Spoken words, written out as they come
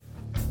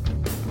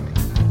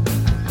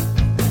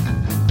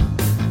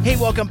Hey,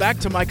 welcome back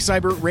to Mike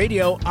Seibert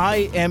Radio.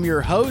 I am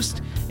your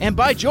host, and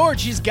by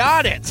George, he's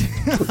got it.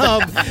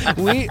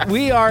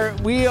 We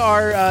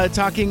are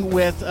talking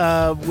with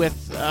oh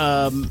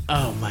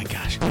my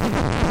gosh,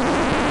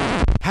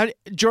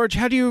 George,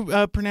 how do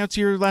you pronounce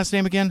your last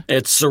name again?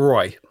 It's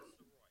Sirois.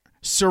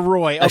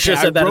 Sirois. Okay, I should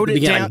have said that at the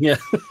beginning. Yeah.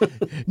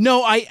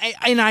 No, I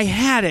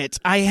had it,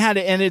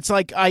 and it's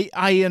like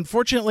I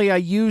unfortunately I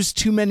use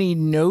too many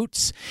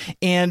notes,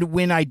 and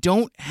when I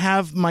don't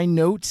have my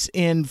notes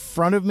in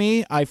front of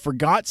me, I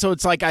forgot. So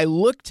it's like I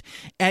looked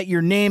at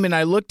your name and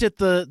I looked at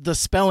the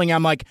spelling.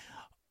 I'm like,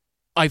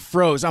 I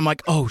froze. I'm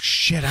like, oh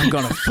shit, I'm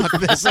gonna fuck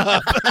this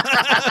up.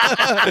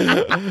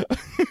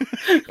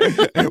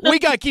 We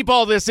gotta keep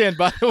all this in,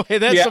 by the way.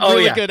 That's some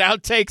really good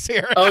outtakes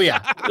here. Oh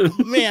yeah,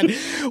 man.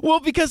 Well,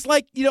 because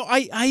I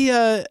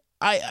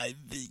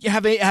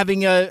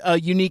having a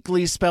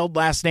uniquely spelled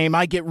last name,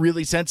 I get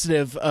really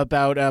sensitive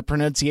about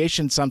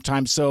pronunciation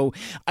sometimes. So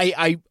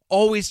I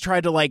always try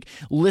to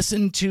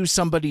listen to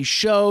somebody's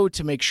show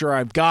to make sure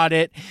I've got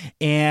it.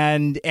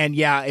 And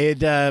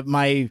yeah,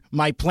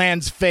 my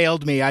plans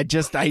failed me. I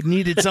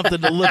needed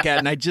something to look at,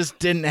 and I just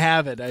didn't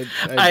have it.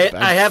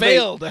 I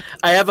failed.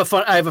 I have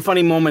a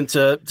funny moment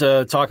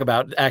to talk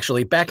about.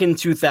 Actually, back in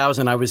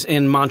 2000, I was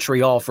in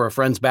Montreal for a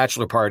friend's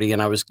bachelor party,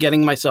 and I was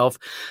getting myself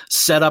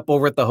set up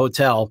over at the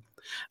hotel.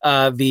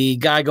 The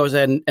guy goes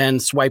in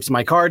and swipes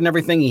my card and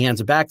everything. He hands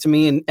it back to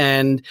me,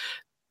 and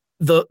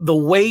the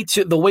way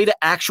to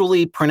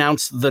actually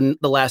pronounce the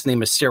last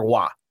name is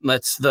Sirois.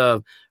 That's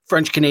the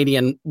French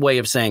Canadian way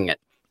of saying it.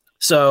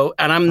 So,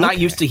 and I'm not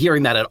used to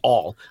hearing that at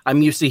all.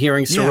 I'm used to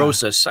hearing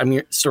cirrhosis. I'm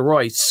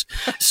Sirois.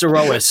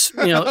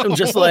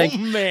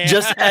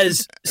 Just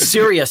as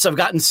serious. I've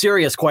gotten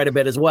serious quite a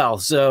bit as well.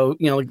 So,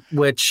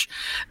 which,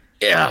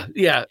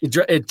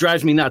 it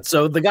drives me nuts.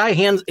 So the guy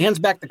hands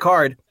back the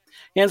card,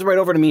 hands it right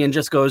over to me, and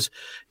just goes,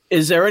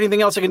 "Is there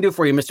anything else I can do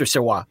for you, Mr.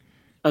 Sirois?"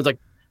 I was like,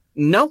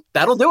 "No,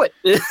 that'll do it."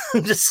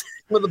 Just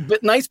with a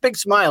nice big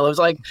smile. I was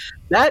like,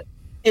 "That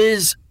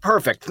is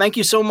perfect. Thank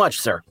you so much,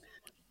 sir."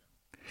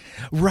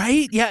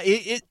 Right? Yeah,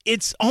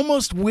 it's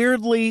almost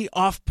weirdly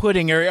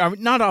off-putting, or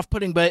not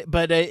off-putting,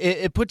 but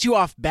it puts you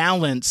off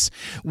balance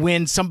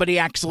when somebody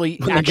actually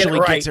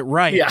gets it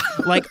right. Yeah.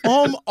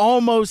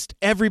 Almost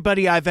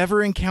everybody I've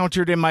ever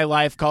encountered in my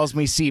life calls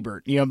me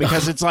Seibert,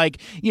 because it's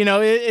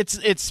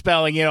it's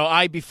spelling,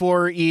 I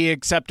before E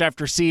except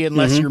after C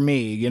unless you're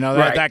me,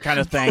 that kind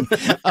of thing.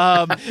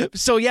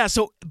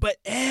 But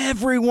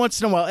every once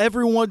in a while,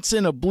 every once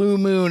in a blue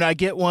moon, I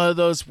get one of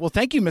those, "Well,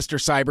 thank you, Mr.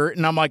 Seibert,"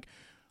 and I'm like,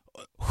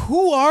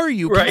 who are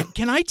you? Right.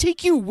 Can I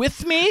take you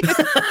with me?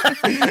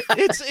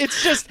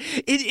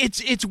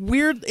 It's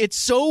weird. It's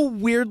so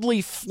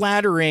weirdly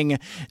flattering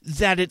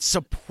that it's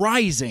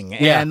surprising.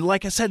 Yeah. And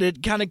like I said,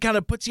 it kind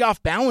of puts you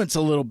off balance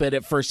a little bit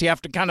at first. You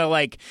have to kind of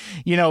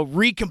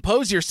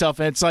recompose yourself.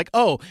 And it's like,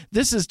 oh,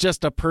 this is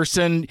just a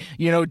person,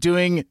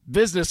 doing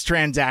business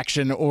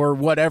transaction or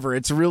whatever.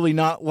 It's really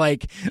not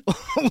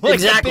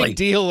exactly a big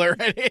deal or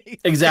anything.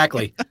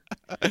 Exactly.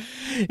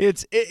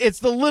 It's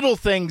the little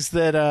things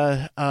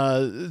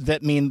that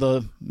mean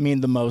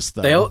the most,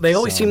 though. They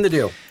always seem to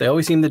do. They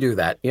always seem to do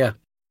that. Yeah.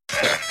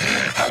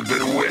 I've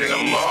been waiting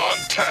a long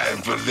time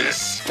for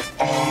this.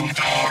 All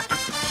talk,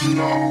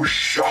 no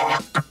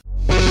shock.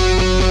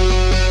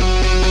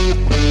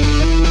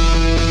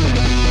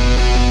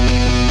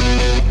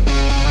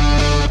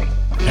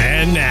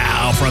 And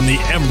now, from the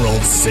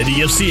Emerald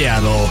City of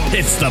Seattle,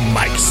 it's the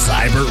Mike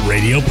Seibert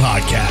Radio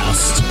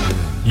Podcast.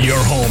 Your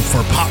home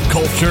for pop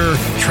culture,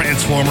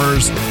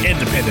 Transformers,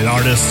 independent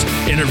artists,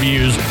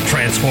 interviews,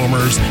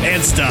 Transformers,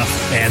 and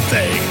stuff and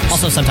things.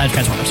 Also sometimes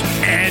Transformers.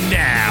 And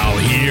now,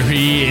 here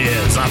he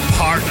is, a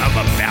part of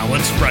a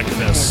balanced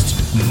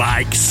breakfast,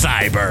 Mike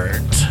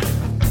Seibert.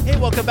 Hey,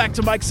 welcome back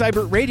to Mike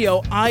Seibert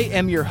Radio. I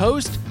am your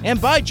host,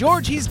 and by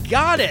George, he's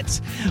got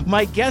it.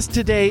 My guest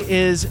today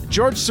is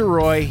George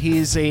Sirois.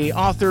 He's a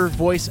author,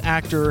 voice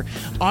actor,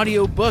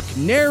 audiobook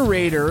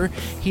narrator.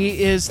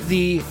 He is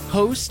the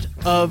host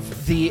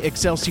of the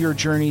Excelsior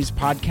Journeys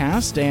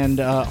podcast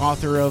and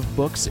author of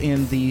books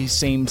in the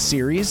same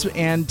series.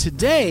 And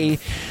today,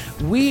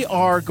 we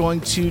are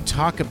going to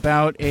talk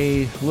about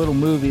a little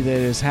movie that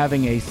is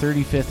having a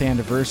 35th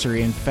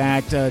anniversary. In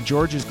fact,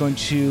 George is going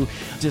to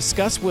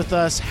discuss with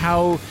us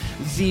how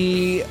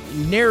the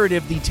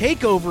narrative, the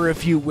takeover,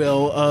 if you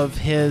will, of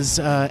his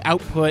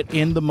output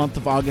in the month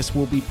of August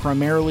will be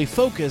primarily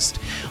focused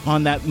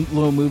on that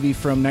little movie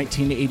from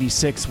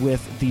 1986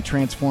 with the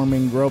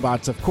transforming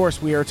robots. Of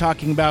course, we are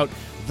talking about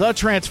The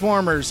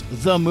Transformers,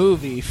 the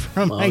movie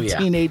from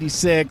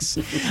 1986.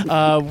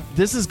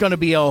 This is going to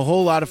be a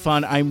whole lot of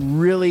fun. I'm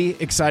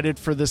really excited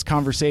for this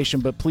conversation,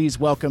 but please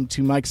welcome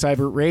to Mike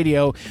Seibert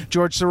Radio,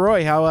 George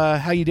Sirois.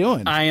 How you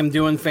doing? I am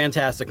doing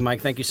fantastic,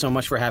 Mike. Thank you so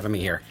much for having me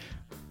here.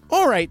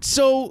 All right,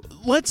 so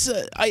let's,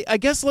 I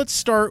guess let's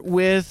start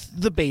with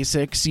the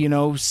basics. You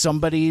know,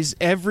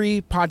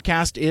 every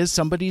podcast is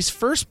somebody's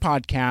first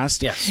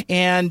podcast. Yes.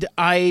 And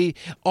I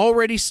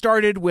already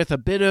started with a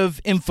bit of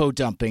info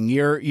dumping.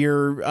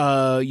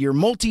 You're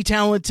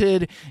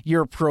multi-talented,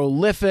 you're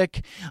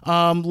prolific.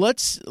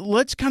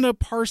 Let's kind of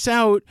parse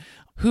out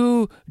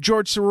who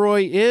George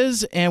Sirois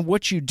is and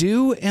what you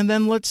do, and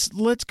then let's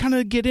kind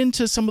of get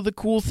into some of the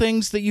cool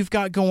things that you've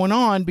got going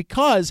on,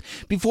 because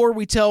before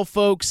we tell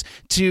folks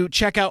to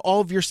check out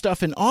all of your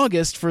stuff in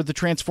August for the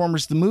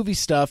Transformers the movie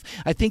stuff,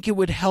 I think it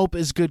would help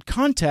as good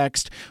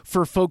context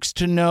for folks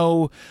to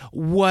know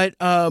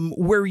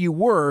where you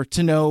were,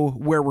 to know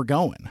where we're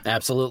going.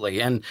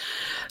 Absolutely. And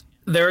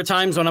there are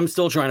times when I'm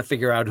still trying to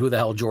figure out who the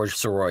hell George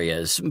Sirois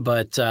is.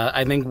 But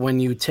I think when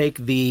you take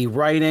the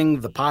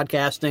writing, the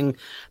podcasting,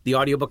 the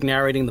audiobook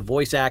narrating, the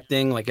voice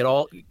acting, like it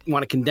all, you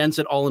want to condense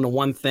it all into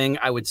one thing,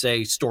 I would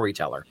say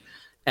storyteller.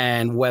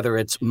 And whether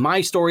it's my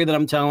story that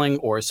I'm telling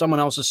or someone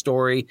else's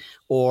story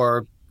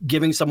or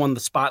giving someone the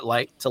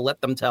spotlight to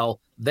let them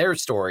tell their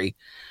story,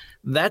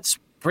 that's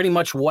pretty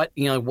much what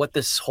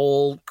this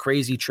whole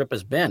crazy trip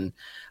has been.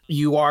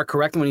 You are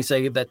correct when you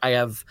say that I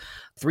have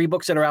 3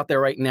 books that are out there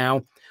right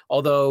now.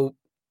 Although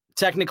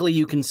technically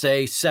you can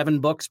say 7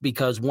 books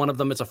because one of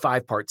them is a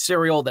 5-part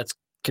serial that's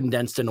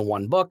condensed into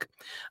 1 book,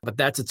 but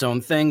that's its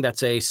own thing.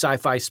 That's a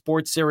sci-fi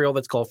sports serial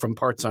that's called From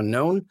Parts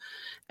Unknown,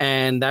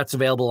 and that's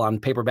available on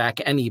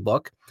paperback and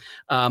ebook.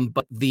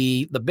 But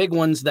the big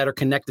ones that are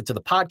connected to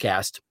the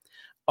podcast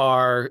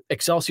are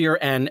Excelsior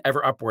and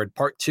Ever Upward,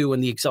 Part 2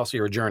 in the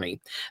Excelsior Journey.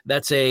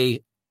 That's a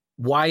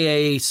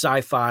YA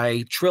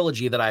sci-fi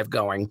trilogy that I have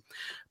going.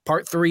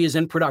 Part 3 is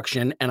in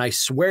production, and I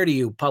swear to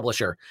you,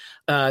 publisher,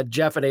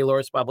 Jeff at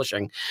A-Loris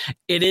Publishing,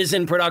 it is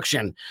in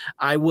production.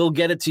 I will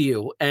get it to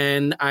you,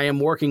 and I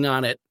am working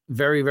on it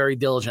very, very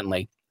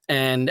diligently.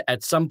 And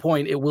at some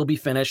point, it will be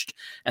finished,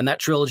 and that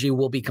trilogy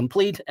will be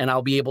complete, and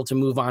I'll be able to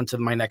move on to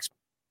my next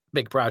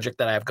big project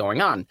that I have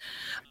going on.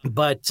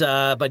 But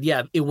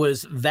yeah, it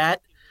was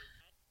that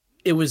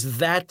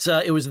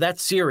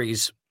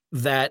series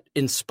that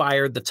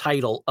inspired the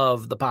title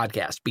of the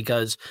podcast,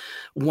 because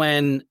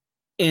when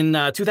in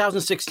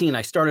 2016,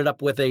 I started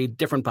up with a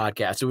different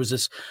podcast. It was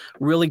this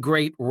really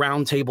great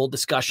roundtable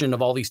discussion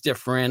of all these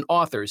different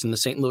authors in the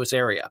St. Louis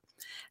area.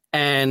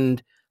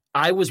 And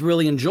I was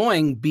really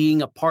enjoying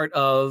being a part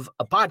of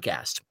a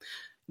podcast.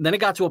 Then it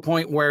got to a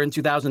point where in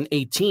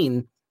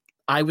 2018,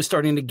 I was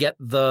starting to get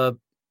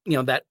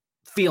that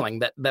feeling,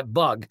 that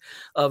bug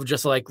of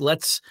just like,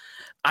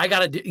 I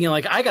got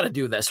to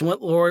do this.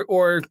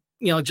 Or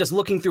just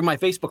looking through my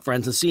Facebook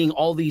friends and seeing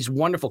all these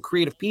wonderful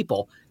creative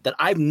people that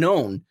I've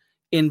known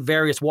in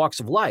various walks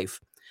of life,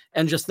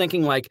 and just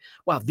thinking like,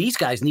 wow, these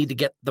guys need to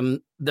get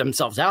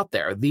themselves out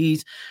there.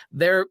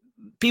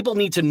 People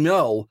need to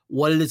know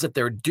what it is that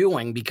they're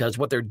doing, because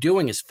what they're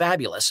doing is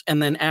fabulous. And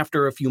then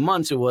after a few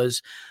months, it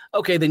was,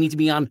 okay, they need to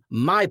be on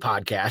my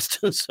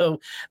podcast.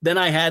 So then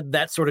I had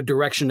that sort of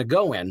direction to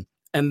go in.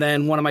 And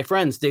then one of my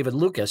friends, David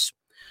Lucas,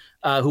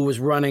 who was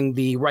running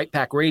the Right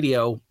Pack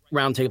Radio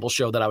roundtable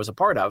show that I was a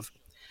part of,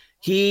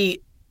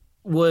 he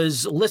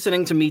was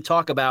listening to me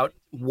talk about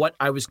what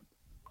I was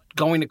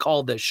going to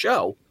call this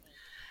show,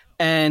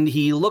 and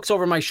he looks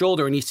over my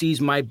shoulder and he sees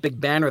my big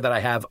banner that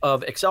I have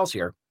of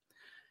Excelsior,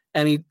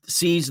 and he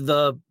sees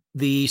the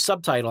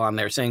subtitle on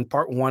there saying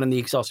Part 1 in the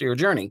Excelsior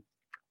Journey,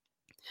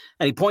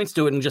 and he points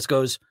to it and just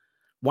goes,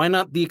 "Why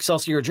not the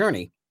Excelsior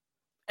Journey?"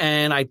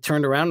 And I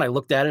turned around and I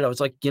looked at it. I was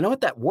like, you know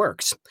what, that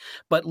works,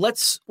 but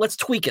let's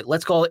tweak it.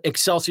 Let's call it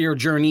Excelsior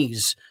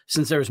Journeys,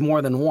 since there's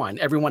more than one.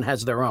 Everyone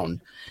has their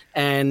own.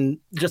 And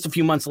just a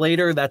few months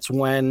later, that's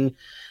when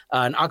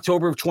in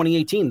October of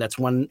 2018, that's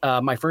when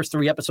my first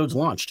 3 episodes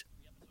launched.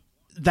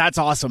 That's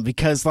awesome,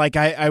 because like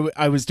I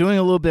was doing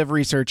a little bit of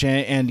research,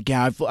 and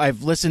yeah,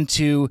 I've listened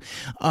to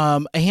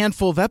a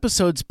handful of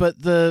episodes,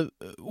 but the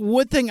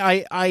one thing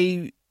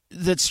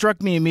that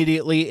struck me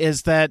immediately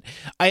is that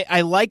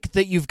I like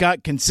that you've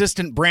got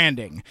consistent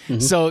branding.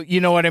 Mm-hmm. So,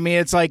 you know what I mean?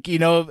 It's like,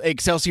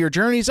 Excelsior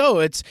Journeys. Oh,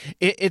 it's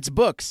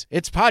books,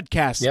 it's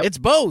podcasts, It's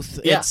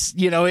both. Yeah.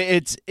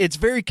 It's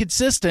very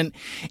consistent,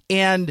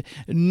 and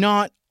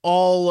not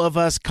all of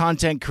us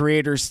content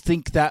creators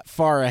think that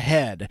far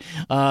ahead.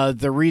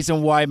 The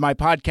reason why my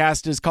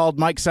podcast is called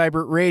Mike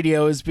Seibert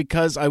Radio is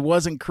because I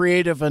wasn't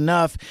creative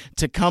enough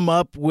to come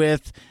up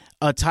with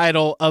a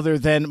title other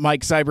than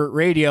Mike Seibert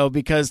Radio,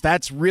 because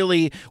that's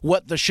really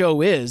what the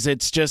show is.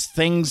 It's just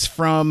things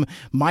from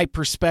my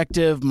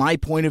perspective, my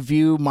point of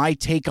view, my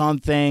take on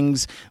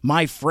things,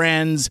 my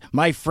friends'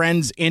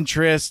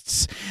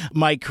 interests,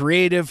 my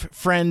creative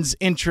friends'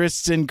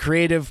 interests in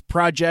creative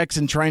projects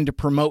and trying to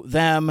promote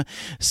them.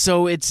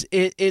 So it's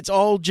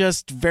all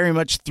just very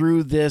much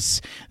through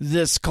this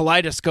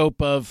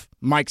kaleidoscope of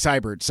Mike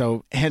Seibert,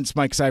 so hence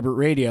Mike Seibert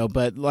Radio.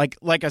 But like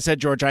I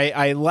said, George,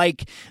 I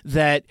like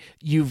that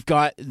you've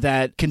got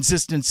that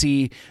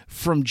consistency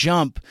from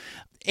jump.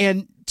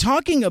 And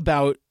talking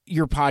about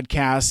your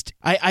podcast,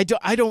 I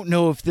don't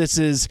know if this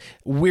is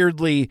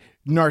weirdly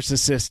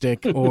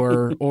narcissistic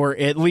or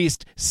at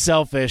least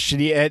selfish.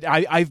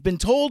 I've been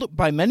told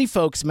by many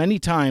folks many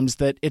times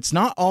that it's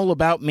not all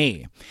about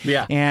me.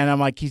 Yeah. And I'm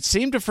like, you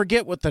seem to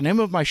forget what the name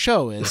of my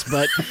show is.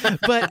 But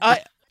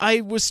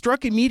I was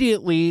struck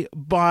immediately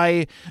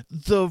by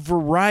the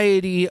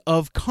variety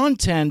of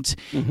content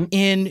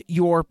in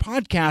your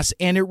podcast,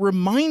 and it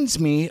reminds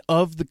me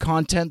of the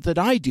content that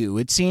I do.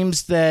 It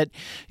seems that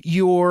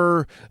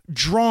you're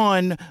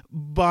drawn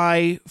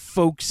by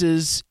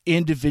folks'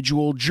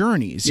 individual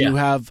journeys.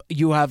 Yeah.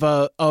 You have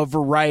a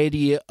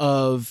variety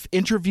of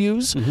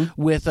interviews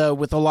with a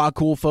lot of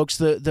cool folks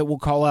that we'll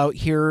call out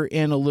here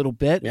in a little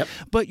bit. Yep.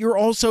 But you're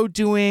also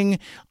doing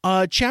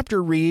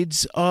chapter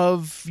reads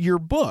of your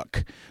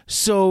book.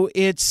 So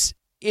it's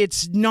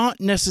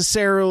not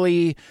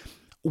necessarily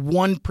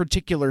one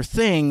particular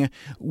thing,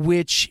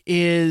 which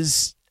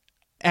is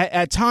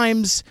at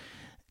times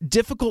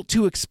difficult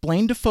to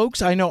explain to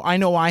folks. I know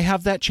I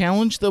have that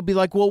challenge. They'll be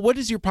like, well, what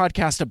is your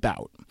podcast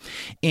about?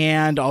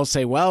 And I'll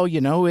say, well,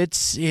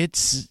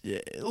 it's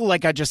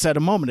like I just said a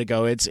moment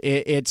ago,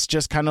 it's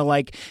just kind of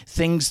like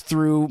things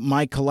through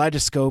my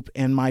kaleidoscope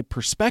and my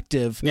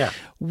perspective. Yeah.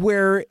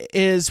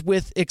 Whereas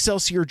with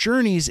Excelsior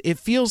Journeys, it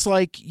feels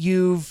like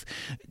you've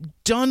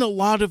done a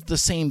lot of the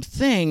same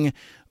thing,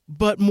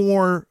 but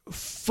more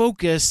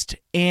focused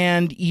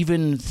and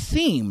even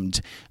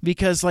themed,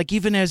 because like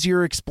even as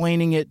you're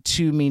explaining it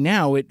to me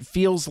now, it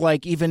feels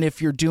like even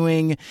if you're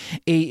doing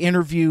a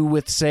interview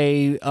with,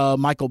 say,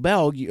 Michael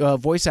Bell,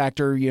 voice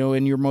actor,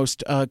 in your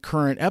most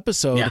current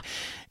episode,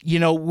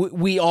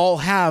 we all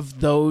have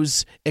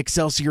those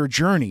Excelsior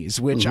Journeys,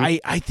 which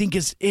I think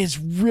is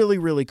really,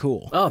 really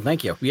cool. Oh,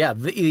 thank you. Yeah,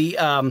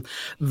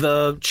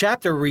 the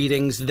chapter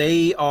readings,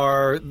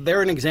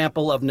 they're an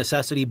example of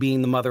necessity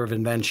being the mother of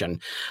invention.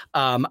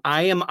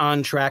 I am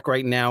on track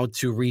right now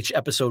to reach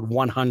episode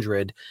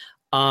 100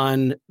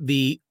 on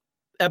the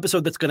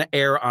episode that's going to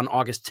air on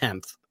August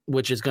 10th,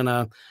 which is going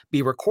to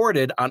be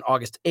recorded on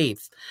August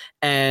 8th,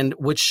 and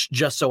which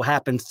just so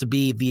happens to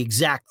be the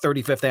exact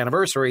 35th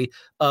anniversary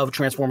of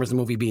Transformers the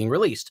movie being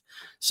released.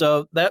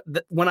 So that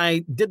when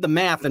I did the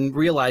math and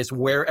realized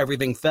where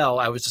everything fell,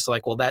 I was just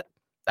like, well,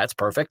 that's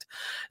perfect.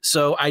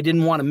 So I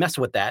didn't want to mess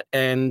with that.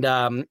 And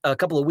a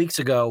couple of weeks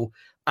ago,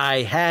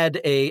 I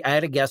had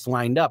a guest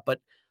lined up,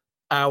 but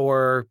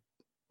our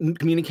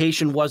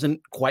communication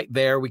wasn't quite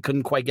there. We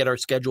couldn't quite get our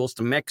schedules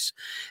to mix.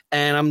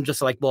 And I'm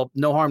just like, well,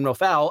 no harm, no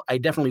foul. I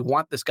definitely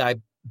want this guy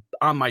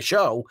on my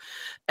show.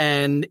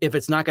 And if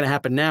it's not going to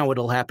happen now,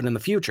 it'll happen in the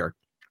future.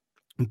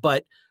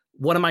 But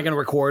what am I going to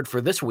record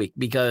for this week?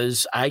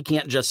 Because I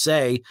can't just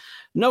say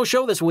no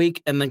show this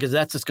week, and then because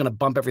that's just going to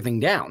bump everything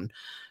down.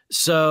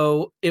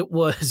 So it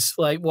was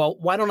like, well,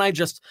 why don't I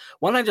just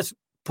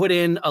put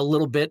in a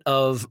little bit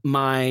of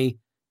my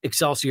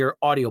Excelsior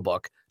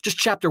audiobook, just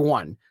chapter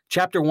 1.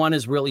 Chapter 1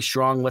 is really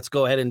strong. Let's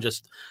go ahead and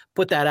just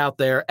put that out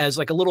there as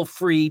like a little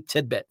free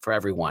tidbit for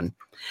everyone,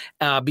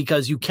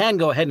 because you can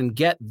go ahead and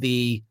get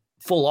the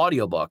full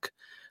audiobook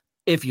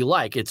if you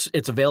like. It's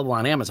available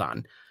on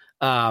Amazon.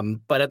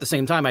 But at the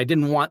same time, I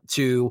didn't want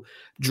to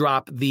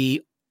drop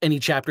any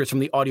chapters from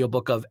the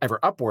audiobook of Ever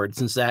Upward,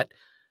 since that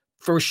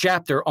first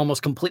chapter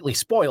almost completely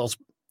spoils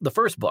the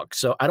first book.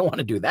 So I don't want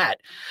to do that.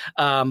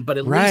 But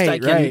at least I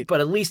can. Right.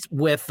 But at least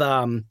with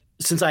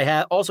since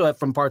I also have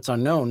From Parts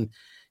Unknown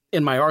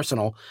in my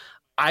arsenal,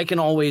 I can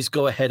always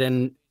go ahead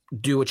and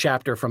do a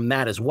chapter from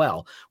that as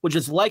well, which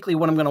is likely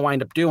what I'm going to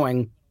wind up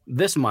doing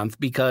this month,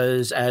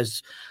 because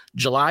as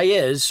July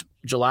is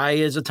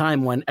a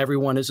time when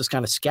everyone is just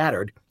kind of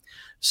scattered.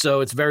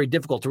 So it's very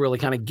difficult to really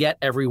kind of get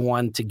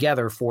everyone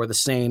together for the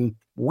same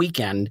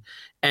weekend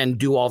and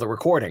do all the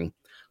recording.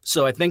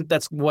 So I think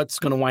that's what's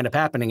going to wind up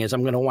happening is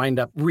I'm going to wind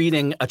up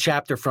reading a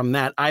chapter from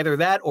that, either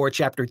that or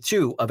chapter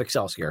 2 of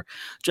Excelsior,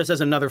 just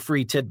as another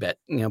free tidbit,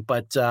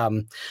 but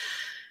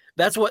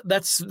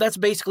that's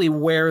basically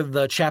where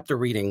the chapter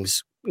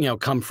readings,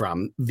 come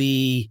from.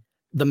 The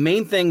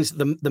main things,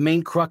 the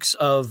main crux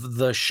of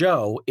the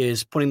show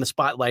is putting the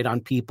spotlight on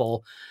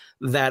people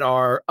that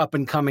are up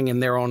and coming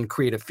in their own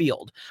creative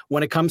field.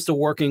 When it comes to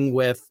working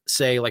with,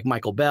 say, like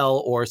Michael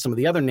Bell or some of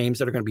the other names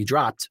that are going to be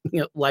dropped,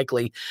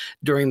 likely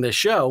during this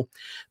show,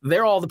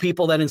 they're all the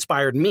people that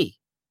inspired me.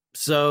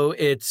 So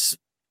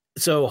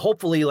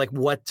hopefully like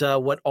what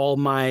all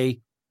my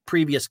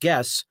previous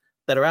guests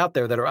that are out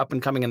there that are up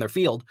and coming in their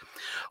field,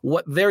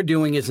 what they're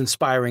doing is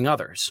inspiring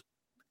others.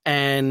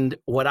 And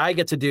what I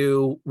get to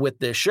do with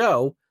this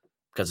show,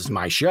 because it's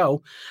my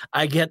show,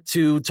 I get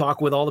to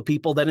talk with all the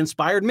people that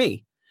inspired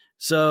me.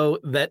 So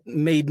that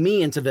made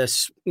me into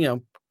this,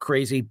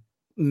 crazy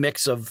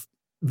mix of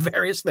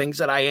various things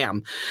that I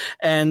am.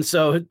 And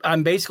so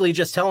I'm basically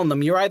just telling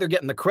them, you're either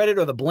getting the credit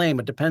or the blame.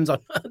 It depends on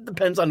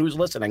who's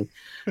listening.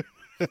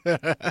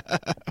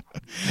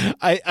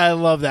 I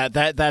love that.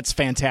 That's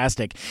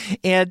fantastic.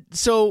 And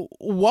so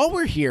while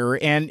we're here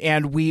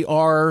and we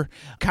are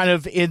kind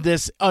of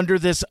under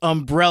this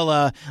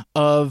umbrella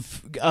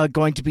of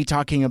going to be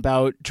talking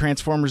about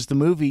Transformers the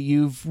movie,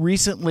 you've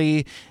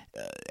recently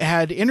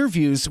had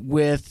interviews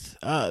with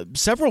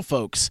several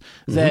folks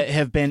that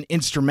have been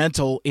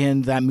instrumental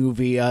in that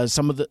movie.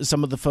 Some of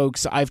the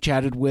folks I've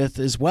chatted with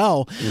as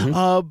well.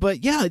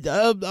 But yeah,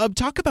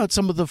 talk about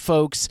some of the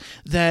folks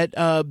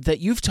that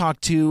you've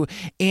talked to,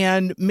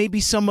 and maybe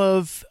some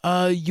of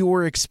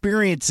your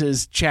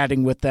experiences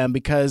chatting with them,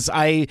 because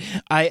I'm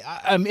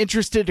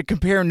interested to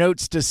compare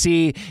notes to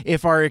see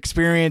if our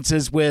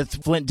experiences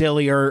with Flint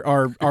Dille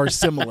are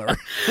similar.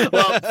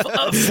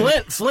 Well,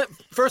 Flint.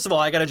 First of all,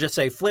 I got to just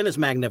say, Flint is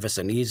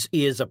magnificent.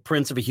 He is a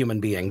prince of a human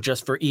being.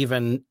 Just for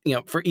even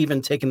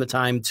taking the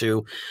time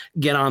to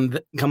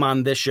come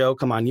on this show,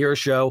 come on your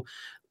show,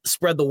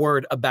 spread the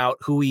word about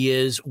who he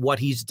is, what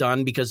he's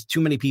done, because too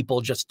many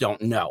people just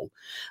don't know.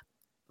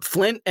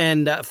 Flint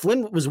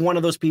was one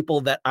of those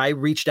people that I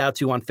reached out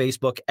to on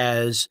Facebook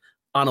as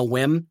on a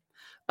whim,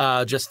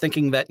 just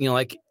thinking that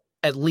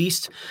at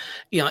least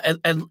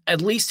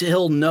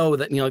he'll know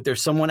that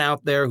there's someone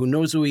out there who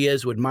knows who he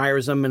is, who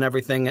admires him and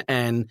everything,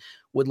 and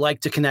would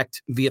like to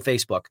connect via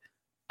Facebook.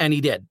 And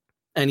he did,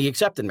 and he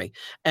accepted me.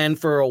 And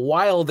for a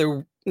while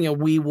there,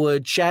 we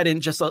would chat in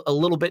just a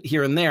little bit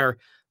here and there,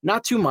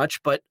 not too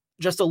much, but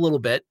just a little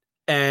bit.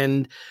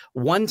 And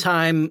one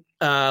time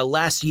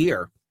last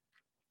year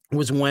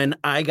was when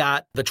I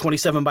got the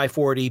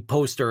 27x40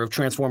 poster of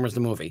Transformers the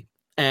movie,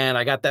 and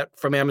I got that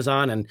from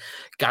Amazon and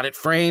got it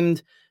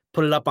framed,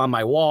 put it up on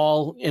my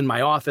wall in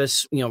my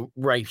office,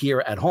 right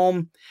here at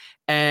home.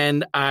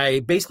 And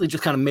I basically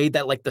just kind of made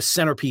that like the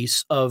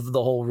centerpiece of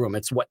the whole room.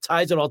 It's what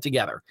ties it all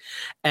together.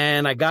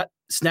 And I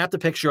snapped a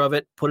picture of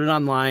it, put it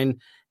online,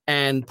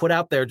 and put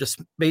out there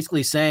just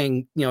basically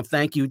saying,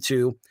 thank you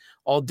to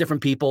all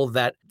different people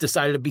that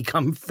decided to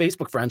become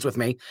Facebook friends with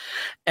me,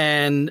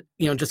 and,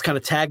 just kind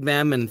of tag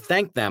them and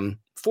thank them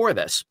for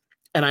this.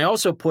 And I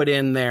also put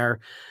in there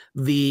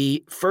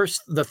the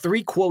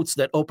 3 quotes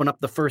that open up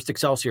the first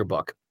Excelsior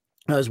book.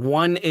 As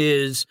one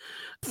is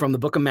from the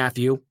book of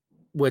Matthew,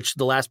 which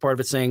the last part of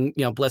it saying,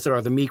 blessed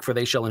are the meek, for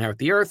they shall inherit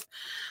the earth.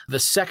 The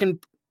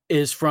second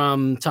is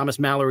from Thomas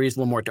Mallory's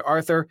Le Morte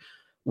d'Arthur,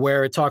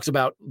 where it talks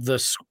about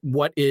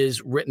what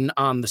is written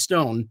on the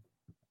stone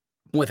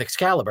with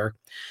Excalibur.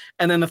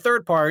 And then the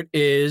third part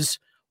is,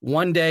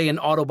 one day an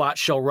Autobot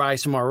shall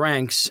rise from our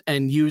ranks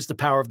and use the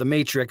power of the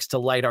Matrix to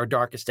light our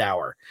darkest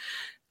hour.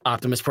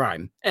 Optimus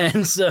Prime.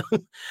 And so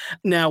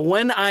now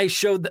when I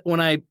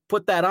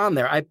put that on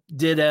there, I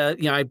did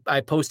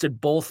I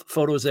posted both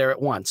photos there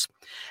at once,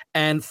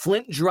 and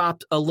Flint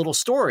dropped a little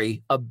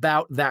story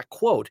about that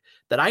quote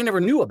that I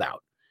never knew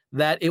about,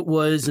 that it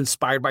was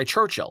inspired by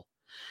Churchill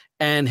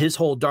and his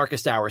whole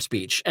darkest hour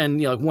speech. And,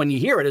 when you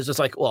hear it, it's just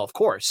like, well, of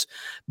course.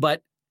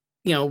 But,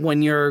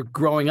 when you're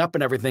growing up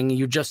and everything,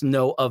 you just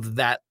know of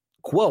that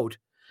quote,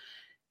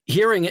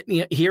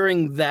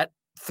 hearing that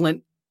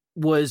Flint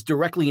was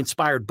directly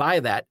inspired by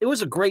that. It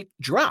was a great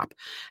drop.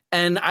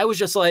 And I was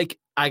just like,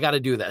 I got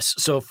to do this.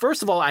 So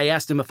first of all, I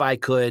asked him if I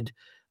could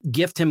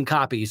gift him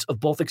copies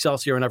of both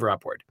Excelsior and Ever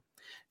Upward.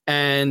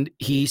 And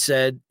he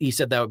said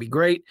that would be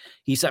great.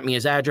 He sent me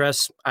his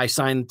address. I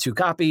signed 2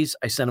 copies.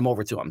 I sent them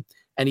over to him,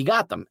 and he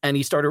got them, and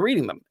he started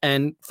reading them.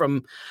 And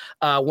from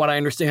what I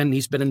understand,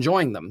 he's been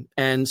enjoying them.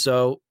 And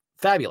so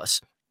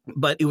fabulous.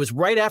 But it was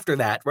right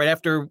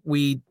after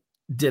we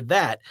did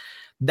that,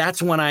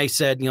 that's when I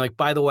said,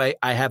 by the way,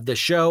 I have this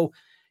show.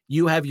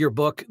 You have your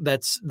book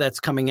that's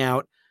coming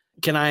out.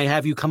 Can I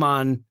have you come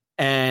on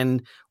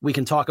and we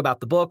can talk about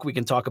the book? We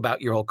can talk about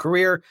your whole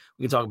career.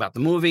 We can talk about the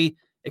movie,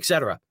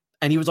 etc.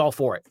 And he was all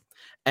for it.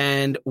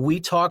 And we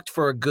talked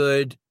for a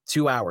good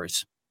 2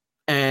 hours.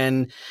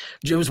 And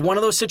it was one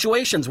of those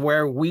situations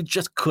where we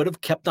just could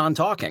have kept on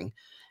talking.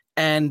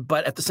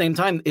 But at the same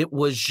time, it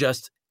was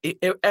just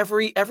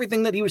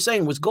everything that he was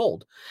saying was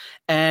gold.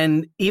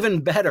 And even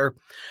better,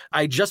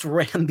 I just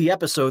ran the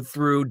episode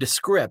through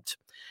Descript,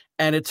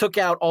 and it took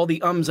out all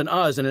the ums and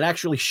uhs, and it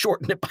actually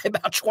shortened it by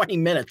about 20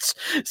 minutes.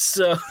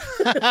 So,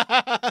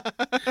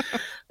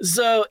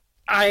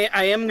 I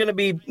am going to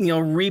be,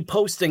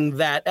 reposting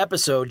that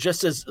episode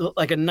just as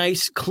like a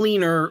nice,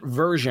 cleaner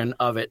version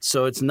of it,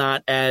 so it's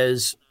not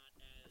as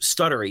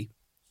stuttery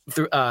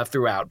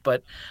throughout.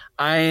 But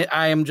I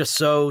am just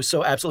so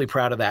absolutely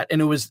proud of that.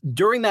 And it was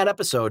during that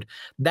episode,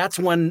 that's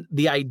when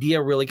the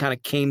idea really kind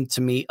of came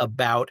to me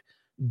about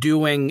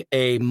doing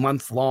a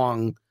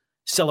month-long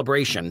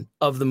celebration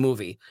of the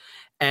movie.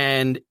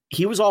 And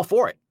he was all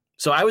for it.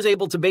 So I was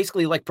able to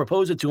basically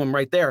propose it to him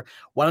right there.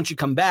 Why don't you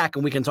come back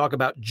and we can talk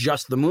about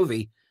just the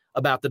movie,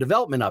 about the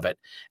development of it?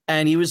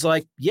 And he was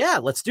like, yeah,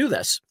 let's do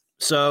this.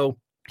 So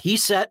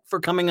he's set for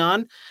coming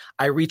on.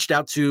 I reached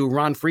out to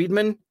Ron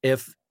Friedman.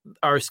 If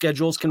our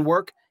schedules can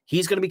work,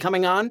 he's going to be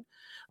coming on.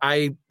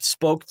 I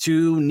spoke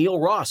to Neil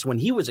Ross when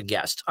he was a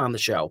guest on the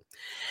show.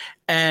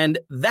 And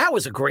that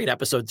was a great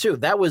episode too.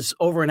 That was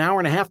over an hour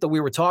and a half that we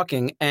were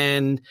talking.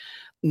 And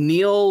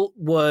Neil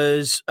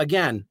was,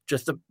 again,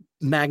 just a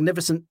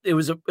magnificent. It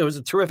was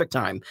a terrific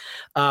time.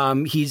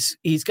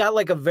 He's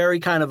got a very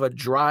kind of a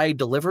dry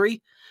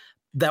delivery,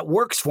 that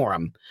works for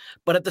him.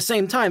 But at the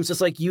same time, it's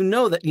just like,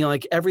 that,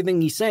 like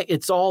everything he's saying,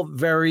 it's all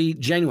very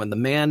genuine. The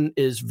man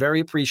is very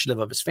appreciative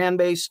of his fan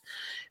base,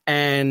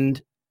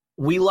 and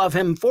we love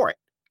him for it,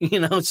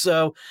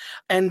 so,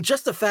 and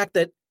just the fact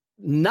that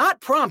not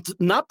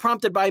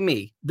prompted by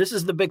me. This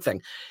is the big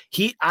thing.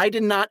 I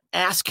did not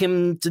ask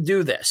him to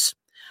do this.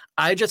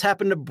 I just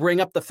happened to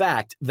bring up the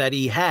fact that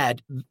he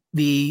had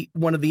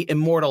one of the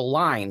immortal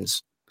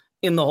lines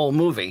in the whole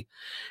movie.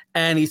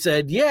 And he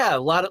said, yeah, a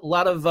lot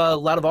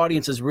of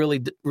audiences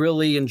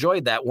really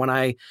enjoyed that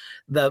when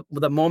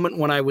the moment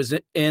when I was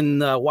in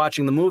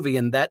watching the movie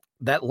and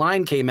that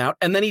line came out,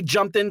 and then he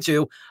jumped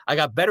into, I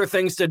got better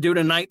things to do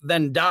tonight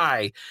than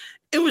die.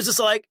 It was just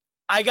like,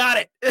 I got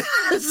it.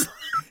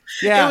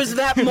 Yeah. It was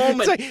that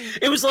moment.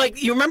 It was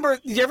like, you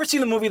ever see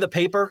the movie The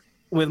Paper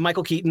with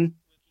Michael Keaton?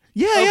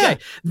 Yeah. Okay. Yeah.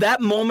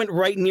 That moment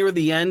right near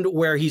the end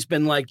where he's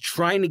been like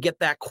trying to get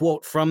that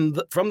quote from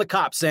the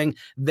cop saying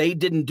they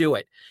didn't do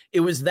it.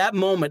 It was that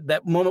moment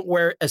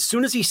where as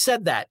soon as he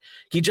said that,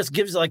 he just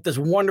gives like this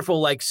wonderful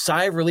like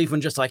sigh of relief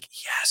and just like,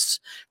 yes,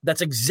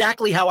 that's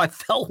exactly how I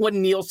felt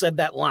when Neil said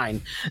that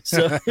line.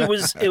 So it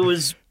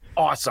was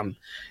awesome.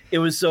 It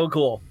was so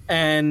cool.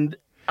 And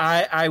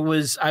I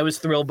was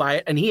thrilled by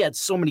it. And he had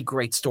so many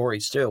great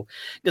stories too,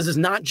 because it's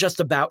not just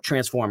about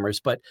Transformers,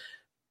 but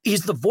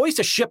he's the voice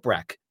of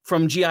Shipwreck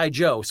from G.I.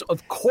 Joe. So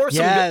of course,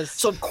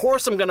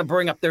 I'm going to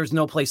bring up There's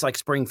No Place Like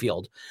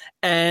Springfield,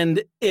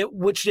 and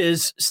which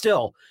is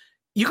still,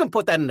 you can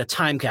put that in a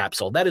time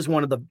capsule. That is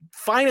one of the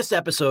finest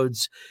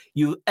episodes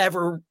you've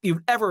ever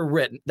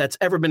written, that's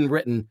ever been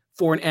written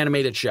for an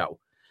animated show.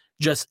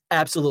 Just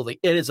absolutely.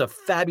 It is a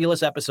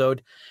fabulous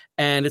episode,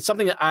 and it's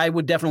something that I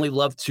would definitely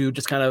love to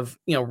just kind of,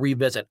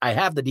 revisit. I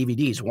have the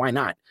DVDs. Why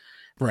not?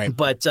 Right.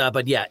 But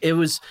yeah, it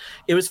was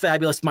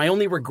fabulous. My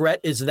only regret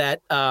is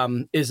that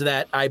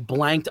I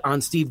blanked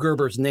on Steve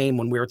Gerber's name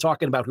when we were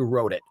talking about who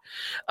wrote it.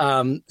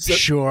 So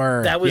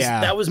sure. That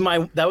was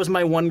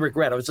my one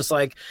regret. I was just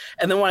like,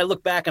 and then when I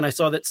look back and I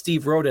saw that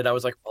Steve wrote it, I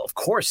was like, well, of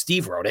course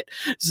Steve wrote it.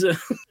 So,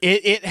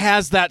 it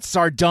has that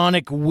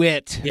sardonic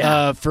wit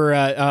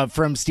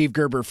from Steve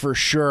Gerber for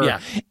sure.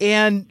 Yeah.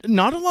 And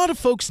not a lot of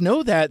folks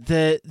know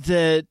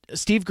that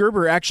Steve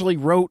Gerber actually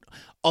wrote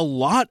a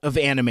lot of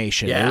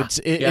animation. Yeah.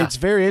 It's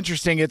very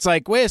interesting. It's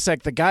like, wait a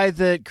sec, the guy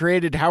that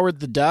created Howard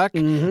the Duck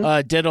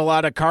did a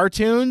lot of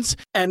cartoons,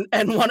 and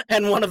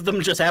one of them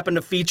just happened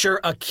to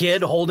feature a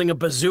kid holding a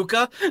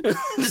bazooka.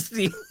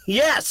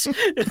 Yes.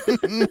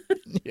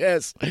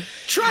 Yes.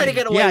 Try to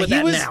get away with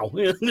that now.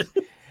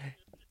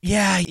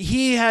 Yeah,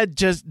 he had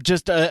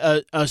just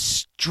a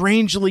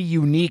strangely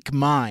unique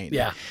mind.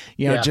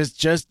 Yeah,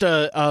 just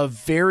a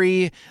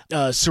very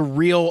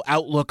surreal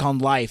outlook on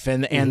life,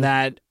 and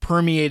that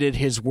permeated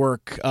his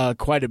work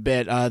quite a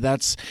bit.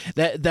 That's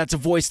a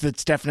voice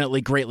that's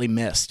definitely greatly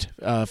missed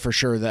for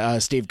sure.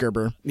 Steve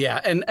Gerber.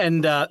 Yeah,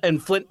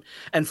 and Flint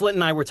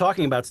and I were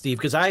talking about Steve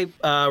because I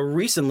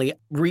recently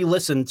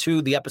re-listened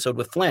to the episode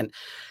with Flint,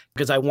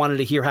 because I wanted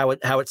to hear how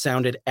it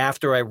sounded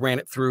after I ran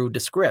it through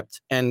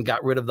Descript and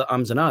got rid of the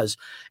ums and uhs.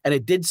 And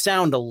it did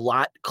sound a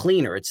lot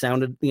cleaner. It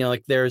sounded,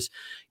 like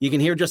you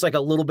can hear just like a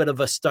little bit of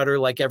a stutter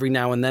like every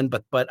now and then,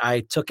 but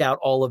I took out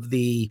all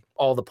the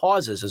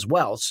pauses as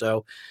well.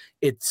 So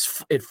it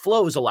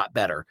flows a lot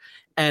better.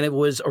 And it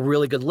was a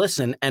really good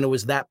listen. And it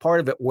was that part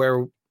of it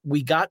where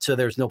we got to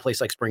There's No Place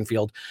Like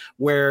Springfield,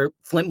 where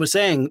Flint was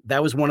saying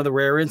that was one of the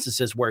rare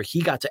instances where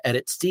he got to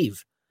edit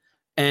Steve.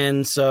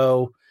 And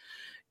so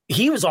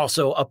he was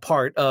also a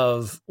part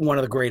of one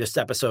of the greatest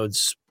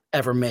episodes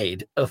ever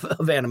made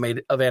of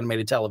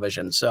animated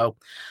television. So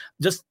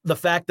just the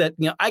fact that,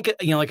 I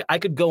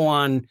could go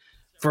on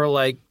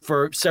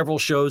for several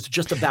shows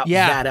just about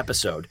that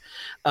episode.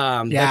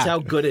 That's how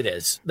good it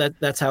is.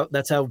 That's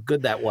how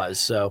good that was.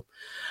 So,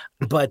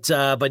 but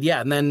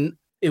yeah. And then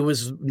it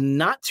was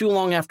not too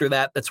long after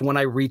that. That's when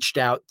I reached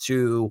out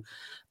to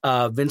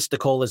Vince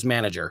DiCola's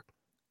manager,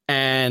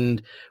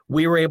 and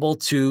we were able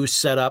to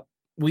set up.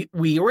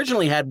 We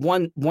originally had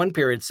one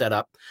period set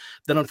up.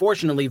 Then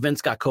unfortunately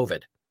Vince got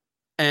COVID,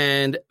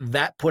 and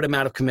that put him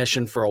out of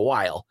commission for a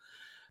while.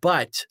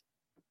 But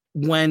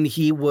when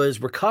he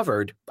was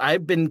recovered,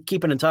 I've been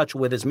keeping in touch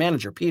with his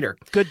manager, Peter.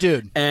 Good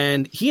dude.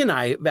 And he and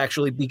I have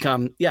actually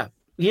become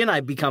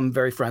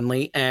very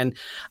friendly. And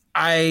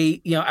I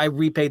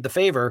repaid the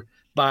favor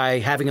by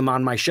having him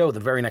on my show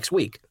the very next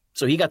week.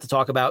 So he got to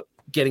talk about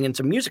getting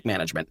into music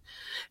management.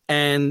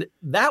 And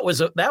that was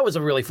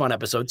a really fun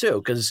episode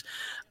too, because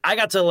I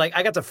got to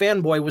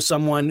fanboy with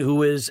someone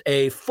who is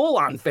a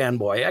full-on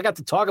fanboy. I got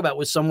to talk about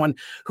with someone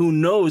who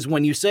knows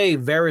when you say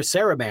Vera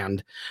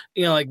Saraband,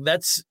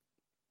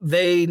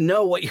 they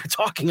know what you're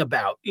talking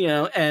about,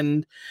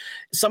 and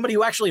somebody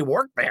who actually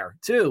worked there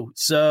too.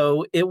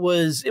 So it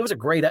was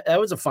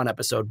a fun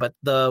episode, but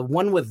the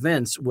one with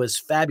Vince was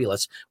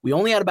fabulous. We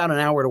only had about an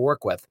hour to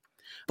work with,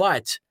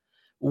 but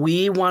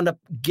we wound up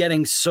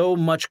getting so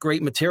much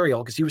great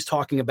material because he was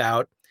talking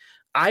about,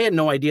 I had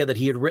no idea that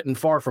he had written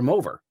Far From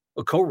Over,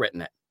 or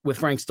co-written it with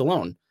Frank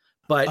Stallone.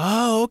 But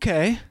oh,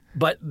 okay.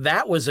 But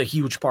that was a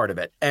huge part of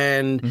it.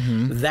 And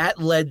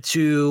that led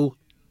to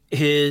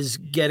his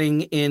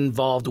getting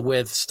involved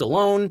with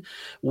Stallone,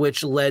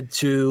 which led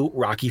to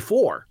Rocky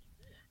IV.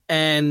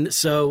 And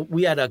so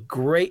we had a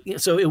great,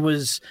 so it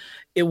was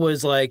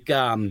like,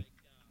 I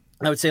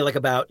would say like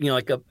about,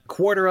 like a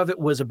quarter of it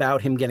was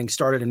about him getting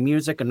started in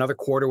music. Another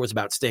quarter was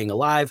about staying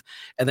alive.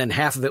 And then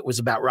half of it was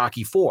about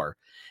Rocky IV.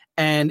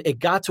 And it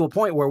got to a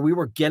point where we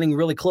were getting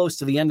really close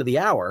to the end of the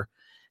hour.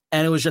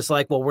 And it was just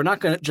like, well, we're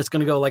not going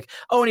to go like,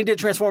 oh, and he did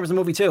Transformers the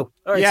movie too.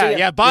 All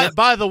right,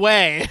 By the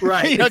way,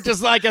 right?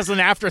 Just like as an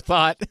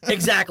afterthought.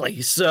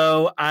 Exactly.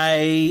 So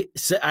I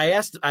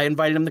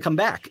invited him to come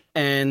back,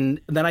 and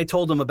then I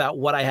told him about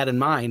what I had in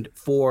mind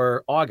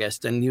for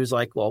August, and he was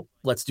like, well,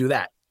 let's do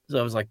that. So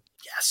I was like,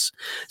 yes.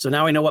 So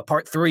now I know what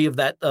part 3 of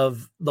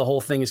the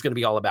whole thing is going to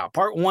be all about.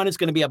 Part 1 is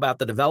going to be about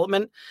the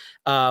development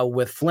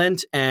with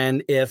Flint,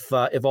 and if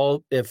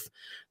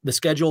the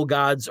schedule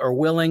gods are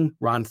willing,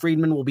 Ron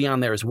Friedman will be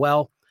on there as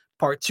well.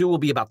 Part 2 will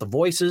be about the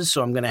voices.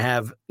 So I'm going to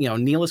have,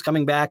 Neil is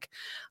coming back.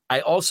 I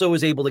also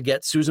was able to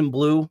get Susan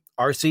Blue,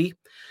 RC.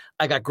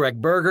 I got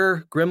Greg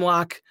Berger,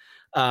 Grimlock.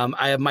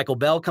 I have Michael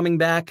Bell coming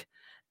back.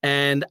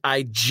 And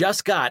I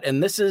just got,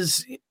 and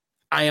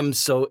I am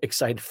so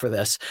excited for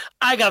this.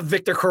 I got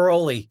Victor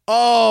Caroli.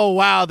 Oh,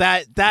 wow.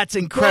 That's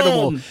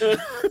incredible.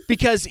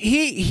 Because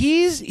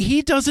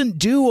he doesn't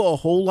do a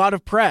whole lot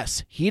of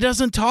press. He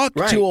doesn't talk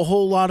to a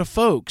whole lot of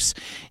folks.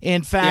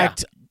 In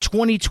fact,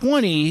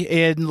 2020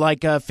 in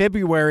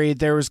February,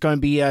 there was going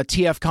to be a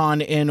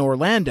TFCon in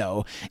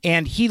Orlando,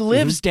 and he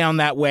lives down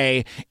that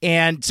way.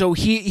 And so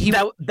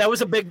that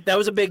was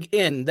a big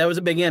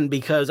in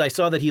because I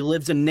saw that he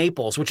lives in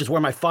Naples, which is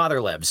where my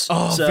father lives.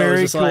 Oh, so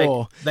very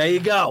cool. There you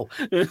go.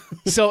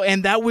 So,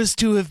 and that was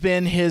to have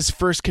been his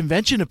first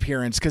convention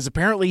appearance, because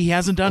apparently he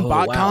hasn't done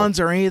BotCons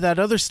or any of that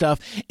other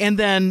stuff. And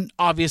then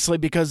obviously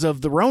because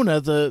of the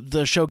Rona,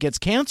 the show gets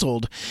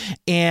canceled.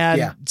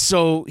 And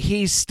so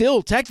he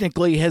still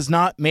technically has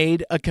not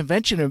made a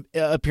convention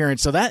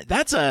appearance. So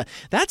that's a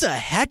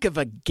heck of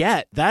a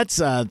get. That's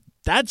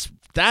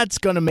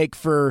going to make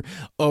for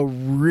a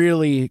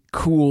really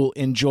cool,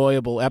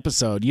 enjoyable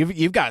episode.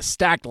 You've got a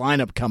stacked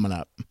lineup coming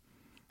up.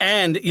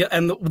 And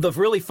the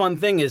really fun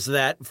thing is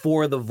that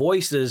for the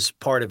voices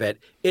part of it,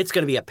 it's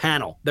going to be a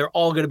panel. They're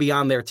all going to be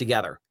on there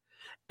together.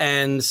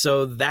 And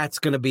so that's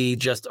going to be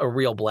just a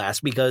real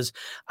blast, because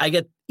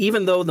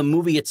even though the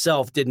movie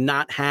itself did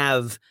not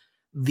have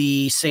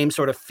the same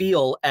sort of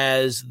feel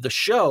as the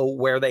show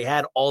where they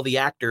had all the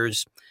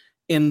actors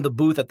in the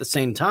booth at the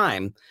same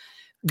time,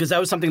 because that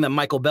was something that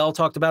Michael Bell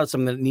talked about,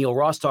 something that Neil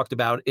Ross talked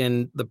about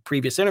in the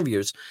previous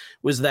interviews,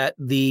 was that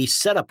the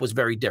setup was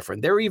very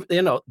different. They were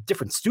even,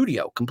 different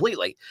studio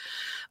completely.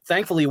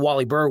 Thankfully,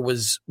 Wally Burr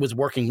was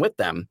working with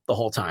them the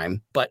whole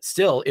time, but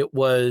still it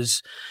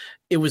was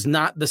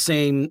not the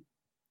same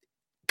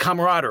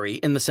camaraderie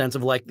in the sense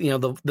of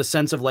the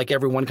sense of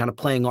everyone kind of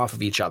playing off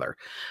of each other.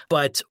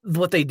 But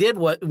what they did,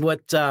 what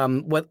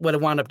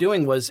it wound up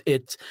doing was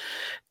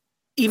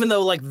even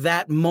though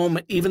that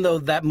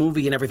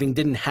movie and everything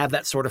didn't have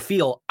that sort of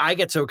feel, I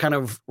get to kind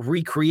of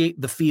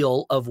recreate the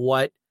feel of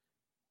what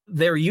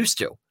they're used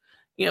to,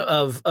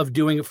 of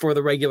doing it for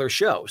the regular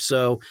show.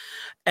 So,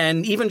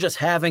 and even just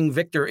having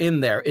Victor in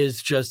there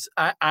is just,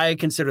 I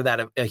consider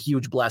that a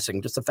huge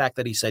blessing, just the fact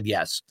that he said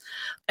yes.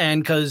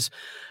 And because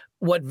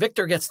what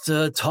Victor gets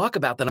to talk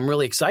about that I'm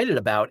really excited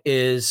about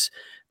is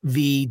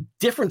the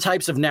different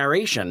types of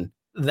narration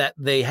that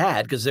they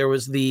had, because there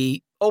was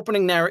the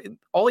opening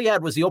all he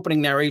had was the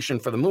opening narration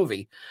for the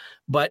movie,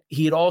 but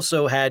he had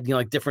also had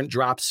different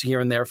drops here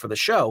and there for the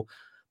show,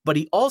 but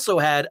he also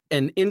had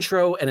an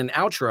intro and an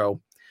outro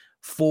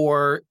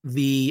for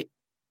the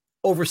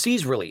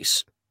overseas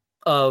release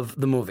of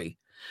the movie,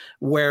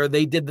 where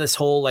they did this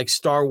whole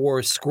Star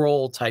Wars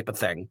scroll type of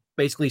thing,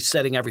 basically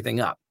setting everything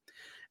up.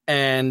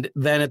 And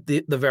then at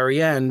the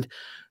very end,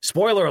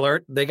 spoiler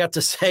alert, they got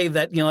to say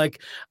that,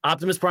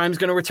 Optimus Prime is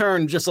going to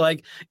return. Just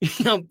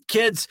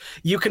kids,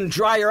 you can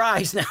dry your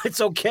eyes now.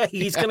 It's okay.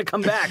 He's going to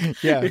come back.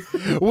 Yeah.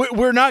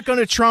 We're not going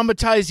to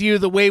traumatize you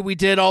the way we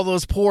did all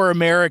those poor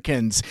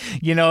Americans.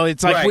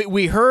 It's like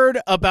we heard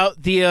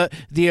about the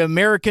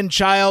American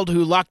child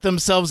who locked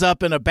themselves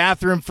up in a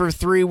bathroom for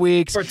 3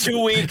 weeks. For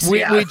 2 weeks.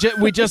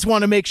 We just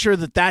want to make sure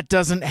that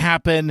doesn't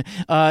happen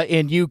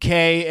in UK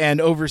and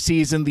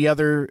overseas in the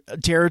other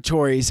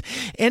territories.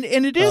 And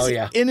it is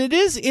and it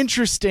is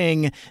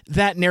interesting,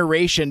 that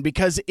narration,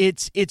 because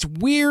it's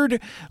weird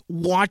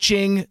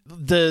watching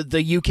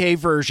the UK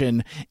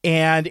version,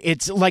 and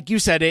it's like you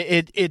said,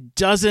 it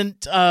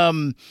doesn't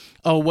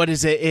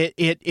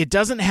it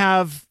doesn't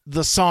have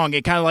the song.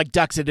 It kind of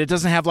ducks it. It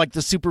doesn't have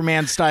the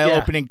Superman style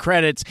opening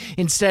credits.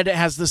 Instead, it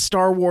has the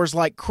Star Wars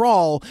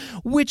crawl,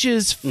 which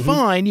is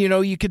fine.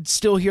 You could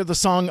still hear the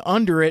song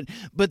under it,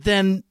 but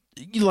then,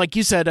 like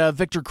you said,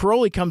 Victor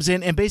Caroli comes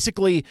in and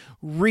basically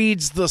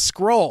reads the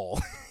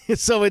scroll.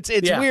 So it's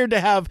weird to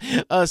have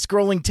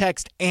scrolling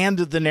text and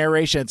the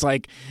narration. It's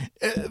like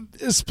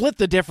split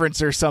the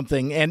difference or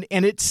something. And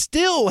it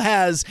still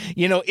has,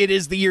 it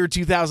is the year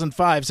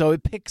 2005. So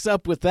it picks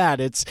up with that.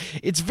 It's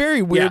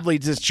very weirdly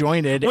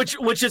disjointed.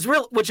 Which is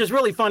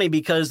really funny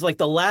because like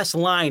the last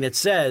line it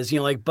says,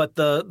 but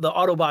the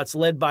Autobots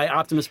led by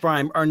Optimus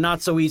Prime are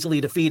not so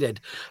easily defeated.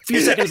 A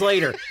few seconds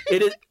later,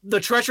 it is the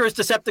treacherous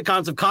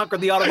Decepticons have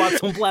conquered the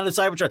Autobots on planet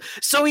Cybertron.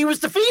 So he was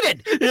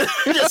defeated.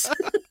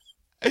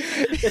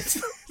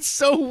 It's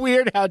so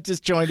weird how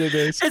disjointed it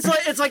is.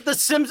 It's like the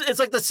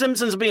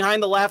Simpsons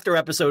Behind the Laughter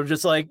episode.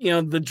 Just like,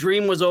 the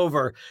dream was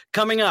over.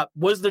 Coming up,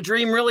 was the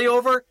dream really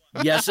over?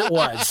 Yes, it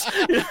was.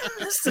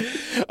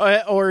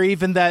 Or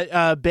even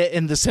that bit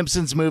in the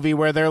Simpsons movie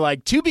where they're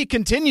like, to be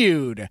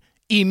continued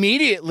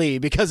immediately,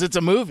 because it's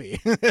a movie.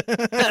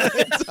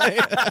 It's like,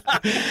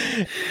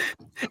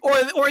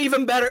 or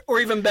even better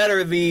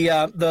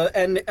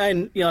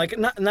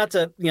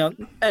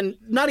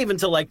not even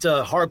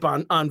to harp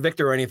on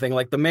Victor or anything.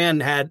 Like the man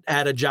had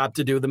a job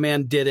to do. The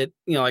man did it,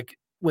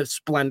 with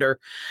splendor,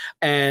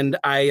 and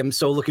I am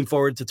so looking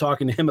forward to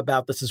talking to him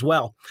about this as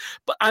well.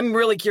 But I'm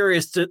really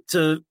curious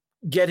to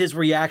get his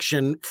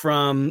reaction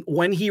from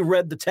when he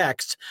read the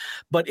text.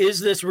 But is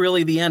this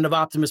really the end of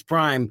Optimus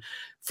Prime?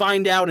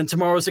 Find out in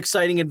tomorrow's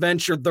exciting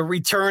adventure, The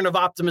Return of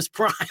Optimus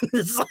Prime.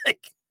 It's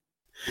like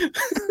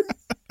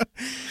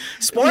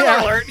spoiler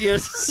alert.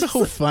 Yes.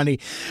 So funny.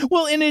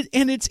 Well, and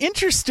it's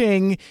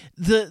interesting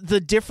the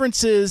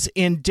differences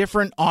in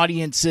different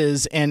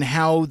audiences and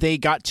how they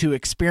got to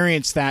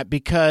experience that,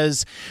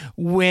 because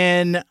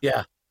when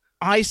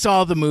I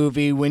saw the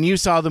movie, when you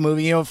saw the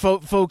movie,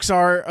 folks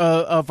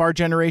of our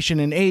generation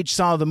and age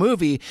saw the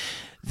movie.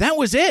 That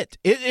was it.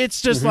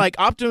 It's just like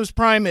Optimus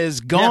Prime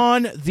is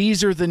gone. Yeah.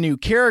 These are the new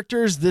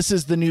characters. This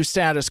is the new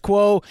status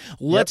quo.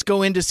 Let's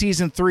go into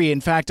season 3.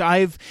 In fact,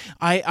 I've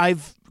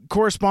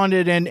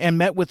corresponded and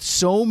met with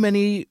so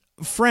many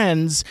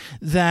friends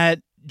that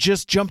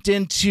just jumped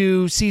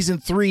into season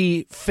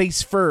 3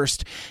 face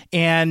first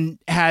and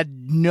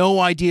had no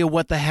idea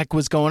what the heck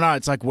was going on.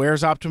 It's like,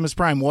 where's Optimus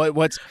Prime?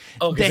 What's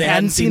they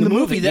hadn't seen the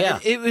movie.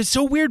 It was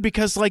so weird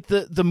because like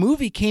the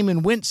movie came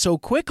and went so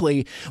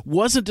quickly,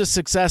 wasn't a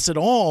success at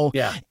all.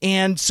 Yeah.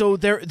 And so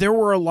there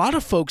were a lot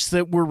of folks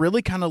that were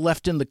really kind of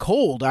left in the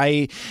cold.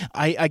 I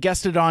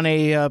guested on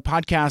a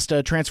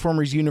podcast,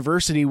 Transformers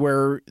University,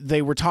 where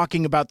they were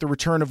talking about the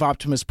return of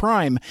Optimus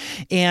Prime,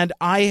 and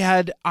I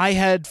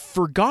had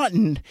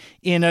forgotten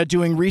in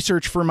doing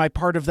research for my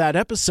part of that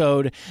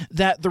episode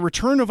that the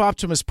return of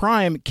Optimus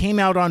Prime came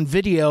out on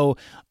video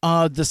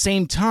the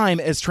same time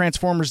as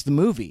Transformers the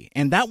movie,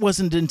 and that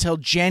wasn't until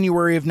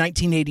January of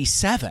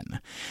 1987.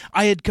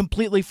 I had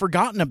completely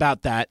forgotten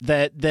about that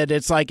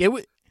it's like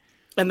it.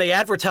 And they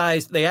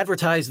advertised the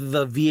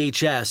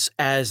VHS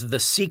as the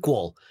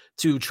sequel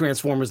to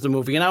Transformers the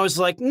movie, and I was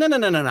like,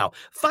 no.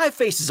 5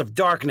 Faces of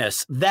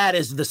Darkness, that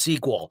is the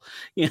sequel.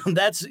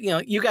 That's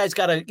you guys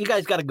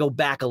gotta go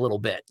back a little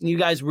bit. You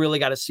guys really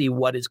got to see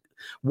what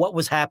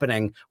was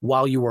happening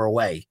while you were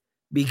away,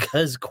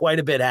 because quite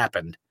a bit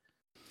happened.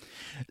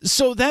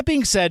 So that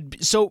being said,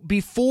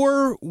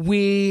 before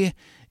we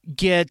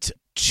get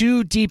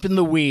too deep in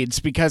the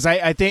weeds, because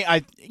I think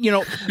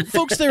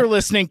folks that are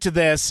listening to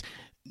this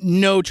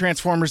know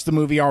Transformers the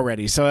movie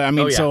already.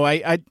 So so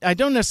I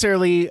don't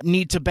necessarily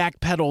need to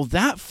backpedal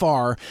that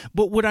far,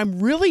 but what I'm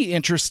really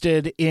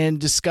interested in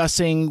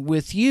discussing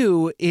with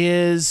you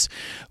is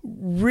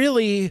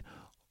really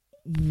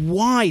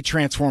why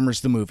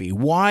Transformers the movie.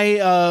 Why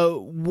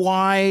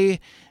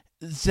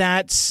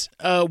that's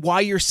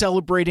why you're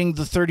celebrating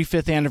the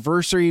 35th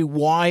anniversary.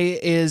 Why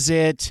is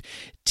it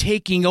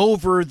taking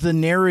over the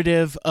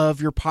narrative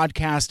of your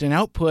podcast and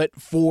output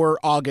for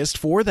August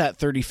for that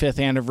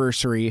 35th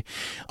anniversary?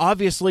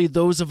 Obviously,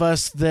 those of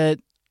us that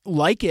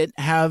like it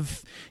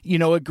have,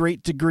 a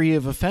great degree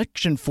of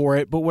affection for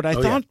it. But what I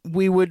thought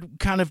we would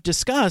kind of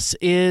discuss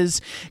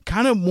is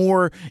kind of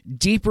more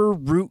deeper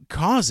root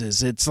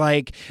causes. It's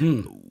like,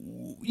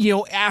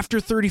 after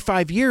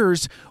 35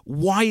 years,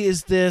 why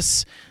is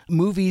this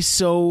movie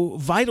so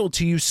vital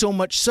to you, so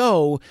much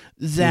so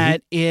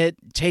that it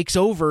takes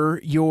over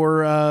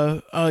your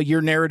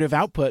narrative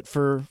output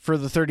for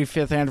the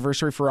 35th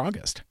anniversary for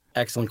August?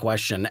 Excellent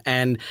question.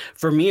 And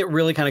for me, it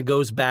really kind of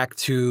goes back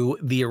to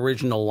the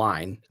original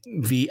line,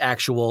 the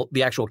actual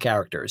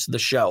characters, the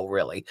show,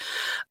 really.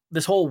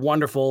 This whole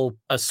wonderful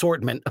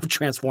assortment of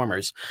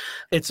Transformers.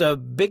 It's a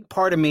big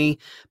part of me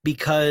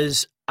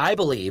because I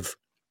believe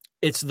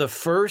it's the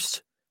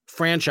first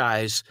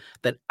franchise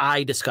that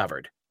I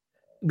discovered,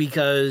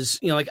 because,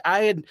 there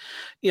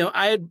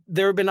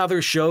have been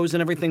other shows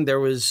and everything. There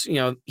was,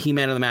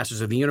 He-Man and the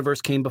Masters of the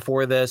Universe came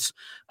before this.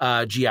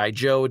 G.I.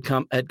 Joe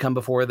had come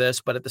before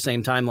this. But at the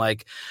same time,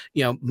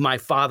 my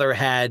father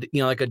had,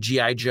 a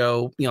G.I.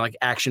 Joe,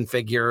 action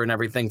figure and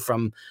everything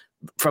from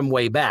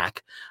way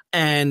back.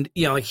 And,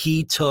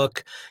 he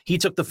took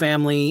the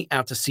family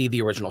out to see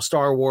the original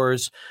Star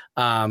Wars.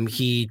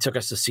 He took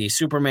us to see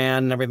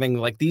Superman and everything.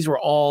 Like, these were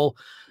all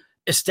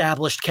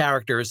established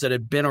characters that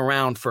had been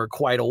around for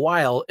quite a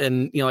while.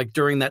 And, like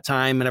during that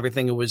time and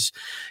everything,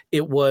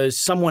 it was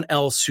someone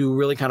else who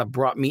really kind of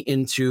brought me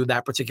into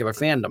that particular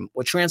fandom.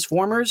 With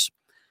Transformers,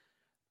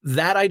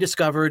 that I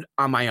discovered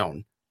on my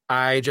own.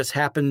 I just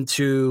happened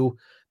to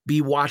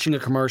be watching a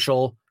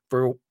commercial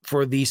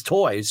for these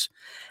toys,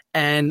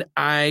 and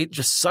I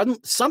just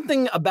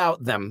something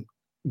about them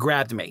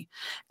grabbed me,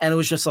 and it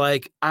was just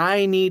like,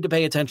 I need to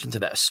pay attention to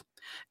this.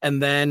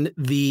 And then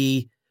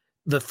the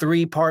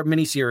 3-part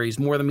miniseries,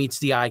 More Than Meets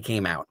the Eye,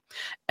 came out.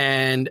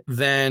 And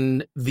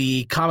then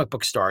the comic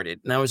book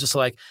started. And I was just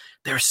like,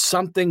 there's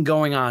something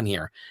going on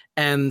here.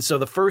 And so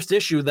the first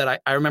issue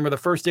that I remember the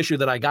first issue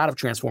that I got of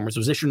Transformers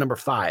was issue number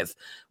 5,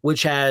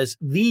 which has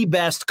the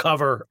best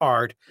cover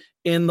art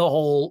in the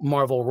whole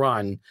Marvel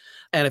run.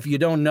 And if you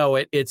don't know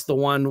it, it's the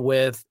one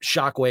with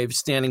Shockwave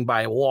standing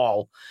by a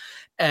wall,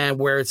 and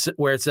where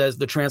it says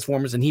the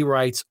Transformers, and he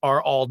writes,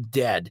 are all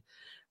dead.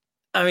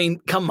 I mean,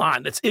 come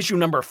on, it's issue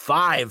number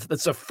 5.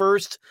 That's the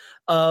first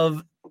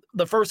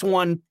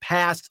one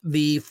past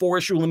the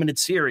 4-issue limited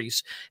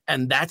series.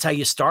 And that's how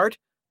you start.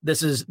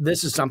 This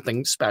is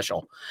something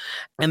special.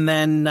 And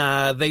then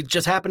they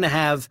just happened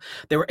to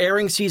they were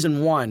airing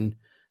season 1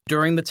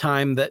 during the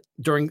time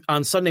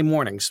on Sunday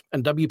mornings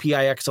on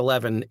WPIX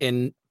 11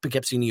 in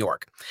Poughkeepsie, New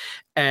York.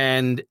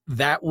 And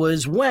that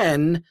was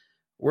when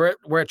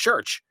we're at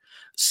church.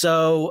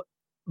 So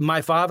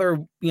my father,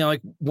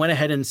 went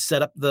ahead and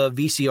set up the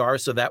VCR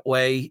so that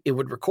way it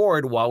would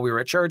record while we were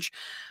at church.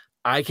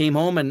 I came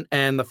home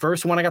and the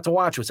first one I got to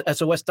watch was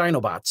SOS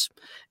Dinobots.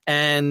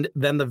 And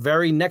then the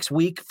very next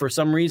week, for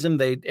some reason,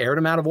 they aired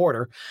them out of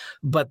order,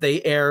 but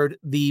they aired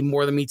the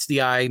More Than Meets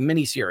the Eye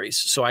miniseries.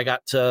 So I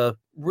got to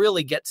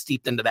really get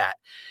steeped into that.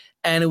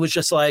 And it was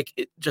just like,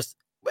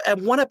 at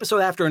one episode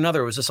after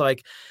another, it was just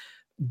like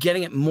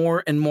getting it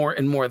more and more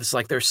and more. It's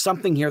like, there's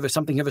something here, there's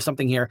something here, there's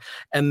something here.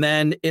 And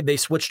then they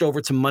switched over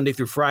to Monday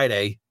through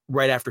Friday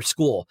right after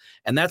school.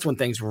 And that's when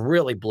things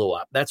really blew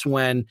up. That's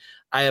when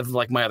I have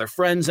like my other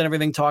friends and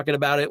everything talking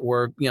about it.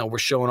 We're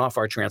showing off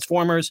our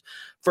Transformers.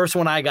 First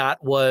one I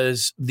got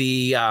was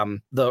the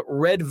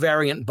red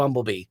variant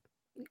Bumblebee.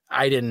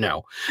 I didn't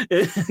know.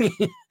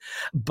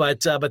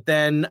 But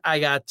then I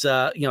got,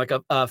 like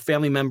a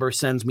family member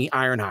sends me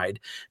Ironhide.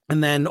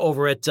 And then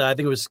over at, I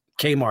think it was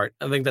Kmart,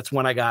 I think that's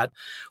when I got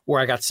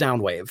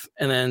Soundwave,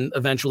 and then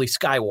eventually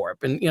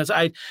Skywarp. And, so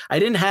I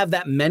didn't have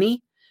that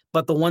many,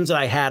 but the ones that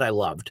I had, I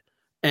loved.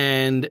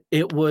 And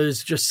it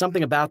was just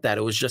something about that.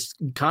 It was just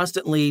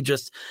constantly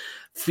just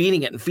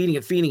feeding it.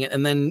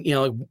 And then,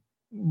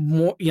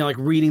 more, like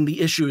reading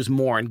the issues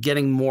more and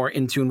getting more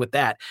in tune with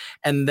that.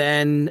 And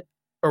then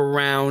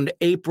around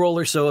April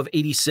or so of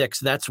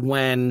 86, that's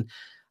when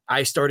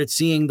I started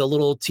seeing the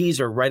little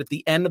teaser right at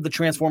the end of the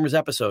Transformers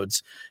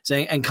episodes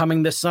saying, and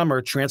coming this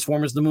summer,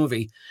 Transformers the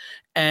movie.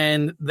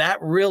 And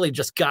that really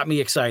just got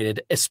me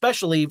excited,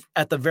 especially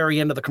at the very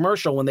end of the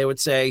commercial when they would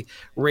say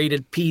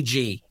rated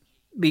PG.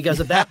 Because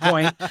at that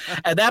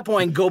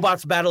point,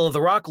 GoBot's Battle of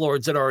the Rock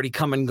Lords had already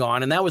come and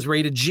gone, and that was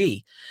rated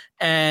G.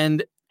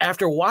 And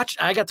after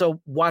I got to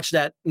watch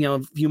that, a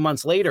few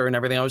months later and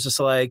everything, I was just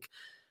like,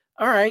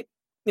 all right,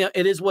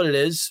 it is what it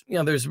is.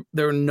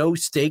 There are no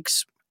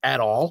stakes at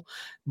all,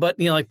 but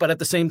but at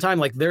the same time,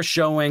 like they're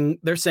saying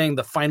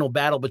the final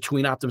battle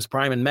between Optimus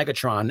Prime and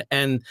Megatron,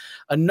 and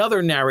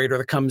another narrator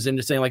that comes in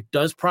to say like,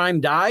 does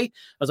Prime die? I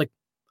was like,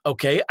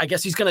 okay, I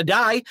guess he's gonna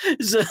die.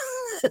 So,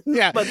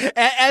 yeah, but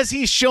as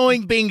he's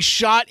showing being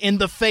shot in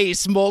the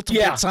face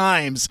multiple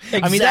times.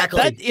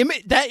 Exactly. I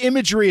mean, that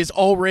imagery is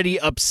already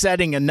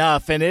upsetting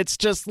enough, and it's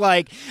just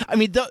like, I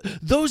mean,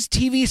 those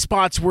TV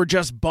spots were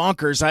just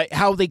bonkers.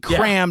 How they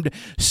crammed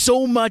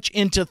so much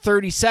into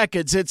 30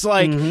 seconds. It's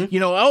like,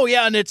 oh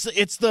yeah, and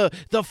it's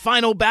the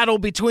final battle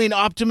between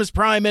Optimus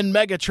Prime and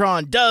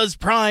Megatron. Does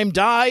Prime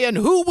die, and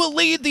who will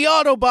lead the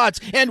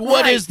Autobots, and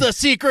what is the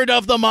secret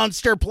of the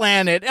monster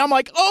planet? And I'm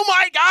like, oh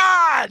my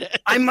God,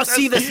 I must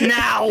see this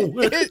now.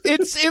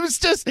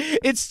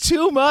 It's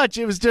too much.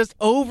 It was just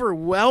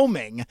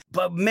overwhelming.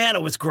 But man,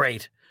 it was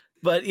great.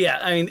 But yeah,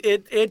 I mean,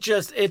 it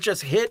just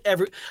hit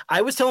every.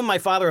 I was telling my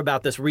father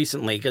about this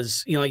recently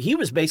because he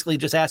was basically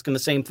just asking the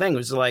same thing. It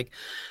was like,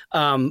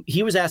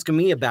 he was asking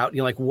me about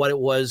like what it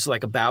was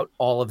like about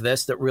all of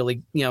this that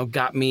really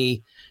got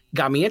me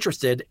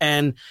interested.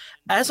 And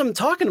as I'm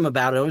talking to him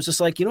about it, I was just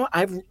like,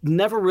 I've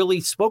never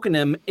really spoken to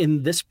him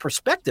in this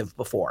perspective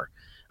before.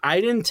 I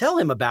didn't tell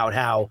him about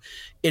how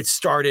it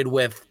started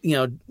with,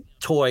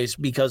 toys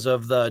because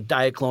of the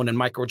Diaclone and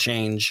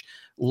Microchange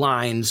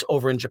lines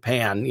over in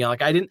Japan.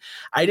 Like I didn't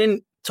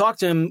talk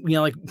to him,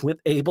 with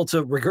able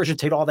to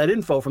regurgitate all that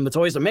info from the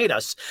toys that made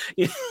us,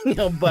 but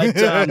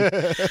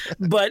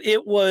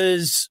it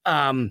was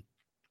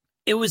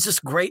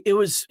just great. It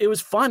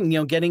was fun,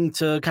 getting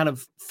to kind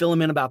of fill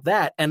him in about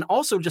that. And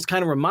also just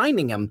kind of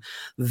reminding him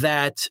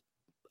that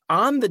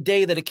on the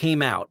day that it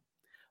came out,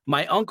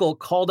 my uncle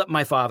called up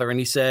my father and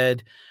he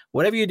said,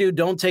 whatever you do,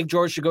 don't take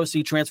George to go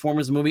see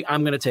Transformers the movie.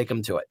 I'm going to take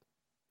him to it.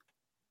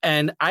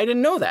 And I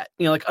didn't know that,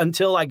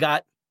 until I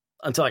got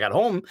until I got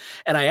home.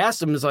 And I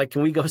asked him, "Is like,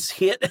 can we go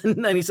see it?"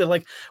 And then he said,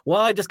 like,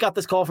 "Well, I just got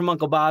this call from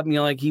Uncle Bob, and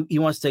like he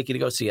wants to take you to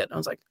go see it." And I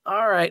was like,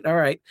 all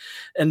right.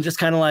 And just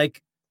kind of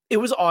like, it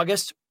was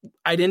August.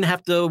 I didn't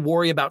have to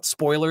worry about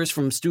spoilers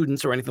from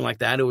students or anything like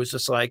that. It was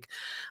just like,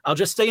 I'll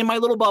just stay in my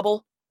little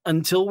bubble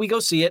until we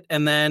go see it.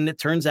 And then it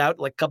turns out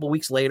like a couple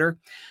weeks later,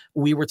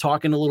 we were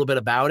talking a little bit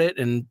about it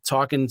and I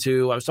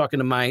was talking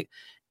to my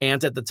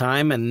aunt at the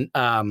time and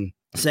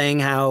saying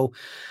how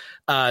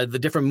the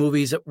different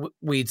movies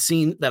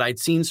that I'd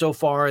seen so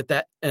far at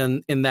that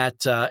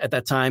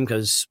time,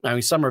 because I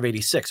mean, summer of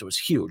 '86, it was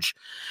huge.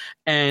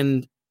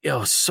 And it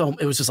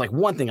was just like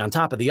one thing on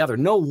top of the other.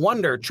 No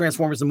wonder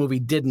Transformers the movie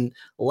didn't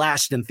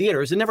last in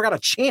theaters. It never got a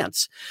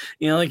chance.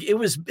 Like it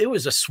was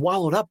just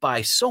swallowed up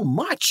by so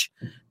much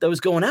that was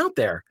going out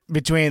there.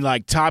 Between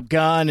like Top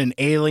Gun and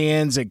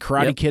Aliens and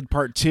Karate Kid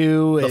Part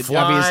 2, The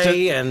Fly,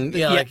 and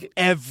like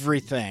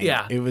everything.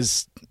 Yeah, it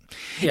was.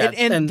 Yeah,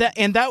 and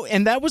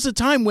that was a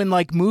time when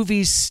like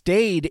movies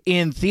stayed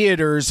in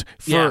theaters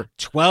for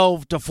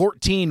 12 to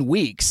 14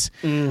 weeks.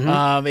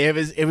 Mm-hmm.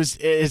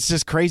 It's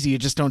just crazy. You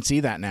just don't see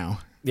that now.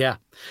 Yeah.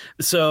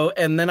 So,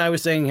 and then I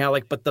was saying how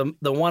like, but the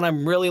one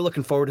I'm really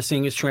looking forward to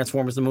seeing is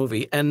Transformers the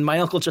movie. And my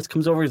uncle just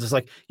comes over and he's just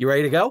like, "You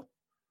ready to go?"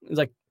 He's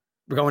like,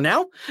 "We're going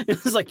now?"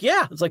 It's like,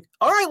 "Yeah." It's like,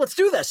 "All right, let's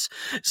do this."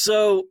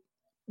 So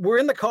we're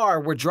in the car,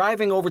 we're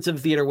driving over to the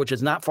theater, which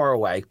is not far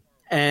away.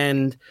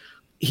 And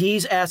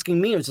he's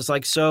asking me, it's just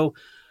like, so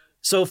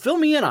fill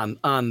me in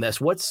on this.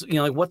 What's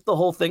what's the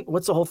whole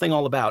thing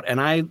all about?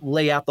 And I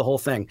lay out the whole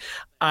thing.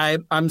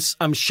 I'm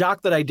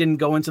shocked that I didn't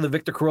go into the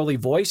Victor Crowley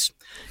voice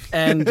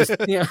and just,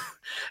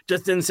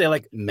 just didn't say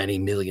like, "Many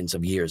millions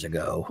of years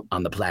ago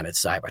on the planet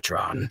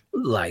Cybertron,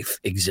 life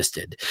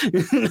existed,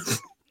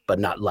 but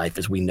not life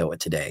as we know it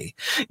today."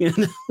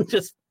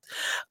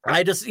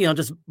 I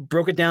just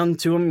broke it down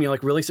to him,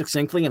 like really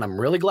succinctly, and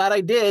I'm really glad I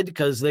did,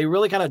 because they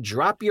really kind of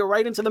drop you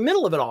right into the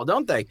middle of it all,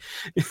 don't they?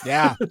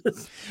 Yeah.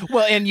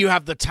 Well, and you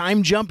have the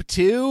time jump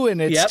too,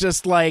 and it's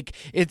just like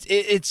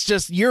it's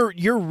just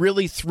you're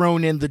really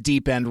thrown in the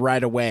deep end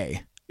right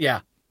away.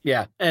 Yeah,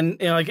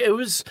 and like it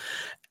was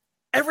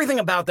everything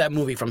about that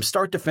movie from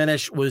start to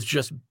finish was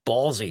just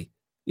ballsy.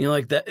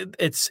 Like that,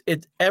 it's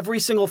every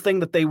single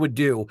thing that they would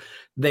do,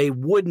 they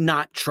would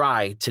not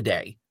try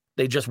today.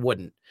 They just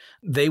wouldn't.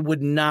 They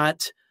would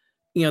not,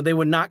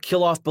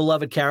 kill off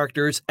beloved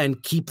characters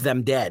and keep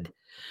them dead.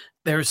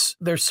 There's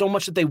so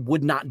much that they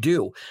would not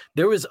do.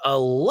 There was a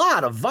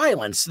lot of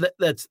violence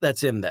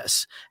that's in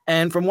this.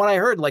 And from what I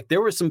heard, like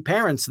there were some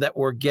parents that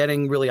were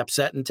getting really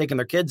upset and taking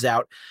their kids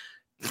out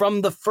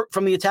from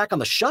the attack on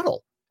the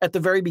shuttle at the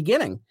very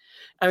beginning.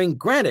 I mean,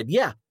 granted,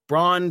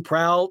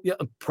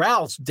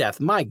 Prowl's death,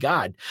 my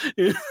God,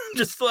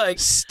 just like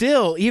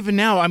still even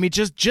now, I mean,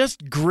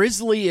 just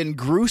grisly and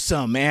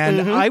gruesome.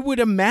 And I would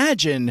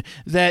imagine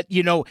that,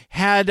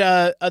 had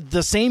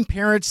the same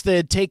parents that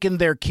had taken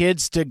their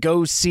kids to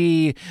go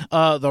see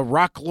the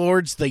Rock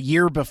Lords the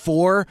year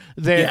before,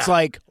 that it's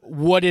like,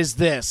 what is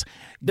this?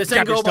 This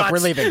ain't GoBots. We're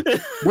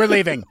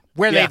leaving.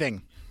 We're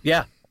leaving.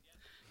 Yeah.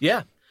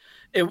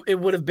 It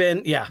would have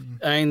been,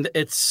 I mean,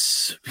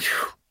 it's.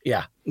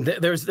 Yeah,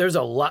 there's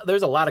a lot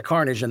of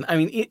carnage, and I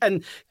mean,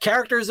 and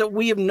characters that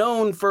we have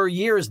known for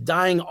years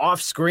dying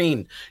off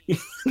screen,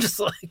 just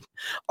like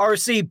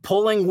RC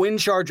pulling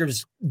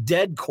Windcharger's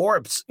dead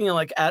corpse,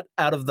 like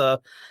out of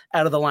the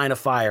line of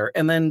fire,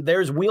 and then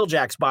there's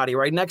Wheeljack's body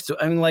right next to it.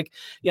 I mean, like,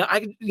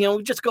 I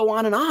just go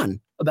on and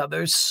on about.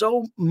 There's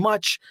so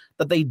much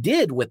that they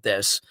did with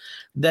this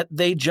that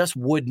they just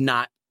would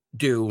not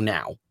do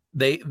now.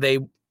 They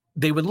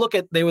would look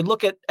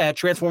at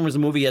Transformers the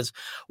movie as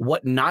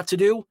what not to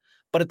do,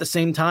 but at the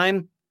same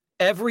time,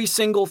 every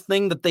single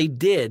thing that they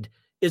did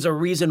is a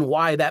reason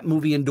why that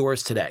movie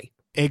endures today.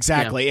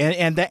 Exactly,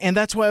 and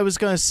that's what I was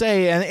going to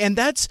say, and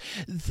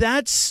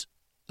that's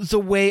the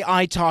way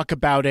I talk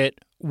about it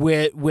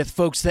with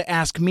folks that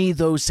ask me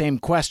those same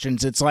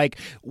questions. It's like,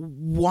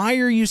 why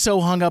are you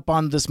so hung up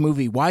on this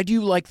movie? Why do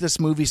you like this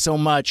movie so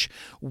much?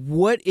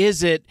 What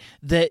is it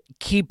that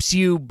keeps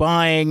you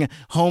buying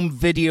home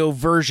video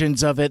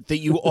versions of it that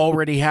you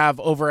already have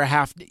over a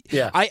half?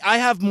 Yeah. I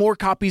have more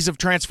copies of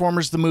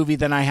Transformers the movie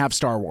than I have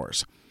Star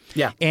Wars.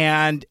 Yeah.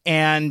 And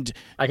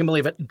I can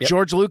believe it. Yep.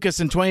 George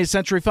Lucas and 20th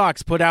Century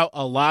Fox put out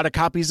a lot of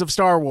copies of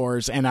Star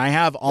Wars, and I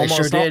have almost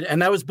They sure did.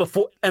 And that was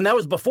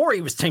before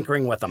he was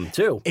tinkering with them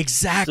too.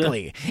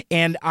 Exactly. So.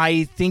 And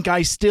I think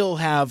I still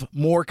have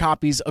more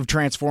copies of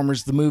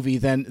Transformers the movie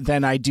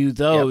than I do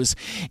those.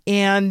 Yep.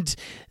 And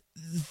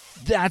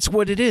that's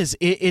what it is.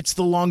 It's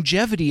the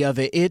longevity of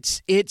it.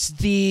 It's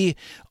the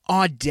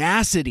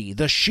audacity,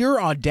 the sheer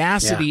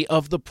audacity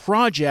of the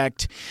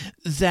project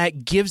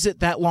that gives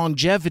it that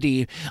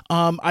longevity.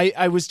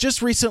 I was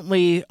just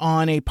recently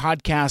on a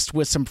podcast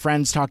with some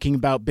friends talking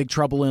about Big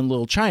Trouble in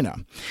Little China,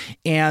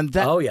 and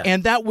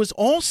that was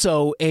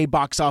also a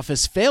box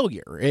office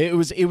failure. It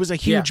was a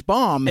huge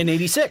bomb in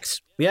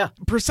 '86. Yeah.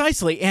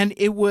 Precisely. And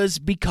it was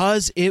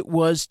because it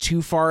was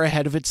too far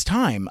ahead of its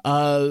time.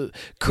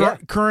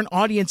 Current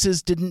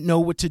audiences didn't know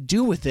what to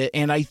do with it.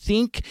 And I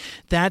think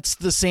that's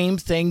the same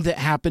thing that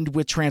happened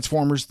with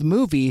Transformers the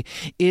movie,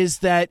 is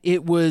that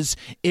it was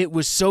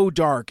so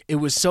dark, it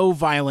was so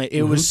violent,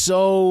 it was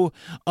so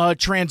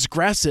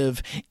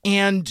transgressive,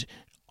 and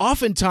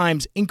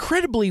oftentimes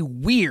incredibly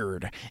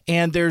weird,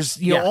 and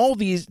there's all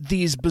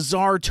these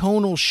bizarre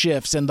tonal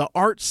shifts, and the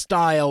art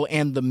style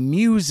and the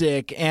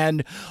music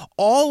and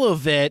all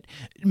of it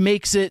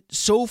makes it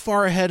so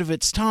far ahead of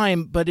its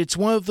time. But it's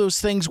one of those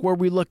things where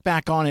we look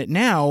back on it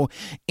now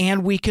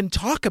and we can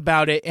talk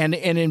about it and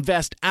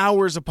invest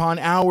hours upon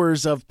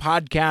hours of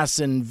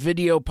podcasts and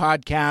video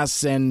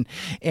podcasts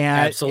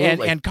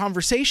and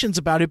conversations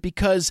about it,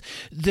 because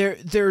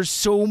there's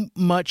so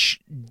much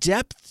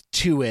depth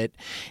to it.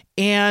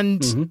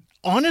 And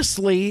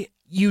honestly,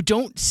 you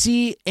don't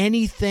see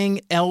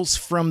anything else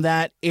from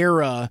that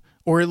era,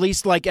 or at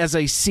least like as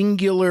a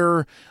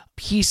singular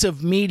piece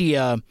of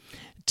media,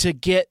 to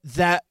get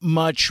that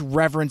much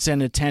reverence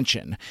and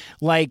attention.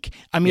 Like,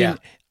 I mean,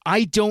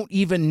 I don't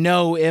even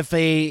know if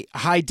a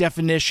high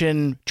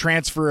definition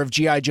transfer of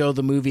G.I. Joe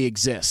the movie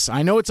exists.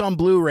 I know it's on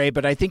Blu-ray,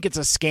 but I think it's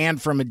a scan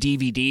from a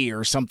DVD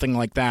or something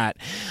like that.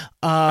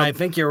 I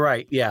think you're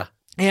right. Yeah.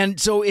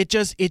 And so it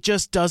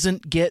just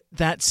doesn't get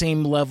that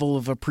same level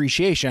of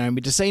appreciation. I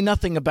mean, to say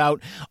nothing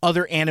about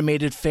other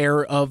animated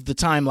fare of the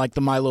time, like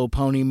the My Little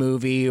Pony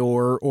movie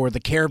or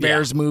the Care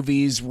Bears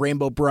movies,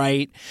 Rainbow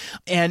Bright.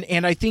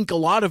 And I think a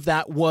lot of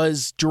that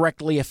was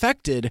directly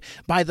affected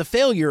by the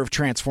failure of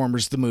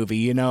Transformers the movie.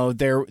 You know,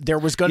 there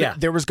was going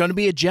to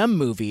be a Gem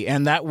movie,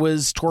 and that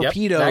was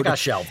torpedoed. That got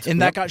shelved.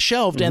 And that got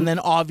shelved. And then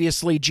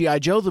obviously G.I.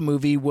 Joe the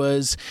movie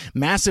was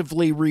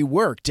massively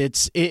reworked.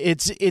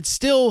 It's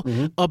still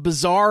a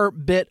bizarre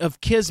bit of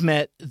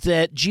kismet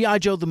that G.I.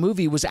 Joe the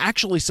movie was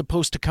actually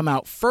supposed to come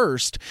out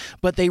first,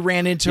 but they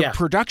ran into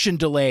production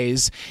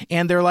delays,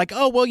 and they're like,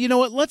 oh, well, you know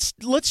what, let's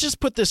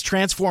just put this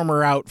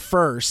Transformer out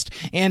first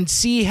and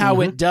see how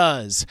it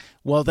does.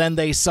 Well, then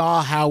they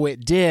saw how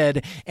it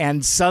did,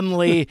 and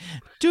suddenly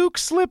Duke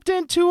slipped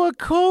into a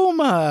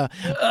coma,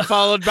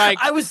 followed by...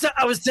 I was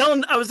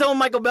telling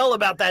Michael Bell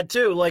about that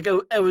too. Like,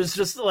 it was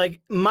just like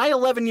my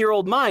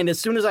 11-year-old mind. As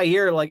soon as I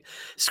hear like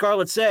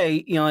Scarlett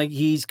say, you know, like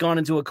he's gone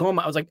into a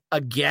coma, I was like,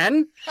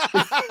 again?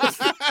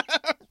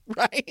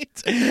 Right?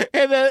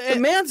 And the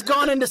man's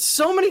gone into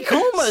so many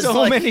comas.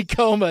 Many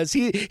comas.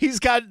 He's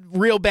got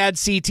real bad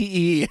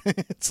CTE.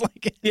 It's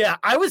like, yeah,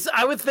 I was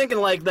thinking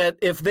like that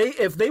if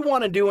they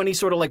want to do any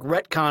sort of like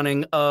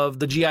retconning of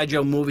the G.I.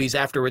 Joe movies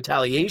after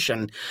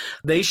Retaliation,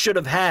 they should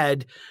have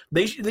had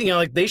they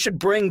should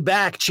bring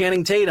back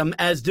Channing Tatum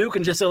as Duke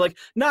and just say like,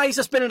 nah, he's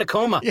just been in a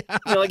coma. Yeah.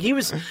 You know, like he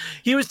was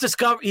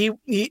discovered he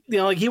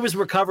was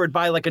recovered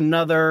by like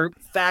another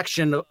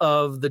faction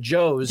of the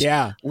Joes,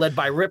 led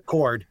by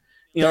Ripcord.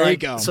 You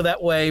go. So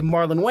that way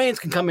Marlon Wayans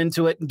can come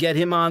into it and get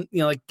him on,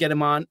 get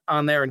him on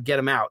there and get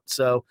him out.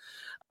 So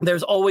there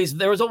was always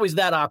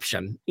that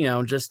option,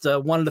 just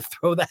wanted to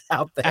throw that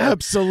out there.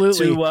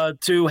 Absolutely.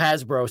 To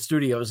Hasbro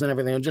Studios and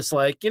everything. And just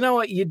like, you know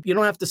what, you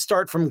don't have to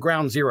start from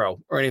ground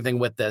zero or anything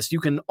with this. You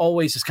can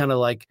always just kind of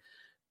like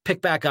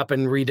pick back up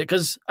and read it.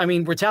 Cause I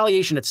mean,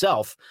 Retaliation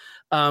itself,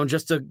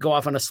 just to go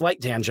off on a slight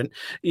tangent,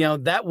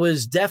 that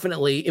was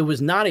definitely, it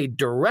was not a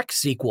direct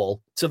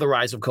sequel to The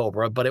Rise of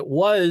Cobra, but it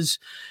was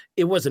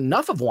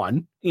enough of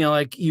one,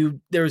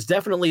 there's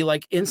definitely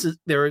like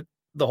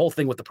the whole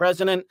thing with the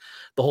president,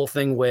 the whole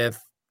thing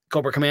with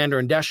Cobra Commander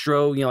and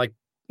Destro,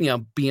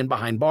 being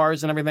behind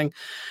bars and everything,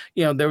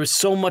 there was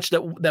so much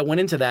that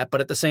went into that. But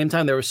at the same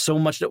time, there was so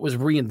much that was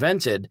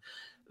reinvented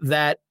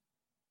that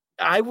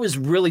I was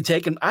really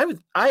taken. I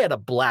had a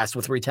blast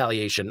with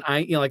Retaliation.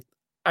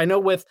 I know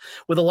with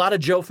a lot of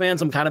Joe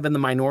fans, I'm kind of in the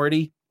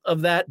minority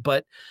of that,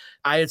 but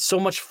I had so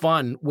much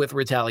fun with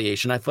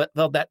Retaliation. I felt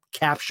that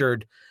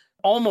captured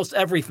almost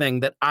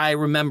everything that I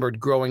remembered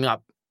growing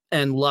up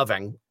and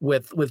loving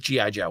with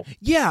G.I. Joe.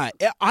 Yeah,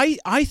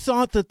 I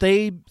thought that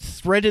they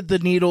threaded the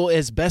needle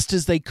as best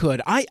as they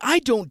could. I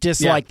don't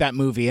dislike that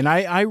movie, and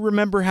I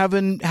remember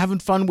having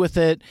fun with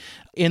it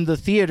in the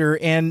theater,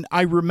 and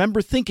I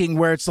remember thinking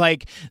where it's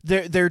like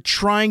they're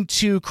trying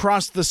to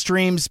cross the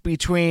streams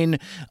between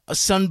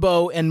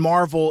Sunbow and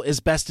Marvel as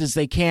best as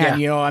they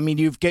can. I mean,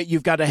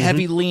 you've got a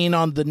heavy lean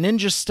on the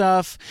ninja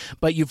stuff,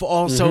 but you've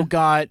also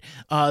got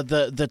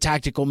the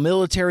tactical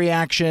military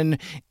action,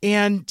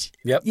 and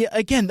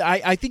again,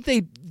 I think they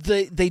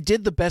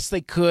did the best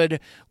they could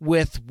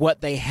with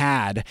what they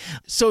had.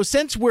 So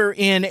since we're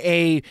in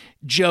a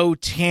Joe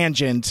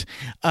tangent,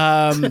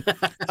 let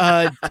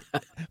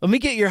me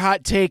get your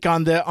hot take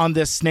on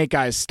this Snake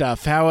Eyes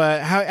stuff. How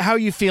are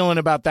you feeling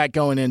about that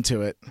going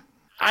into it?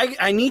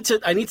 I need to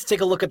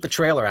take a look at the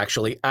trailer.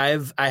 Actually, I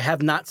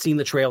have not seen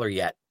the trailer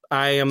yet.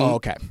 I am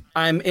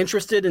I'm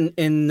interested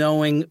in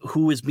knowing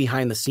who is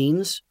behind the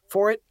scenes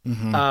for it.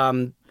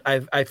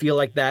 I feel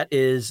like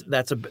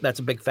that's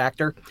a big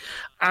factor.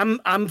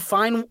 I'm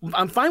fine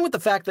with the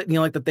fact that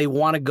like that they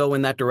want to go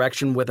in that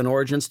direction with an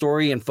origin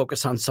story and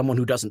focus on someone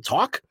who doesn't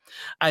talk.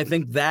 I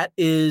think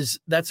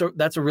that's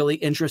a really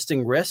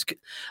interesting risk.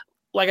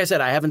 Like I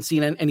said, I haven't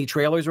seen any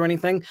trailers or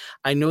anything.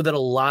 I know that a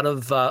lot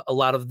of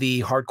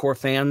the hardcore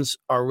fans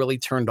are really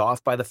turned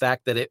off by the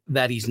fact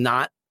that he's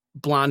not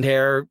blonde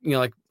hair,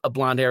 like a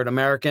blonde-haired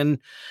American,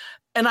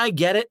 and I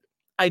get it.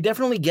 I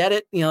definitely get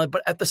it,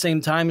 but at the same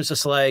time, it's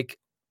just like,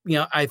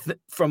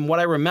 from what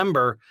I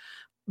remember,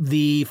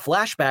 the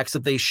flashbacks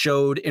that they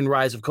showed in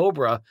Rise of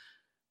Cobra,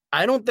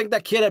 I don't think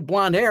that kid had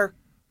blonde hair.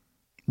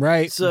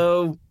 Right.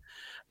 So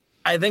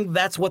I think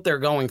that's what they're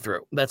going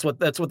through. That's what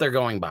they're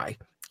going by.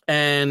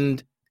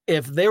 And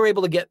if they were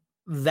able to get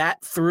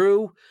that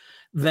through,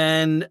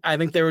 then I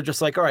think they were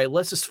just like, all right,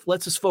 let's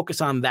just focus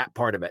on that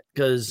part of it.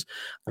 Because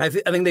I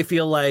think they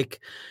feel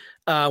like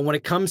when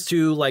it comes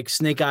to like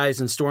Snake Eyes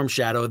and Storm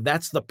Shadow,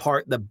 that's the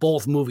part that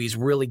both movies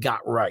really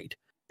got right,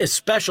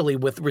 especially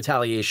with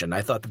Retaliation.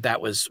 I thought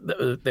that was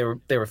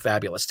they were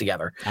fabulous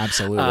together.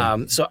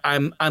 Absolutely. So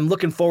I'm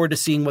looking forward to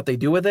seeing what they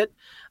do with it.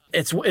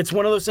 It's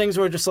one of those things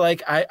where just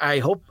like I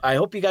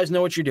hope you guys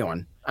know what you're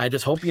doing. I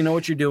just hope you know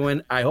what you're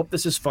doing. I hope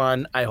this is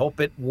fun. I hope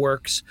it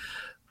works.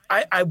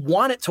 I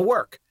want it to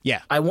work.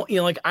 Yeah. I want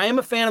I am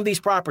a fan of these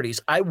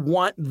properties. I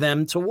want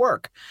them to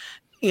work.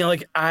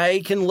 Like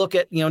I can look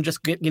at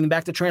just getting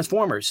back to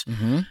Transformers.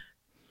 Mm-hmm.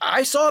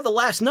 I saw The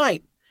Last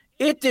Night.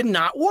 It did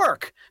not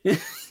work.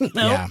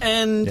 Yeah.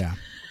 And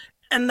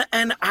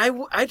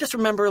I just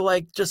remember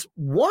like just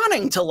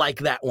wanting to like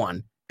that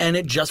one, and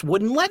it just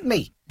wouldn't let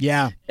me.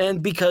 Yeah.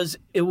 And because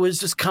it was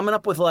just coming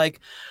up with like,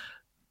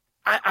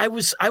 I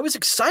was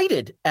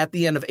excited at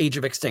the end of Age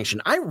of Extinction.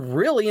 I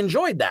really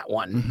enjoyed that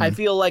one. Mm-hmm. I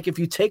feel like if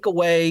you take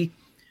away,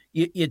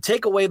 you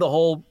take away the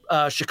whole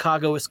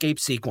Chicago escape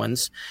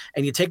sequence,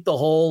 and you take the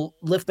whole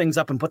lift things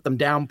up and put them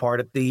down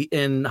part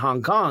in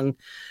Hong Kong,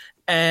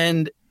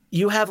 and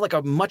you have like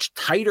a much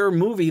tighter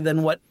movie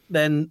than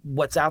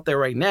what's out there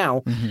right now.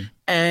 Mm-hmm.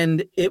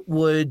 And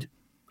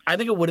I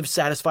think it would have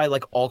satisfied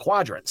like all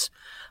quadrants.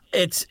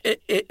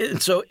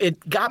 So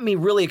it got me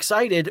really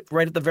excited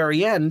right at the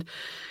very end,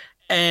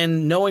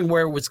 and knowing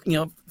where it was,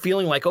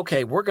 feeling like,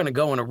 okay, we're going to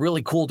go in a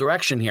really cool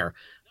direction here.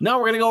 Now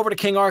we're going to go over to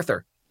King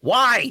Arthur.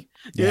 Why?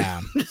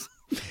 Yeah.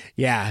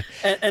 Yeah.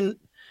 And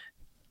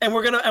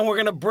we're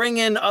gonna bring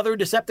in other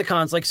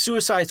Decepticons like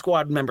Suicide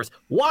Squad members.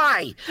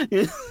 Why?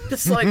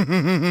 It's like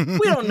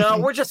we don't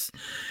know.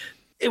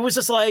 It was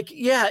just like,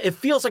 yeah, it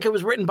feels like it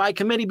was written by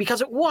committee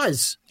because it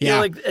was.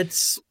 Yeah.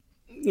 It's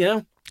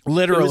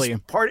literally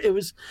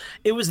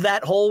it was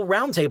that whole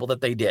roundtable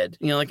that they did.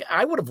 Like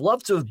I would have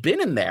loved to have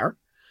been in there.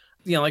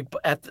 Like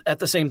at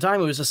the same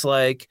time, it was just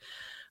like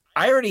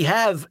I already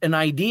have an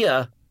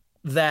idea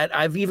that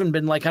I've even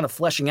been like kind of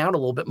fleshing out a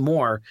little bit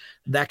more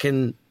that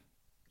can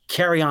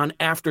carry on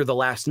after The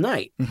Last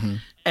Night. Mm-hmm.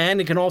 And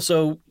it can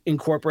also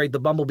incorporate the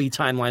Bumblebee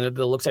timeline that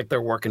it looks like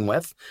they're working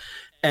with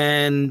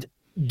and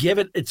give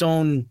it its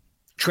own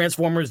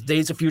Transformers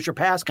Days of Future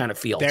Past kind of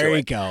feel. There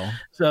you go.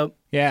 So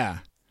yeah.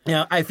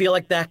 I feel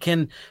like that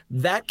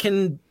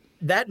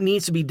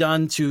needs to be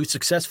done to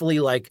successfully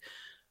like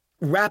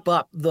wrap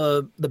up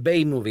the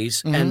Bay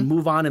movies Mm-hmm. and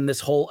move on in this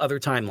whole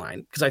other timeline.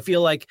 Because I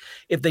feel like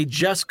if they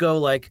just go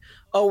like,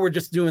 oh, we're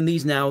just doing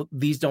these now,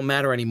 these don't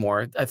matter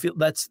anymore, I feel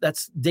that's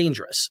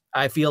dangerous.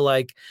 I feel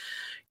like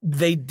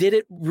they did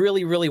it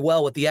really, really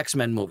well with the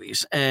X-Men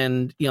movies.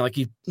 And, you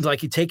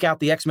take out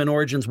the X-Men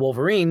Origins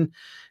Wolverine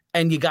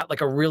and you got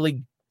like a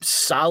really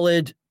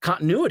solid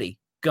continuity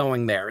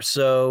going there.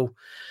 So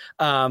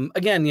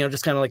again,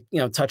 just kind of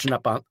like, touching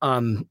up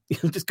on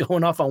just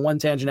going off on one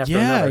tangent after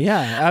another.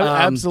 Yeah,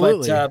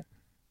 absolutely. But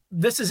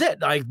this is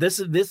it. Like this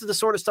is the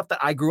sort of stuff that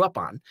I grew up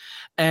on,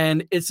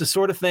 and it's the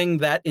sort of thing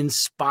that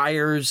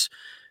inspires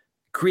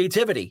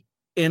creativity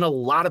in a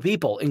lot of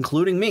people,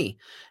 including me.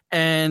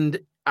 And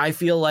I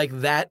feel like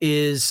that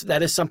is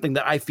something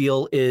that I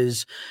feel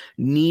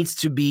needs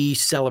to be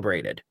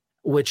celebrated,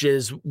 which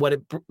is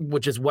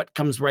what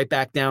comes right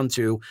back down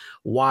to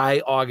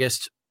why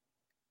August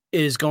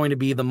is going to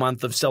be the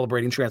month of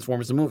celebrating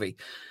Transformers the movie,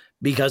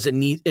 because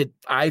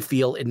I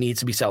feel it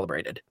needs to be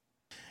celebrated.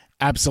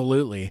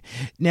 Absolutely.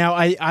 Now,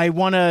 I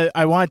want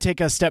to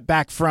take a step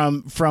back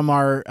from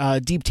our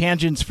deep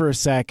tangents for a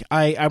sec.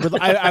 I would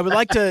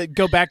like to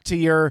go back to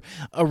your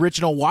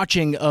original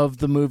watching of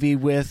the movie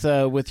with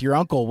your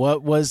uncle.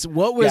 What was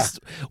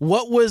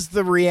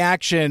the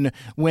reaction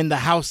when the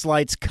house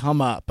lights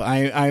come up?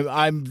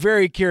 I'm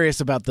very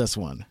curious about this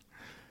one.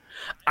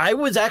 I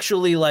was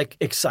actually like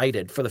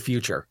excited for the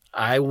future.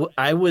 I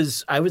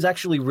was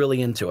actually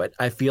really into it.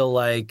 I feel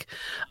like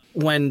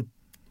when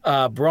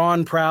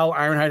Brawn, Prowl,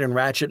 Ironhide, and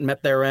Ratchet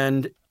met their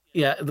end,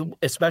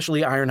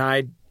 especially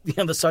Ironhide,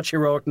 the such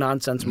heroic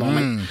nonsense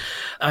moment.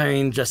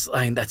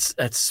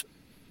 That's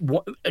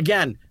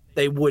again,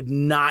 they would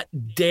not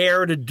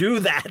dare to do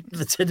that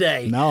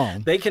today. No,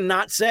 they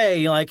cannot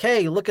say like,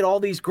 hey, look at all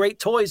these great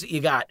toys that you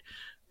got.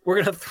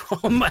 We're gonna throw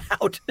them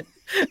out.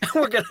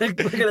 We're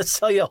gonna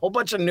sell you a whole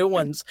bunch of new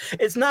ones.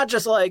 It's not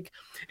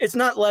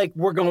like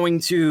we're going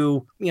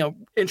to,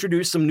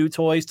 introduce some new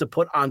toys to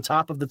put on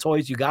top of the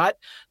toys you got.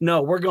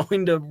 No, we're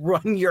going to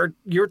run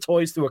your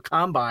toys through a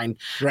combine,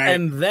 right.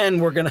 And then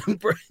we're gonna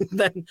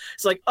then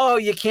it's like, oh,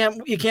 you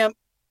can't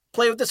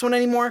play with this one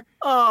anymore.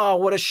 Oh,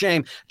 what a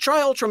shame. Try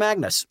Ultra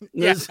Magnus.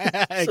 Yeah,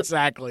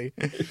 exactly.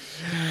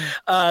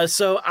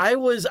 So I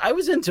was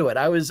into it.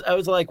 I was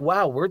like,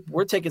 wow,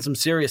 we're taking some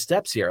serious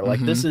steps here.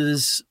 Like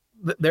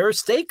there are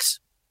stakes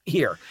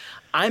here.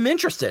 I'm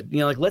interested.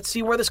 Let's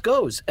see where this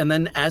goes. And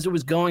then as it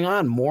was going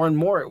on, more and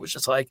more, it was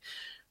just like,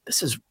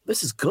 this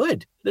is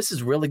good. This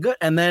is really good.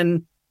 And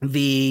then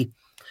the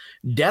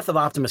death of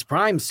Optimus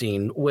Prime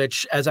scene,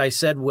 which, as I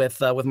said with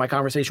my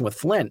conversation with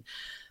Flint,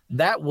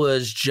 that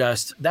was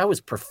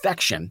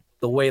perfection,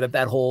 the way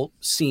that whole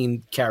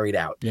scene carried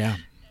out. Yeah.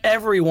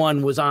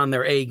 Everyone was on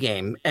their A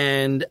game.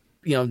 And,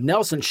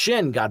 Nelson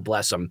Shin, God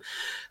bless him,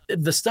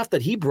 the stuff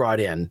that he brought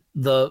in,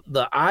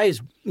 the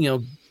eyes,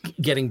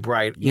 getting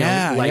bright,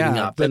 lighting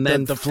up, and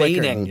then the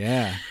fading.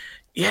 Yeah.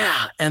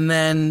 Yeah. And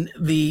then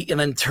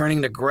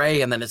turning to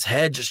gray, and then his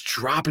head just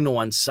dropping to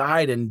one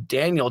side, and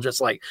Daniel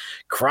just like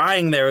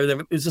crying there.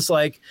 It was just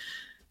like,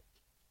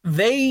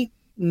 they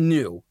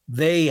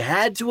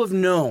had to have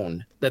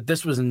known that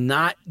this was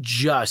not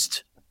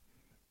just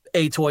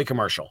a toy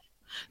commercial.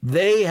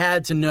 They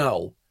had to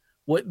know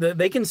what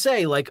they can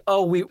say, like,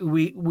 oh,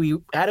 we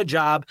had a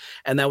job,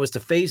 and that was to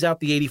phase out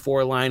the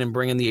 84 line and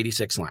bring in the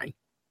 86 line.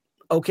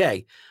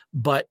 Okay.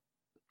 But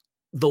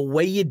the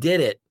way you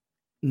did it,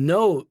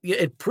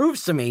 it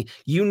proves to me,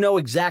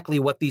 exactly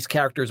what these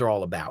characters are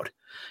all about.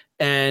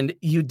 And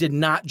you did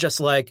not just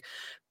like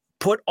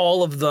put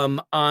all of them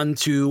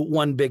onto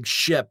one big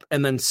ship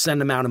and then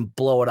send them out and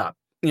blow it up.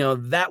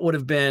 That would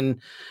have been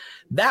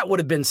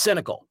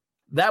cynical.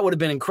 That would have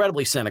been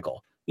incredibly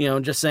cynical.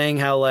 Just saying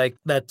how like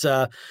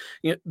that,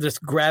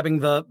 just grabbing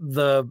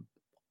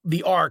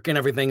the arc and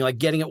everything, like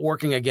getting it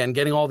working again,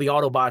 getting all the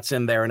Autobots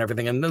in there and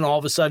everything. And then all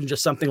of a sudden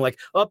just something like,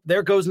 oh,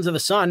 there goes into the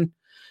sun.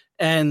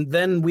 And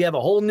then we have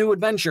a whole new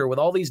adventure with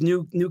all these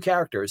new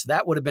characters.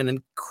 That would have been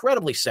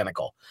incredibly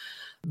cynical.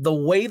 The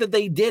way that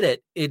they did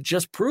it, it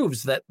just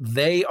proves that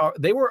they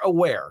were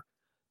aware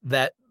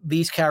that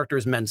these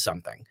characters meant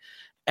something,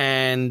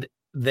 and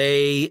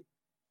they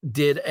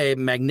did a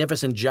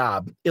magnificent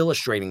job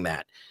illustrating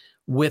that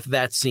with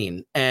that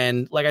scene.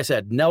 And like I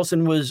said,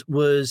 Nelson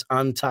was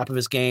on top of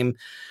his game.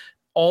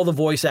 All the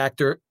voice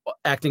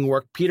acting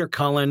work, Peter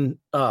Cullen.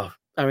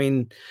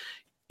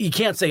 You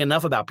can't say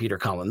enough about Peter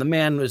Cullen. The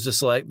man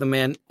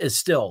is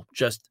still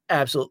just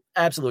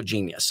absolute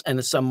genius, and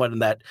is someone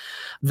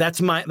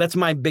that's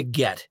my big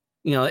get.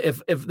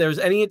 If there's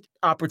any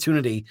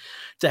opportunity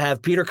to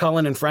have Peter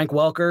Cullen and Frank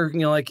Welker,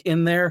 like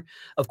in there,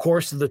 of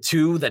course, the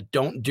two that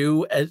don't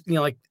do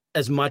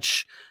as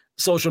much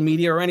social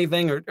media or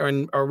anything, or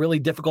are really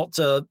difficult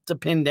to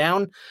pin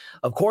down.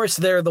 Of course,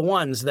 they're the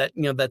ones that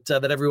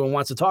that everyone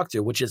wants to talk to,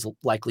 which is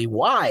likely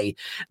why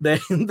they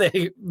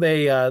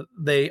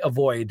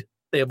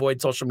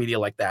avoid social media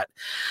like that.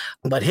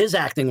 But his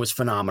acting was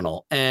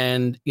phenomenal.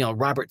 And,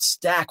 Robert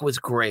Stack was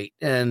great.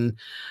 And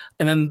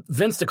then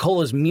Vince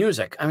DiCola's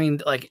music. I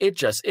mean, like it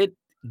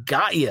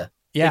got you.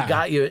 Yeah. It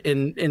got you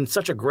in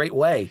such a great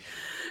way.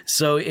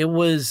 So it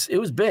was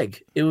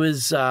big. It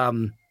was,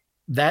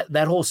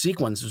 that whole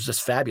sequence was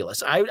just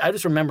fabulous. I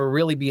just remember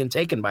really being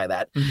taken by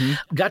that. Mm-hmm.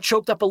 Got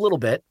choked up a little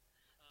bit.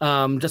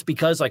 Just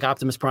because like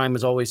Optimus Prime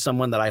is always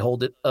someone that I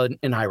hold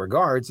in high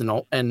regards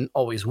and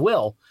always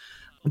will.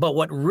 But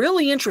what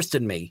really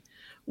interested me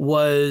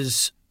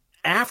was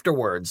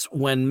afterwards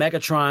when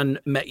Megatron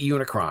met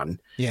Unicron.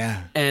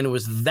 Yeah. And it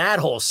was that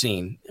whole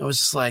scene. It was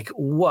just like,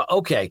 what?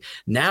 Okay,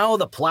 now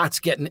the plot's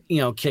getting,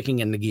 kicking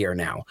into gear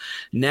now.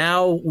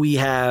 Now we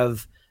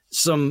have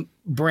some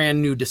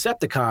brand new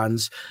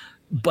Decepticons,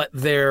 but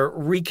they're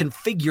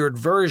reconfigured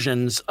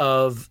versions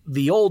of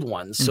the old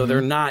ones. So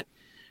they're not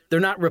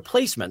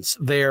replacements.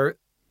 They're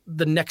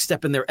the next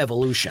step in their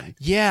evolution.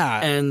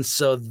 Yeah. And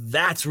so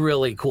that's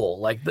really cool.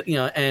 Like,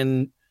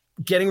 and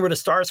getting rid of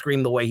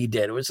Starscream the way he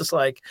did, it was just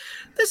like,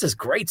 this is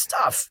great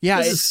stuff. Yeah.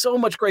 This is so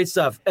much great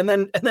stuff. And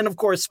then of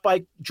course,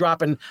 Spike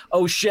dropping,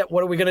 oh shit,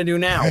 what are we going to do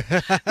now?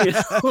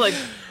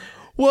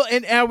 Well,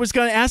 and I was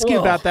going to ask you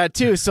about that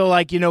too. So,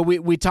 like,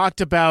 we talked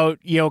about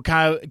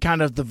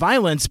kind of the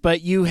violence,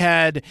 but you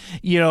had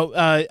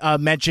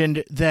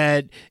mentioned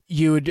that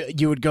you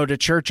would go to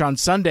church on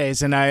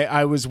Sundays, and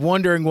I was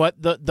wondering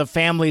what the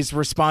family's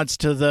response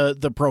to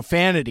the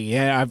profanity,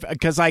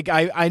 because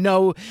I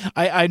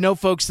know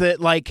folks that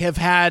like have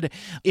had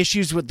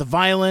issues with the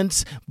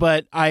violence,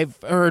 but I've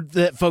heard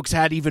that folks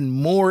had even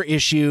more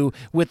issue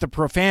with the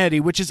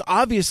profanity, which is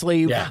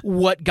obviously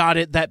what got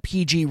it that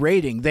PG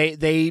rating.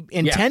 They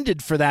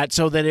intended for that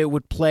so that it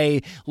would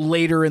play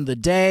later in the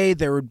day.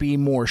 There would be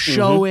more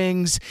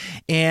showings,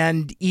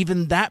 and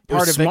even that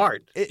part of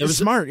smart. It was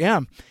smart. Yeah,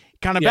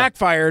 kind of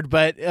backfired,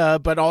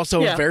 but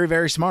also very,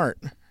 very smart.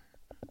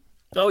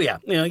 Oh yeah,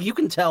 you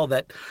can tell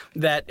that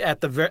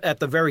at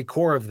the very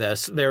core of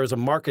this, there is a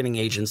marketing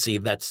agency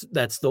that's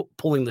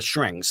pulling the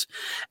strings,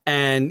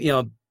 and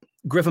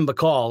Griffin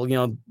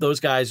Bacall, those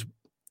guys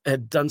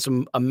had done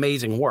some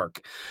amazing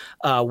work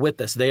with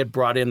this. They had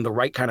brought in the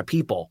right kind of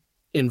people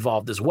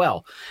involved as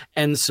well,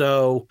 and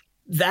so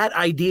that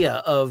idea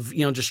of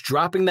just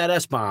dropping that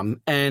S-bomb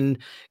and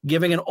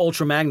giving an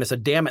Ultra Magnus a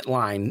damn it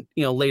line,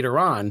 later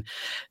on,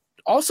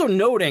 also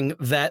noting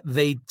that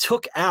they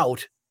took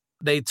out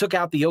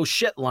the oh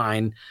shit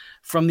line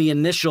from the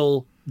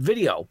initial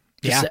video,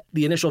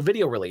 the initial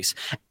video release,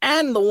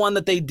 and the one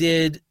that they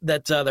did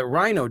that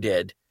Rhino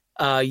did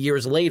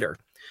years later.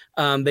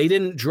 They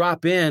didn't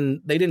drop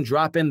in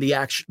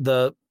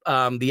the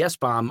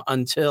S-bomb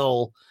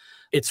until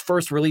its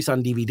first release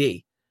on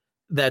DVD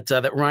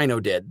that Rhino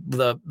did,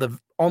 the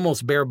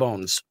almost bare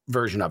bones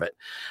version of it.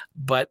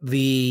 But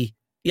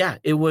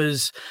it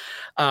was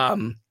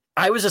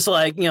I was just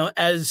like,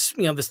 as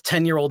this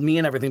 10-year-old me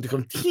and everything to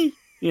come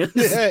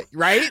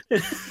right?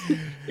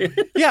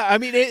 Yeah, I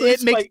mean,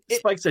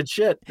 Spike said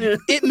shit.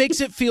 It makes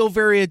it feel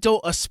very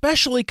adult,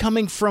 especially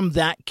coming from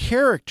that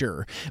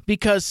character,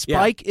 because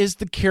Spike is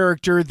the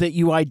character that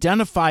you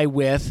identify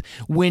with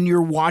when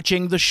you're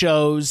watching the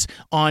shows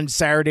on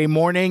Saturday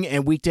morning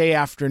and weekday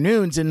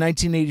afternoons in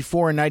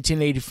 1984 and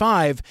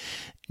 1985.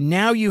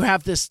 Now you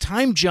have this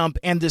time jump,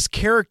 and this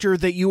character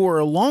that you were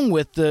along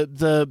with,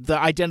 the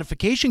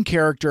identification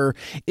character,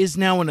 is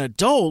now an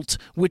adult,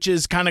 which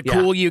is kind of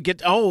cool. You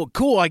get,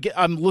 cool,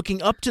 I'm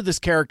looking up to this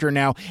character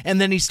now, and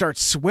then he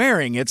starts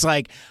swearing. It's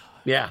like,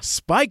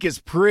 Spike is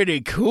pretty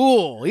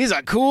cool. He's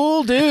a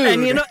cool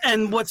dude.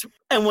 And what's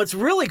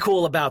really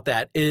cool about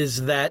that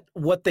is that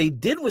what they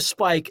did with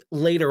Spike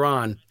later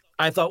on,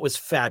 I thought was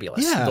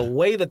fabulous. Yeah. The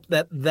way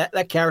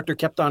that character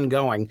kept on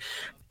going.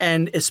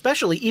 And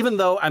especially, even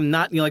though I'm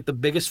not the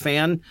biggest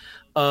fan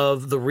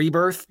of the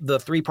Rebirth, the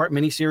 3-part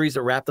miniseries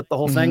that wrapped up the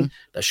whole thing,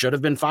 that should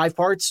have been 5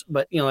 parts.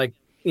 But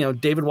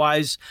David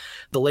Wise,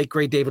 the late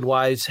great David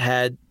Wise,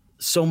 had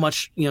so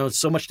much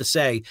to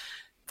say.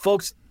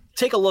 Folks,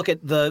 take a look at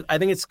I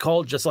think it's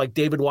called just like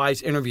David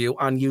Wise interview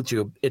on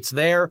YouTube. It's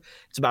there.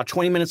 It's about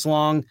 20 minutes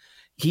long.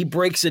 He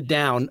breaks it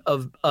down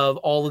of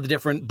all of the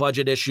different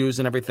budget issues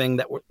and everything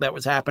that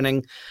was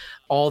happening,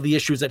 all the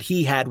issues that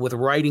he had with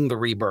writing the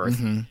Rebirth.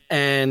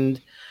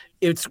 And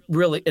it's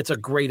a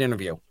great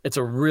interview. It's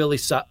a really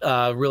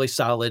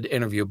solid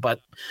interview. But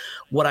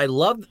what I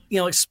love,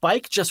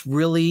 Spike just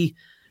really,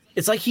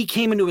 it's like he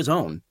came into his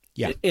own.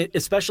 Yeah.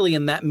 Especially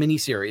in that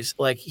miniseries.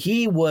 Like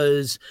he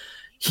was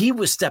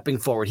stepping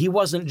forward. He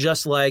wasn't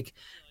just like,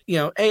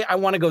 hey, I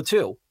want to go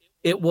too.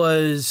 It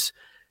was,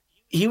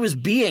 he was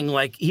being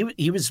like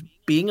he was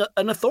being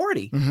an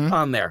authority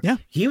on there. Yeah.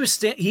 He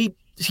was he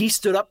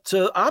stood up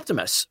to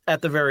Optimus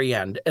at the very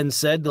end and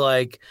said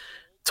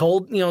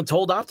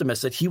told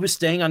Optimus that he was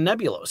staying on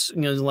Nebulos,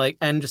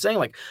 and just saying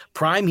like,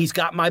 Prime, he's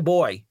got my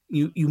boy.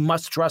 You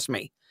must trust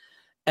me.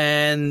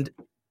 And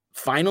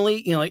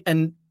finally,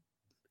 and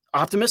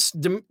Optimus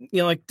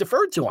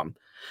deferred to him.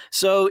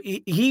 So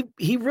he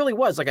really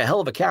was like a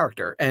hell of a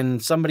character,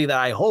 and somebody that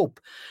I hope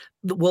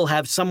will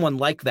have someone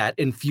like that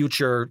in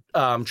future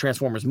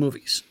Transformers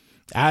movies.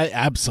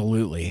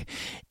 Absolutely.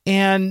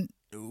 And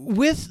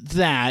with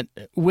that,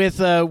 with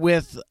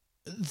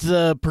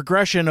the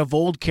progression of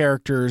old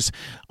characters,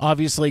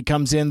 obviously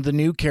comes in the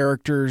new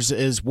characters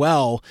as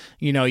well.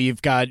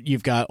 You've got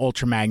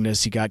Ultra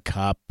Magnus, you got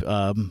Cup,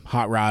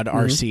 Hot Rod,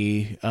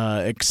 RC,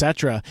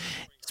 etc.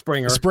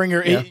 Springer,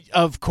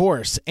 of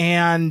course,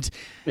 and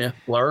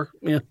Blur,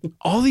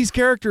 all these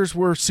characters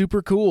were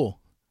super cool.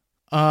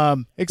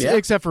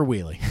 Except for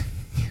Wheelie.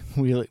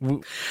 Wheelie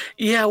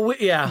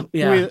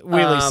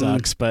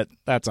sucks, but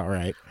that's all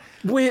right.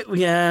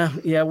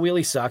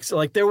 Wheelie sucks.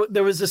 Like there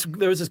was this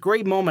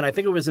great moment. I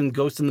think it was in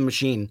Ghost in the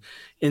Machine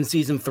in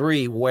season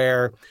 3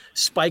 where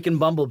Spike and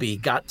Bumblebee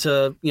got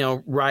to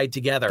ride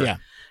together. Yeah,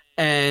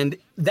 and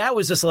that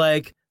was just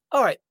like,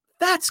 all right,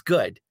 that's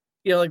good.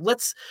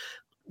 Let's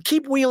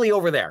keep Wheelie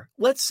over there.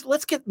 Let's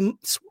get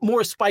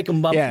more Spike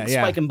and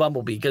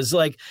Bumblebee, because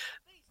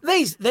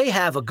they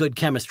have a good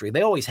chemistry.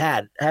 They always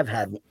have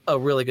had a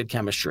really good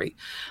chemistry.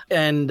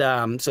 And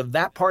so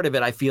that part of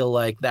it, I feel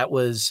like that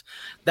was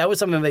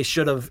something they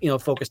should have,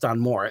 focused on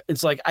more.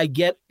 It's like, I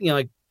get,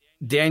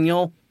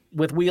 Daniel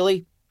with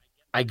Wheelie,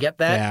 I get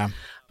that. Yeah.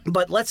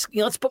 But let's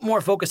put more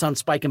focus on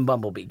Spike and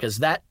Bumblebee, because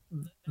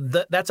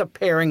that's a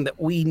pairing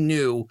that we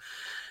knew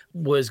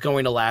was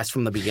going to last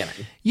from the beginning.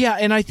 Yeah,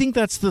 and I think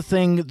that's the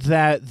thing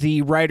that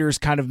the writers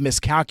kind of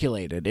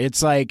miscalculated.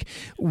 It's like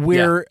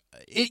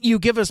you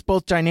give us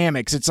both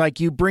dynamics. It's like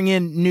you bring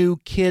in new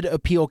kid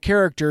appeal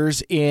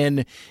characters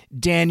in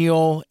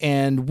Daniel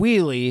and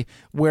Wheelie,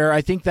 where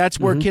I think that's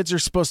where kids are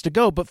supposed to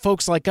go. But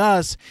folks like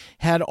us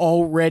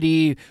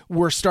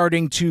were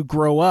starting to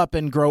grow up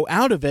and grow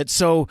out of it.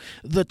 So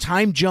the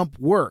time jump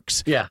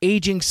works. Yeah.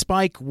 Aging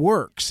Spike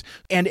works.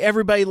 And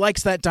everybody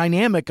likes that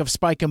dynamic of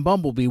Spike and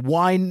Bumblebee.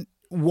 Why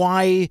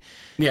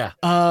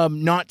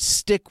not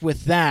stick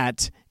with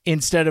that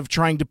instead of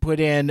trying to put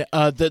in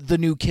the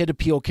new kid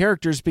appeal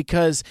characters,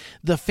 because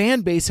the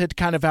fan base had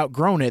kind of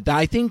outgrown it.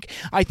 I think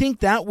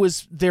that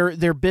was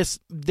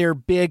their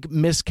big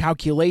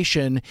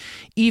miscalculation,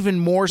 even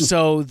more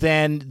so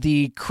than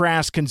the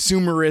crass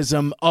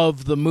consumerism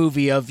of the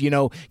movie of,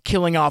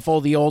 killing off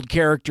all the old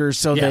characters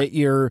so that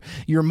you're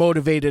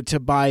motivated to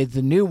buy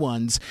the new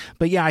ones.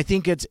 But yeah, I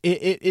think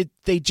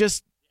they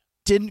just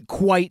didn't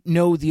quite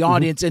know the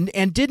audience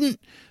and didn't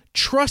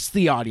trust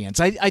the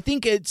audience. I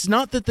think it's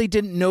not that they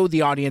didn't know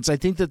the audience. I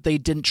think that they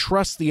didn't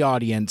trust the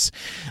audience,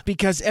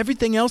 because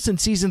everything else in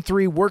season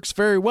 3 works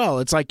very well.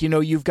 It's like,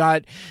 you've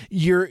got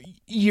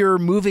you're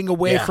moving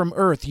away from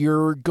Earth.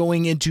 You're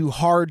going into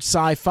hard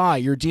sci-fi.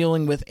 You're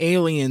dealing with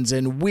aliens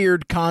and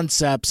weird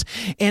concepts,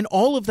 and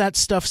all of that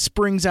stuff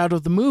springs out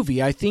of the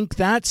movie. I think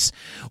that's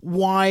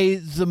why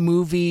the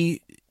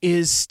movie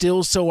is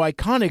still so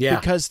iconic,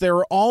 because there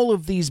are all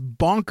of these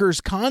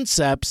bonkers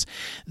concepts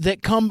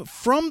that come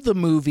from the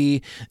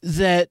movie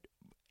that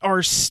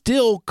are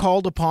still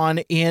called upon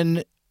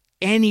in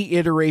any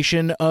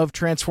iteration of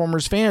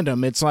Transformers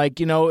fandom. It's like,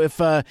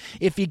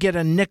 if you get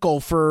a nickel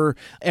for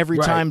every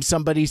time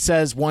somebody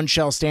says one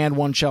shall stand,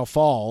 one shall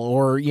fall,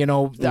 or,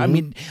 I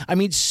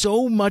mean,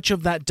 so much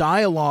of that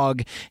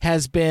dialogue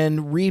has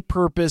been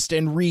repurposed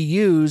and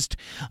reused,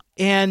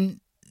 and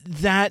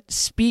that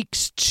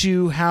speaks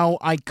to how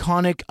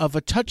iconic of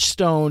a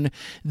touchstone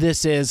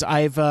this is.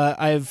 I've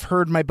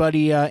heard my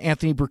buddy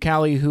Anthony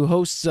Brucali, who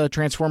hosts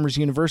Transformers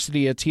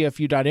University at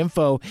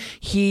TFU.info,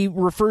 he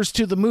refers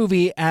to the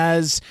movie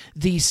as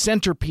the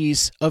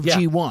centerpiece of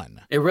G1.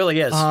 It really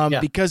is.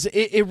 Because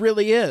it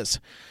really is.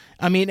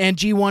 I mean, and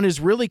G1 is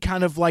really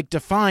kind of like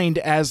defined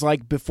as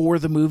like before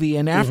the movie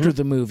and after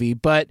the movie,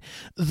 but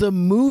the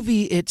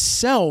movie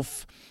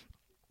itself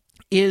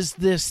is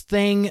this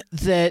thing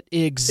that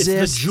exists.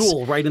 It's the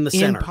jewel right in the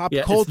center. In pop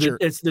culture.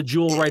 It's the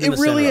jewel right in the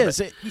really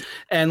center. It really is.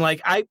 And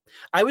like I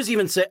was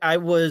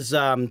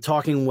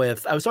talking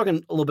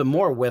a little bit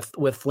more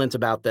with Flint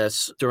about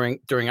this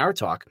during our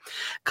talk.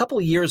 A couple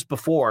of years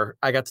before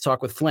I got to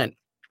talk with Flint,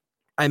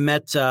 I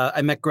met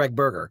Greg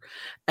Berger,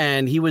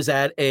 and he was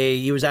at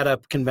a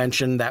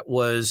convention that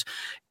was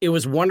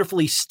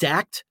wonderfully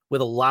stacked with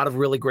a lot of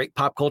really great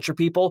pop culture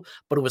people,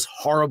 but it was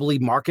horribly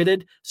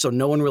marketed, so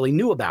no one really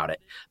knew about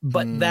it.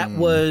 But that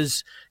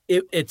was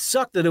it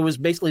sucked that it was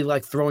basically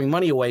like throwing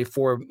money away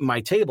for my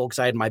table, because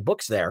I had my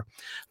books there.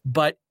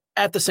 But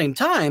at the same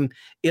time,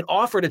 it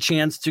offered a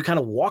chance to kind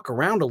of walk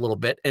around a little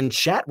bit and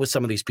chat with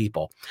some of these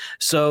people.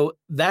 So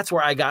that's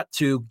where I got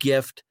to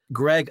gift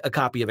Greg a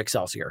copy of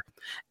Excelsior.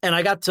 And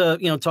I got to,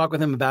 talk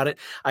with him about it.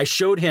 I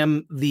showed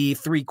him the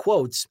 3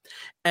 quotes,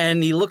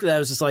 and he looked at that. I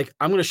was just like,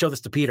 I'm going to show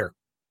this to Peter.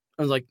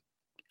 I was like,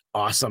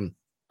 awesome.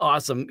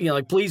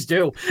 Please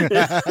do.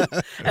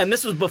 And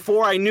this was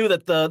before I knew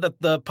that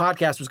the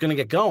podcast was going to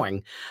get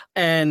going.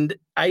 And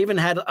I even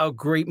had a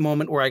great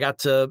moment where I got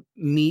to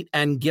meet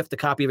and gift a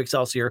copy of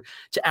Excelsior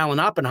to Alan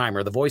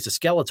Oppenheimer, the voice of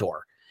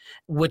Skeletor,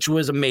 which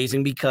was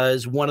amazing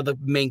because one of the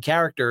main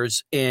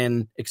characters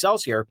in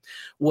Excelsior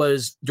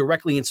was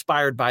directly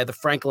inspired by the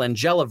Frank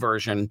Langella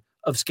version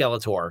of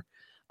Skeletor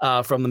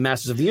from the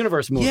Masters of the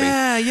Universe movie.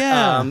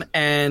 Yeah.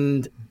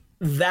 And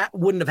that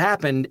wouldn't have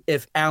happened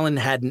if Alan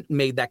hadn't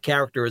made that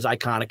character as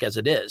iconic as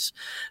it is.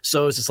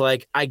 So it's just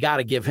like, I got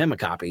to give him a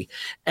copy.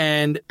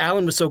 And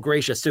Alan was so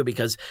gracious too,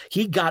 because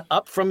he got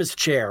up from his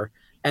chair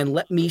and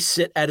let me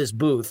sit at his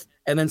booth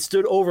and then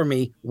stood over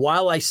me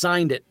while I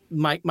signed it,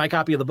 my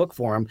copy of the book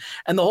for him.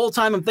 And the whole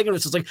time I'm thinking,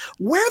 it's just like,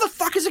 where the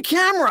fuck is a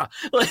camera?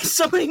 Like,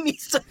 somebody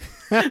needs to,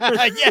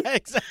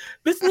 exactly.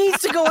 This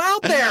needs to go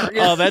out there.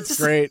 Oh, that's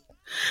great.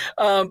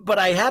 But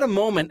I had a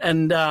moment,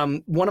 and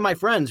one of my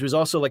friends, who's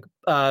also like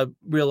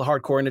real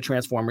hardcore into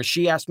Transformers,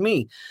 she asked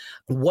me,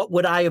 what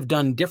would I have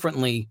done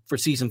differently for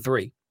season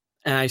 3?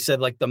 And I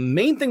said, like, the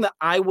main thing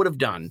I would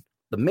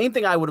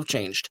have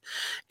changed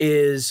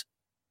is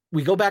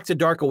we go back to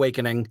Dark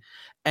Awakening,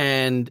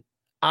 and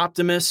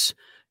Optimus,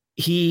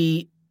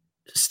 he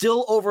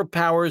still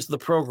overpowers the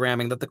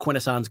programming that the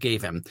Quintessons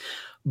gave him,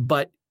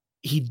 but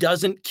he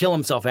doesn't kill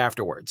himself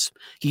afterwards.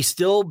 He's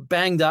still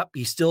banged up.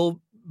 He's still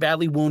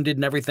badly wounded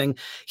and everything.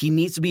 He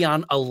needs to be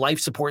on a life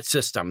support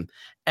system.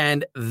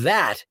 And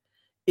that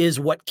is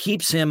what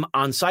keeps him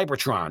on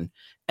Cybertron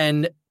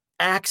and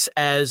acts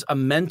as a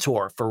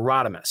mentor for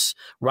Rodimus.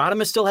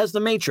 Rodimus still has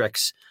the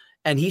Matrix,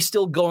 and he's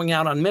still going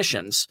out on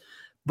missions,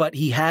 but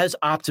he has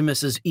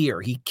Optimus's ear.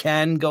 He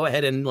can go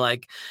ahead and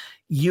like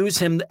use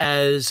him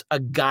as a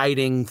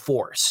guiding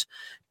force.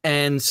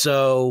 And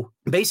so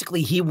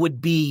basically he would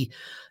be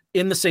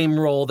in the same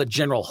role that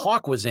General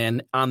Hawk was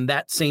in on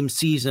that same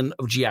season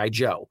of G.I.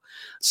 Joe.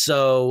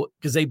 So,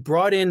 because they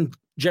brought in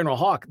General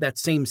Hawk that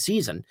same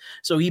season.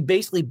 So he'd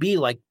basically be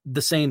like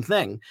the same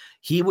thing.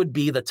 He would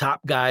be the top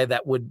guy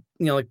that would,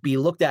 like be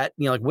looked at,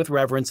 like with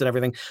reverence and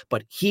everything,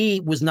 but he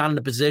was not in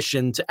a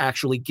position to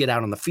actually get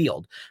out on the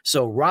field.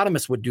 So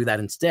Rodimus would do that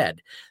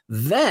instead.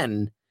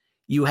 Then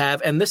you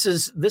have, and this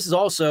is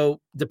also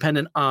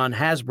dependent on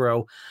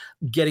Hasbro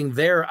getting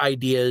their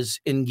ideas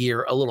in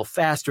gear a little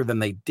faster than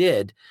they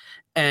did.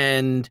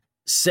 And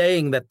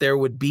saying that there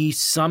would be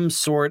some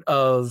sort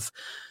of,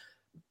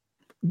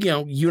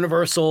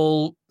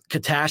 universal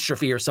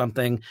catastrophe or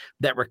something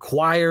that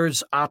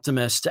requires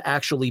Optimus to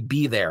actually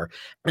be there.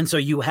 And so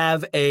you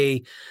have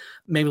a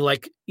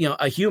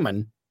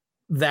human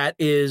that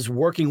is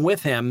working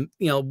with him,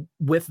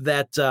 with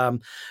that,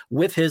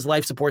 with his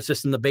life support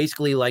system to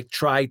basically like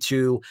try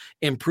to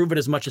improve it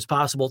as much as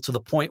possible to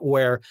the point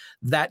where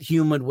that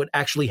human would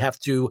actually have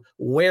to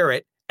wear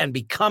it and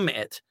become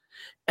it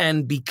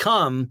and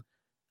become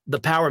the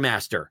Power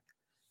Master.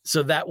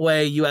 So that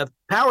way you have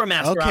Power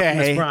Master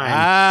Optimus Prime.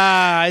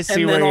 I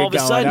see where you're going. And then all of a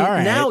sudden,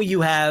 right. now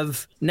you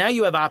have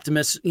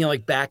Optimus,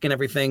 like back and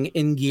everything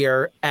in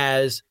gear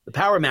as the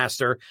Power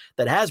Master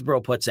that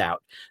Hasbro puts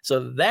out.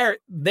 So there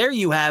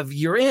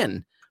you're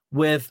in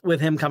with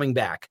him coming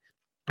back,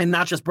 and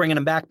not just bringing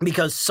him back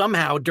because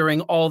somehow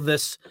during all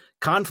this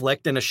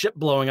conflict and a ship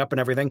blowing up and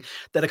everything,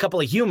 that a couple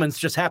of humans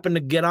just happened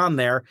to get on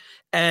there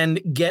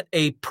and get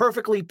a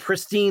perfectly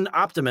pristine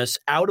Optimus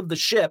out of the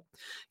ship.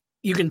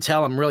 You can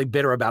tell I'm really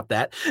bitter about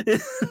that.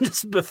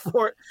 Just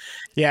before,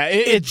 yeah,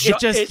 it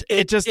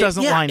just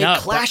doesn't line up.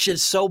 It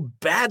clashes so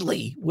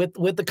badly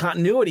with the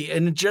continuity,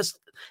 and it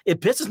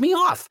pisses me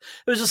off.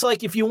 It was just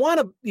like if you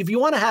want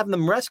to have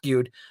them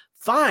rescued,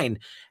 fine,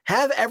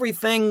 have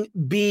everything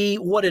be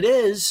what it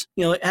is.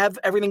 Have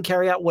everything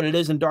carry out what it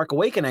is in Dark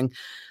Awakening,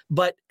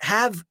 but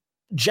have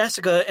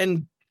Jessica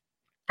and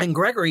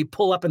Gregory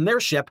pull up in their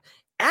ship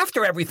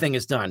after everything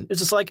is done. It's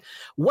just like,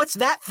 what's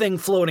that thing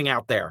floating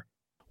out there?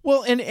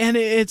 Well, and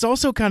it's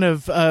also kind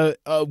of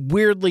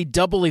weirdly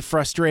doubly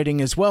frustrating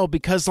as well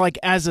because, like,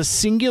 as a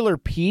singular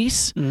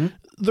piece,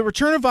 The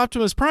Return of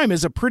Optimus Prime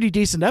is a pretty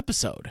decent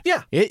episode.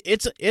 Yeah,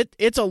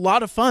 it's a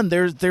lot of fun.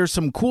 There's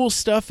some cool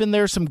stuff in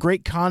there, some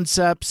great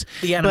concepts.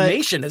 The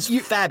animation is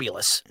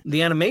fabulous.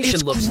 The animation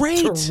looks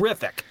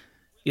terrific.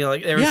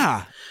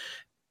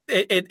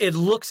 It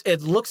looks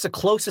the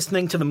closest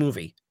thing to the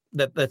movie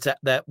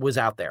that was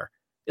out there.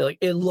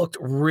 It looked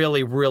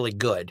really, really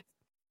good.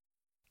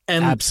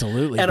 And,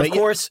 absolutely, and of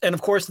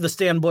course, the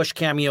Stan Bush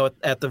cameo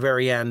at the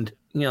very end.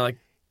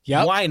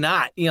 Why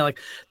not?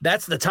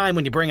 That's the time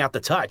when you bring out the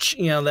touch.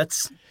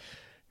 That's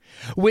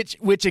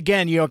which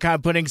again, kind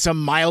of putting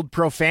some mild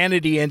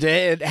profanity into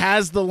it. It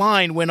has the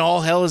line "when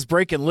all hell is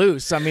breaking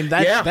loose." I mean,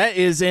 that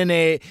is in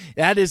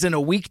a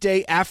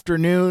weekday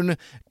afternoon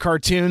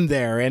cartoon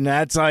there, and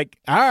that's like,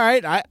 all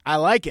right, I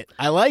like it.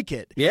 I like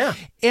it. Yeah.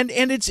 And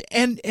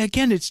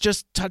again, it's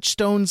just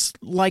touchstones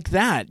like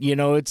that.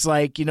 It's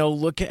like,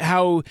 look at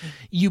how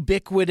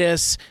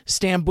ubiquitous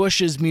Stan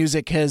Bush's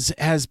music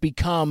has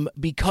become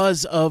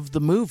because of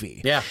the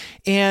movie. Yeah.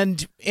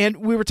 And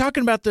we were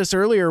talking about this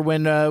earlier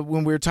when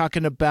we were talking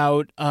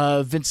about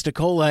Vince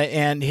DiCola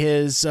and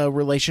his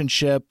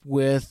relationship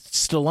with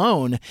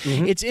Stallone.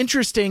 Mm-hmm. It's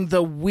interesting,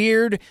 the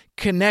weird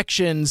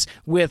connections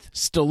with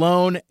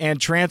Stallone and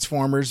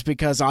Transformers,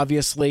 because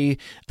obviously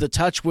The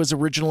Touch was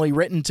originally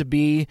written to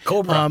be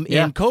Cobra.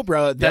 In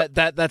Cobra, that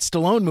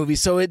Stallone movie.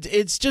 So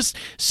it's just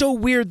so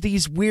weird,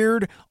 these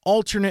weird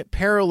alternate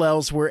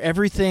parallels where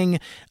everything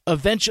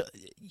eventually...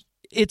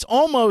 It's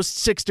almost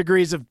 6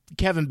 degrees of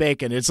Kevin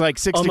Bacon. It's like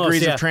 6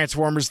 degrees of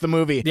Transformers, the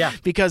movie. Yeah.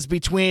 Because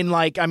between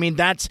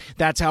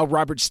that's how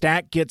Robert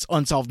Stack gets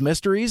Unsolved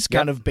Mysteries,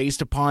 kind of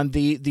based upon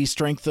the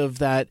strength of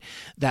that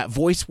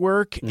voice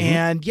work. Mm-hmm.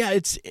 And yeah,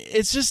 it's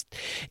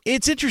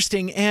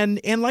interesting.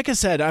 And like I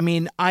said,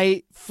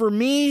 for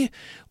me,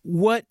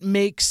 what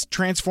makes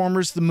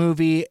Transformers the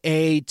movie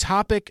a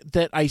topic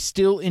that I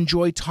still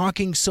enjoy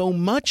talking so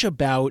much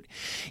about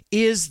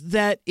is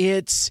that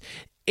it's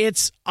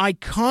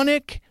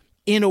iconic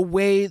in a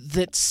way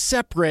that's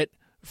separate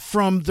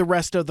from the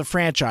rest of the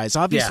franchise.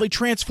 Obviously,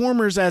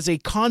 Transformers as a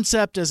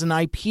concept, as an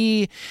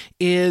IP,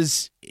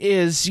 is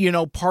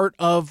part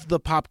of the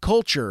pop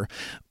culture.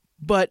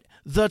 But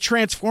the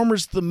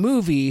Transformers the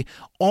movie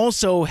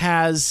also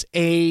has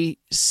a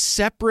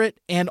separate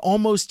and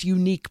almost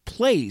unique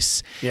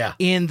place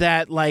in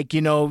that,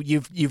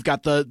 you've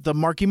got the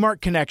Marky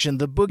Mark connection,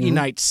 the Boogie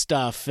Nights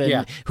stuff,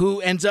 and who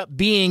ends up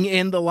being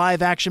in the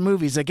live action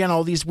movies. Again,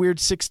 all these weird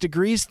 6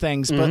 degrees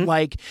things,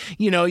 but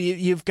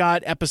you've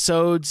got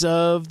episodes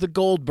of the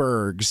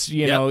Goldbergs,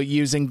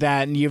 using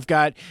that, and you've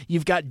got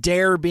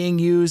Dare being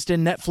used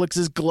in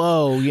Netflix's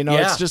Glow.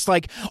 It's just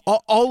like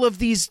all of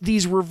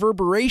these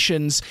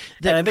reverberations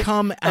that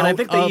come out. And I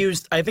think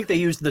they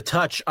used the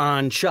touch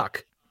on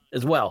Chuck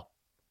as well.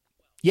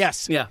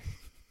 Yes. Yeah.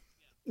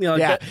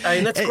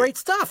 That's great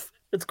stuff.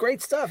 It's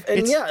great stuff.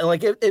 And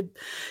the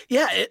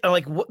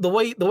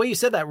way you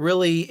said that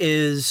really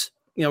is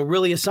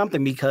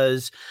something,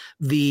 because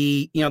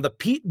the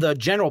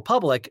general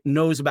public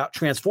knows about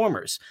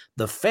Transformers.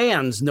 The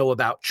fans know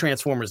about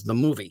Transformers the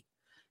movie,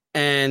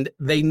 and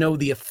they know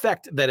the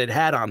effect that it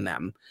had on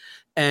them.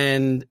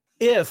 And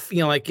if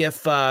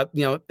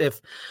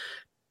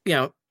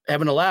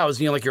heaven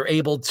allows, you're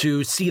able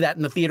to see that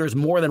in the theaters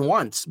more than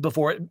once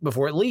before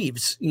it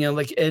leaves,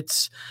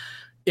 it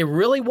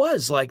really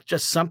was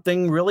just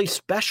something really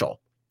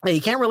special.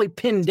 You can't really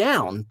pin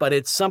down, but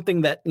it's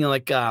something that,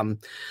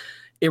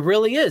 It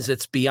really is.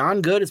 It's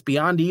beyond good. It's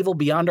beyond evil,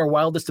 beyond our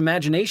wildest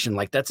imagination.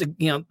 Like that's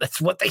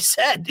what they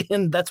said,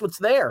 and that's what's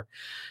there.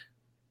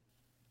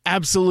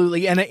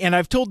 Absolutely. And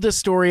I've told this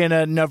story in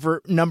a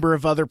number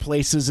of other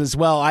places as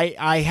well.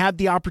 I had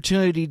the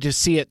opportunity to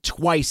see it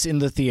twice in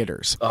the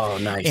theaters. Oh,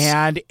 nice.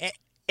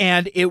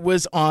 And it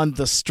was on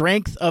the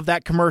strength of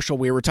that commercial.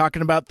 We were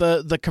talking about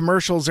the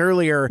commercials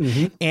earlier,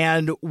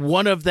 and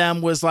one of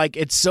them was like,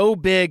 it's so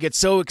big, it's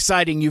so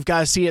exciting, you've got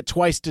to see it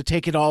twice to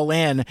take it all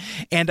in.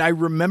 And I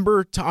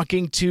remember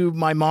talking to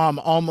my mom,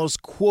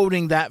 almost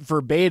quoting that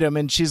verbatim,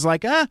 and she's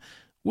like,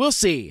 we'll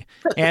see.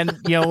 And,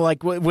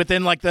 like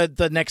within like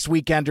the next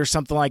weekend or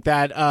something like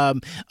that,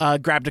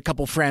 grabbed a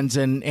couple friends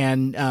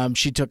and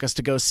she took us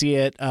to go see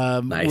it,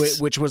 nice.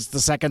 Which was the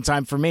second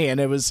time for me. And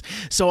it was,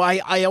 so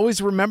I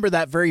always remember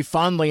that very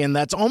fondly. And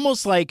that's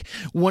almost like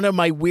one of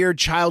my weird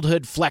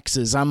childhood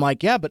flexes. I'm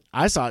like, yeah, but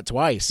I saw it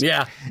twice.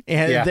 Yeah.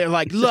 And they're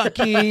like,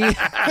 lucky.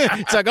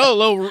 It's like,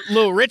 oh,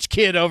 little rich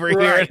kid over here.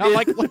 Right. And I'm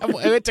like, well,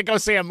 I went to go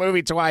see a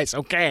movie twice.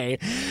 Okay.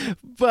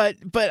 But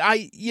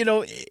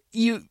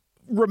you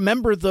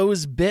remember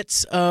those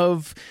bits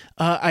of,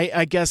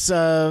 I guess,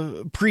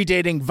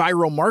 predating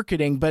viral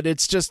marketing, but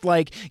it's just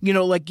like,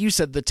 like you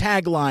said, the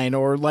tagline,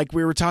 or like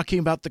we were talking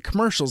about the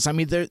commercials. I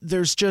mean,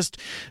 there's just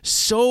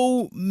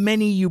so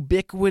many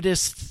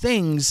ubiquitous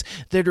things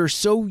that are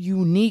so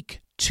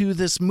unique to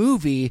this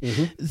movie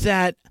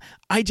that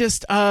I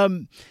just,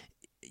 I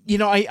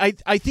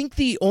think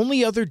the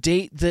only other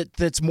date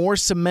that's more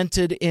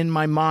cemented in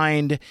my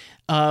mind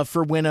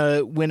for when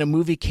a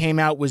movie came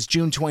out was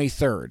June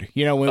 23rd.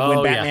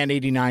 When Batman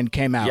 89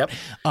 came out. Yep.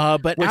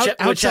 But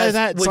outside of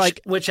that,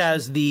 it's which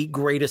has the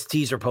greatest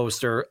teaser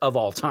poster of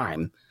all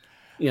time.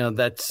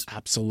 That's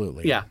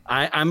absolutely. Yeah,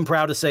 I'm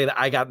proud to say that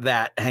I got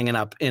that hanging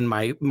up in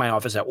my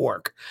office at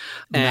work.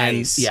 And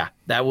nice. Yeah,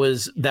 that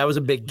was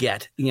a big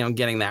get.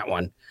 Getting that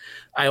one.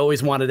 I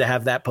always wanted to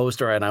have that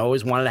poster, and I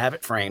always wanted to have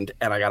it framed,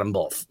 and I got them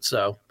both.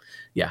 So,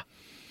 yeah.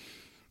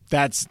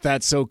 That's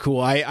so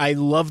cool. I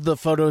love the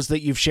photos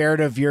that you've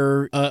shared of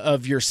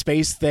your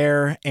space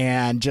there,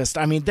 and just,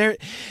 I mean,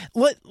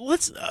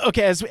 let's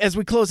okay, as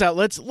we close out,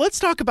 let's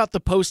talk about the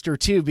poster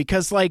too,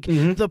 because like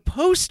the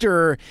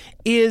poster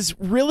is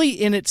really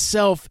in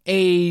itself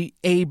a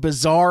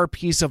bizarre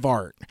piece of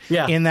art.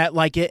 Yeah. In that,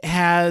 like, it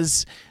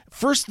has,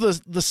 first,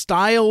 the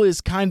style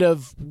is kind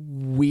of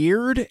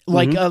weird.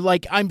 Like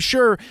I'm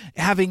sure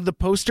having the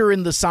poster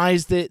in the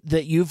size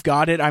that you've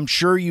got it, I'm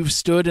sure you've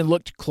stood and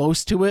looked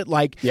close to it.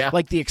 Like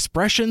the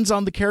expressions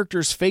on the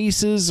characters'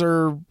 faces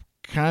are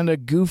kind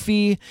of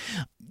goofy.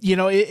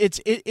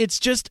 It's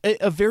just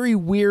a very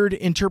weird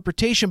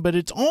interpretation, but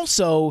it's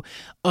also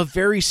a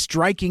very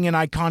striking and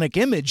iconic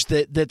image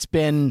that's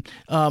been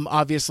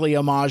obviously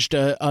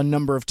homaged a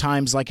number of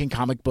times, like in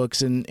comic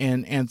books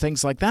and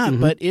things like that.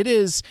 But it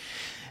is,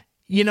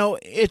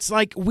 it's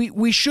like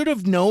we should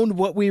have known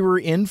what we were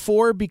in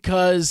for,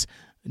 because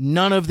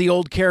none of the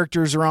old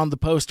characters are on the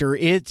poster.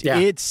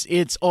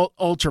 It's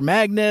Ultra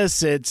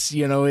Magnus. It's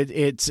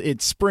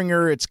it's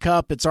Springer. It's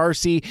Cup. It's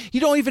RC.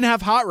 You don't even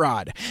have Hot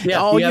Rod. Yeah,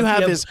 all you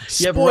have is,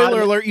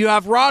 spoiler alert, you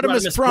have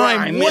Rodimus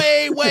Prime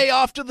way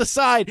off to the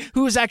side,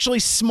 who is actually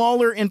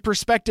smaller in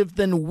perspective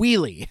than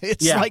Wheelie.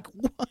 It's like,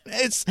 what?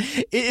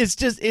 It's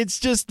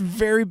just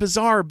very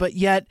bizarre. But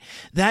yet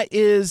that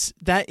is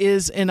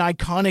an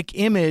iconic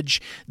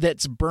image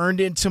that's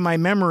burned into my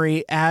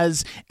memory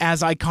as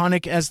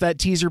iconic as that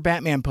teaser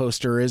Batman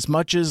poster, as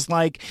much as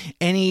like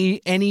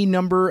any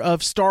number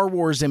of Star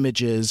Wars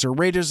images or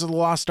Raiders of the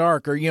Lost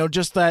Ark, or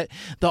just that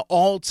the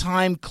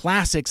all-time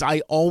classics. I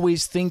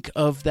always think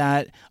of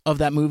that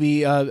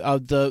movie,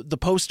 the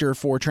poster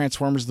for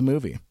Transformers the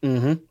movie.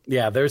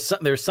 Yeah,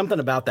 there's something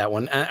about that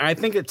one. I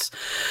think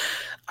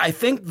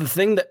the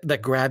thing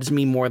that grabs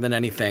me more than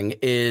anything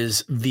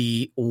is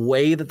the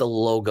way that the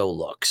logo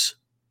looks.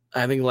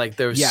 I think like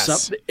there's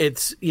something,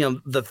 it's,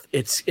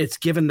 it's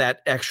given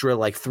that extra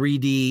like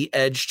 3D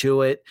edge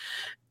to it,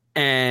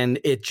 and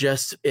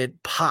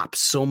it pops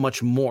so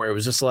much more. It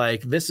was just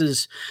like, this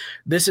is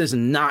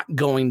not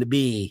going to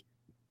be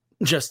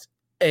just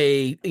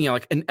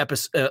like an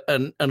episode,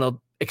 an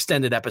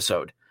extended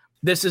episode.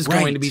 This is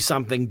going to be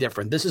something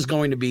different. This is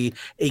going to be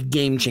a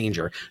game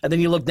changer. And then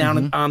you look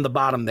down on the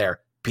bottom there,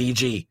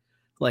 PG,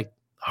 like,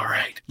 all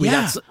right,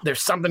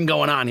 there's something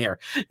going on here.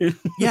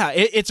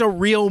 It's a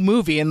real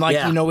movie, and like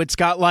it's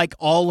got like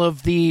all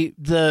of the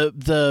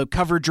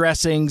cover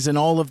dressings and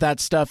all of that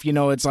stuff.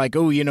 It's like,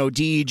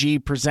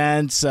 DEG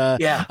presents Dino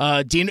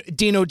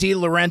De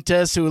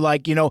Laurentiis, who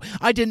like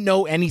I didn't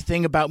know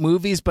anything about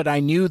movies, but I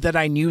knew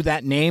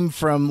that name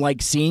from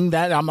like seeing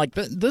that. I'm like,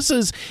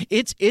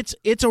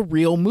 it's a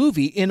real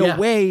movie in a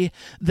way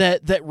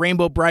that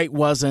Rainbow Bright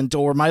wasn't,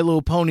 or My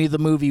Little Pony the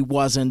movie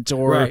wasn't,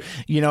 or or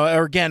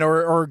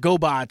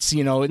GoBots.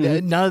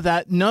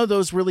 None of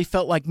those really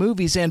felt like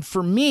movies. And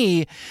for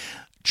me,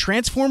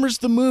 Transformers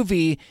the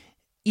movie,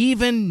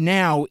 even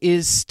now,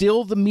 is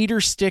still the meter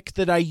stick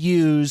that I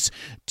use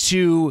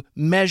to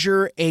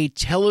measure a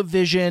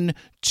television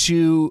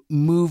to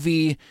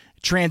movie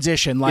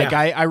transition. Like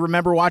I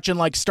remember watching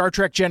like Star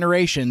Trek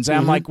Generations, and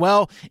I'm like,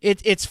 well,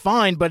 it's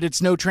fine, but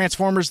it's no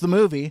Transformers the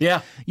movie.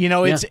 Yeah.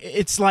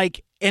 It's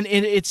like, and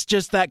it's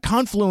just that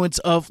confluence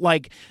of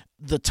like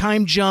the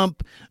time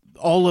jump,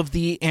 all of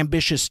the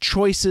ambitious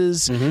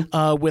choices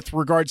with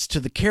regards to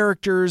the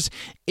characters.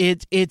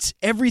 It's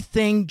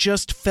everything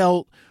just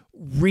felt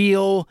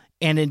real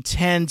and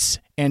intense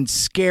and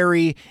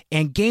scary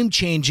and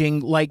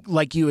game-changing,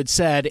 like you had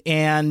said,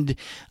 and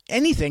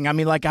anything. I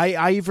mean, like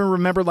I even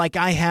remember, like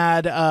I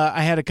had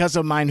a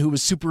cousin of mine who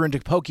was super into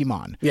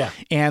Pokemon. Yeah.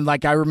 And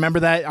like I remember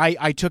that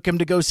I took him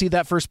to go see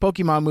that first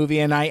Pokemon movie,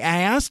 and I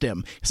asked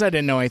him, because I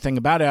didn't know anything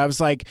about it. I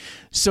was like,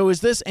 so is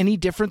this any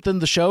different than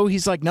the show?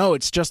 He's like, no,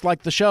 it's just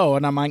like the show.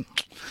 And I'm like,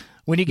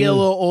 when you get a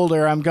little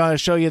older, I'm going to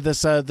show you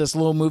this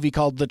little movie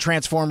called The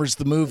Transformers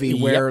the Movie,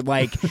 where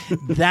like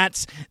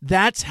that's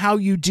how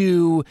you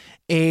do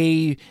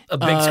a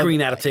big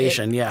screen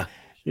adaptation. Yeah.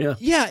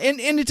 And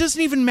it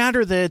doesn't even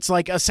matter that it's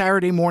like a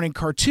Saturday morning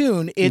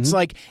cartoon. It's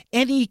like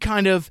any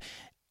kind of,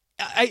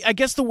 I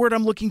guess the word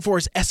I'm looking for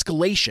is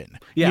escalation.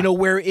 Yeah.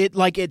 Where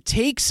it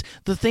takes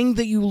the thing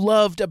that you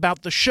loved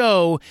about the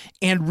show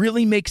and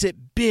really makes it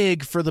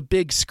big for the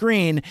big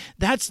screen.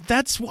 That's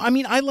I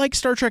mean, I like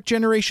Star Trek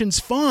Generations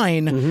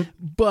fine,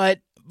 but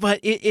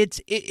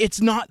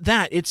it's not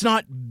that. It's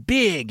not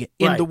big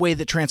in the way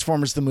that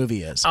Transformers the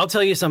movie is. I'll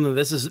tell you something.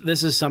 This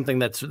is something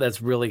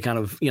that's really kind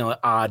of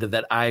odd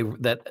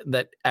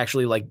that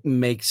actually like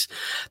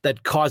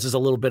that causes a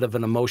little bit of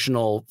an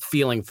emotional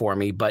feeling for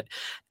me. But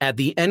at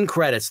the end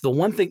credits, the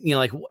one thing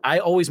like I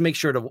always make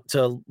sure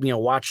to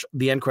watch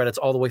the end credits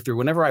all the way through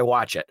whenever I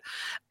watch it,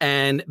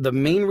 and the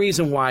main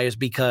reason why is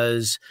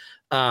because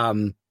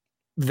I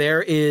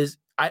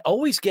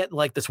always get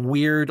like this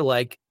weird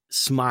like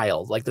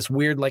smile, like this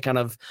weird like kind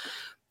of,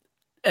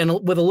 and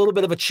with a little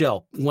bit of a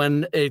chill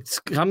when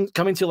it's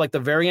coming to like the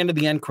very end of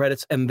the end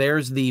credits, and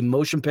there's the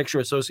Motion Picture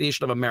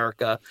Association of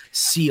America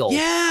seal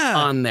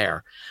on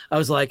there. I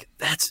was like,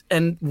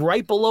 and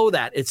right below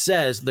that it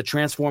says the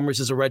Transformers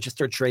is a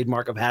registered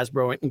trademark of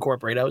Hasbro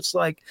Incorporated. I was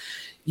like,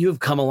 you've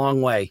come a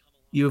long way.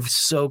 You've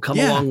so come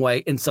a long way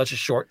in such a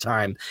short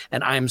time,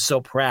 and I am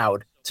so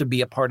proud to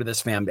be a part of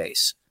this fan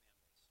base.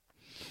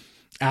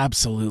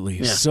 Absolutely.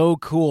 Yeah. So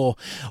cool.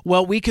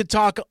 Well, we could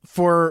talk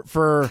for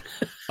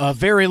a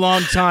very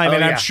long time,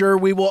 and I'm sure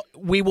we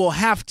will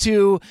have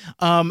to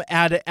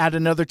at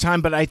another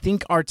time, but I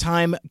think our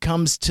time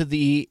comes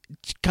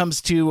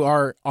to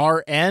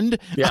our end.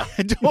 Yeah.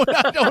 I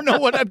don't know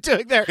what I'm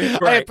doing there.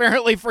 Right. I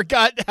apparently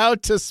forgot how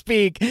to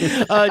speak.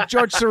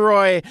 George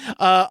Sirois,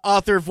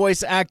 author,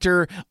 voice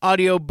actor,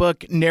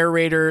 audiobook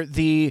narrator.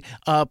 The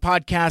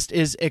podcast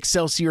is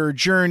Excelsior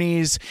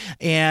Journeys,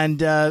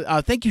 and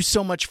thank you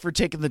so much for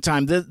taking the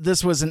time.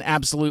 This was an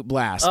absolute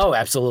blast. Oh,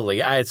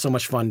 absolutely. I had so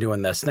much fun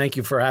doing this. Thank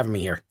you for having me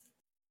here.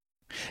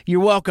 You're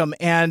welcome.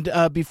 And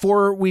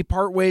before we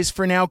part ways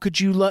for now, could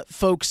you let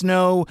folks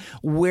know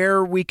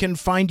where we can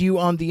find you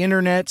on the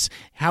internet,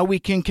 how we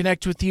can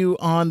connect with you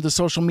on the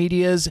social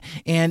medias,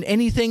 and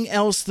anything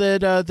else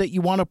that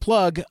you want to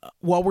plug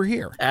while we're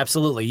here?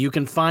 Absolutely. You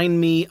can find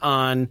me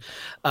on,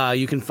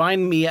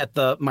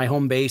 at my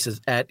home base is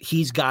at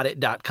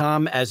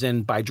he'sgotit.com, as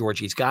in by George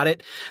He's Got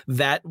It.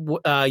 That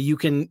you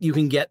can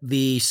get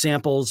the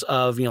samples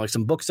of, like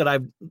some of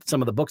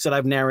the books that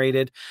I've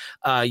narrated.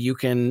 You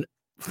can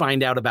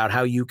find out about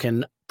how you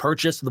can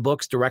purchase the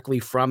books directly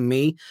from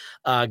me,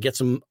 get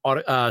some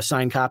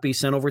signed copies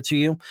sent over to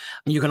you.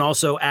 You can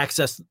also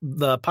access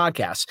the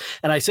podcasts.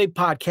 And I say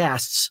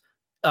podcasts,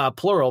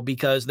 plural,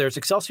 because there's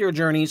Excelsior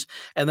Journeys,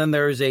 and then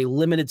there's a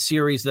limited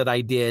series that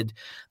I did,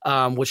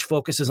 which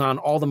focuses on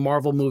all the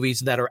Marvel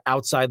movies that are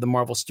outside the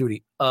Marvel studio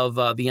of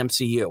the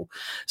MCU.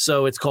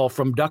 So it's called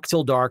From Dusk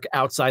Till Dark,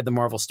 Outside the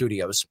Marvel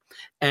Studios.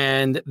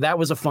 And that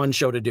was a fun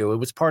show to do. It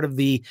was part of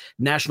the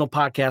National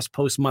Podcast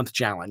Post-Month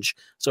Challenge.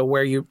 So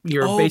where you're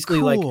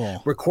basically like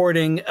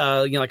recording,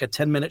 like a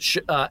 10-minute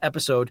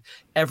episode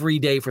every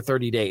day for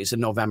 30 days in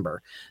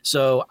November.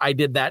 So I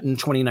did that in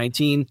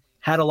 2019,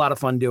 had a lot of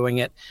fun doing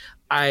it.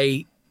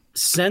 I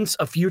sense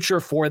a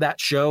future for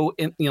that show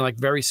like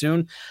very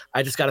soon.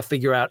 I just got to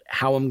figure out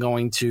how I'm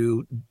going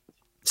to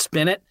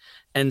spin it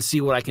and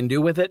see what I can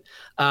do with it.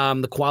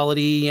 The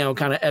quality,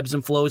 kind of ebbs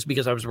and flows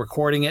because I was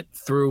recording it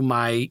through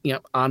my,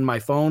 on my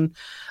phone.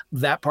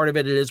 That part of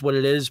it is what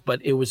it is, but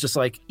it was just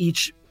like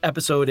each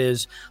episode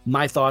is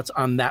my thoughts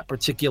on that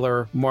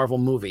particular Marvel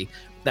movie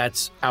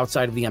that's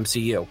outside of the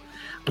MCU.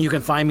 You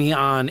can find me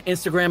on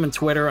Instagram and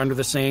Twitter under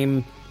the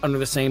same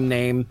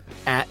name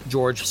at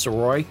George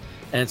Sirois,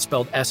 and it's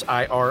spelled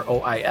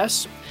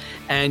Sirois.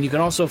 And you can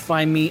also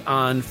find me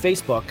on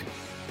Facebook.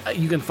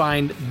 You can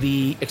find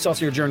the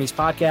Excelsior Journeys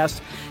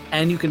podcast,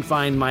 and you can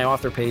find my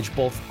author page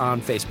both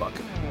on Facebook.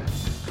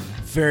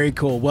 Very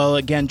cool. Well,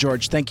 again,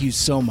 George, thank you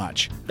so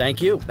much.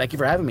 Thank you. Thank you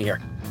for having me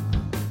here.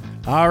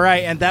 All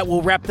right, and that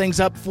will wrap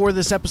things up for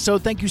this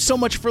episode. Thank you so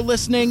much for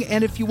listening,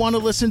 and if you want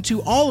to listen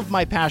to all of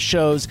my past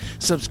shows,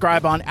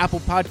 subscribe on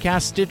Apple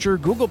Podcasts, Stitcher,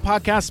 Google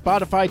Podcasts,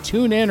 Spotify,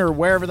 TuneIn, or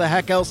wherever the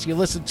heck else you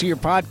listen to your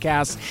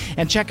podcasts,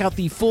 and check out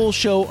the full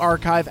show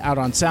archive out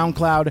on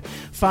SoundCloud.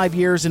 5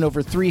 years and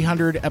over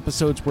 300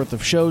 episodes worth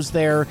of shows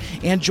there,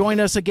 and join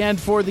us again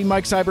for the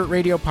Mike Seibert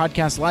Radio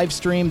Podcast live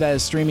stream that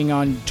is streaming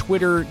on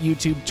Twitter,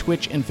 YouTube,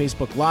 Twitch, and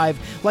Facebook Live.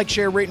 Like,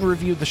 share, rate, and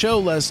review the show.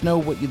 Let us know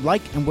what you'd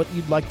like and what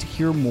you'd like to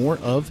hear more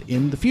of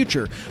in the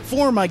future.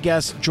 For my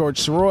guest, George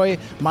Soroy,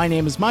 my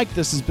name is Mike.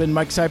 This has been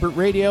Mike Seibert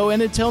Radio,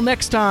 and until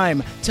next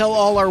time, tell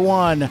all our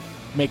one,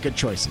 make good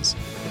choices.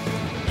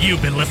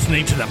 You've been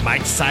listening to the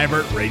Mike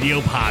Seibert Radio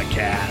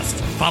Podcast.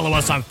 Follow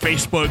us on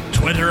Facebook,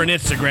 Twitter, and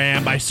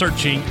Instagram by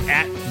searching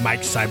at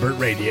Mike Seibert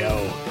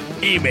Radio.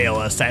 Email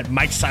us at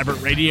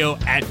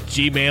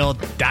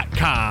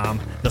mikeseibertradio@gmail.com.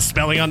 The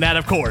spelling on that,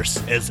 of course,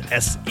 is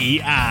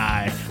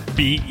SEIBERT.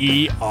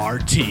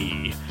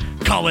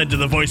 Call into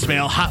the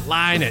voicemail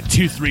hotline at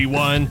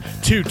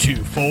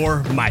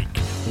 231-224-MIKE.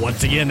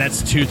 Once again,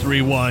 that's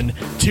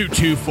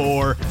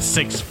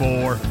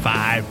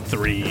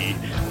 231-224-6453.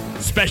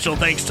 Special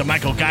thanks to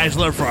Michael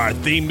Geisler for our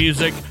theme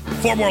music.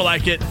 For more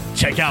like it,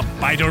 check out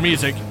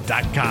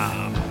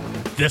ByDoorMusic.com.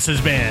 This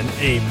has been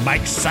a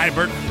Mike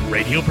Seibert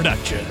Radio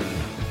production.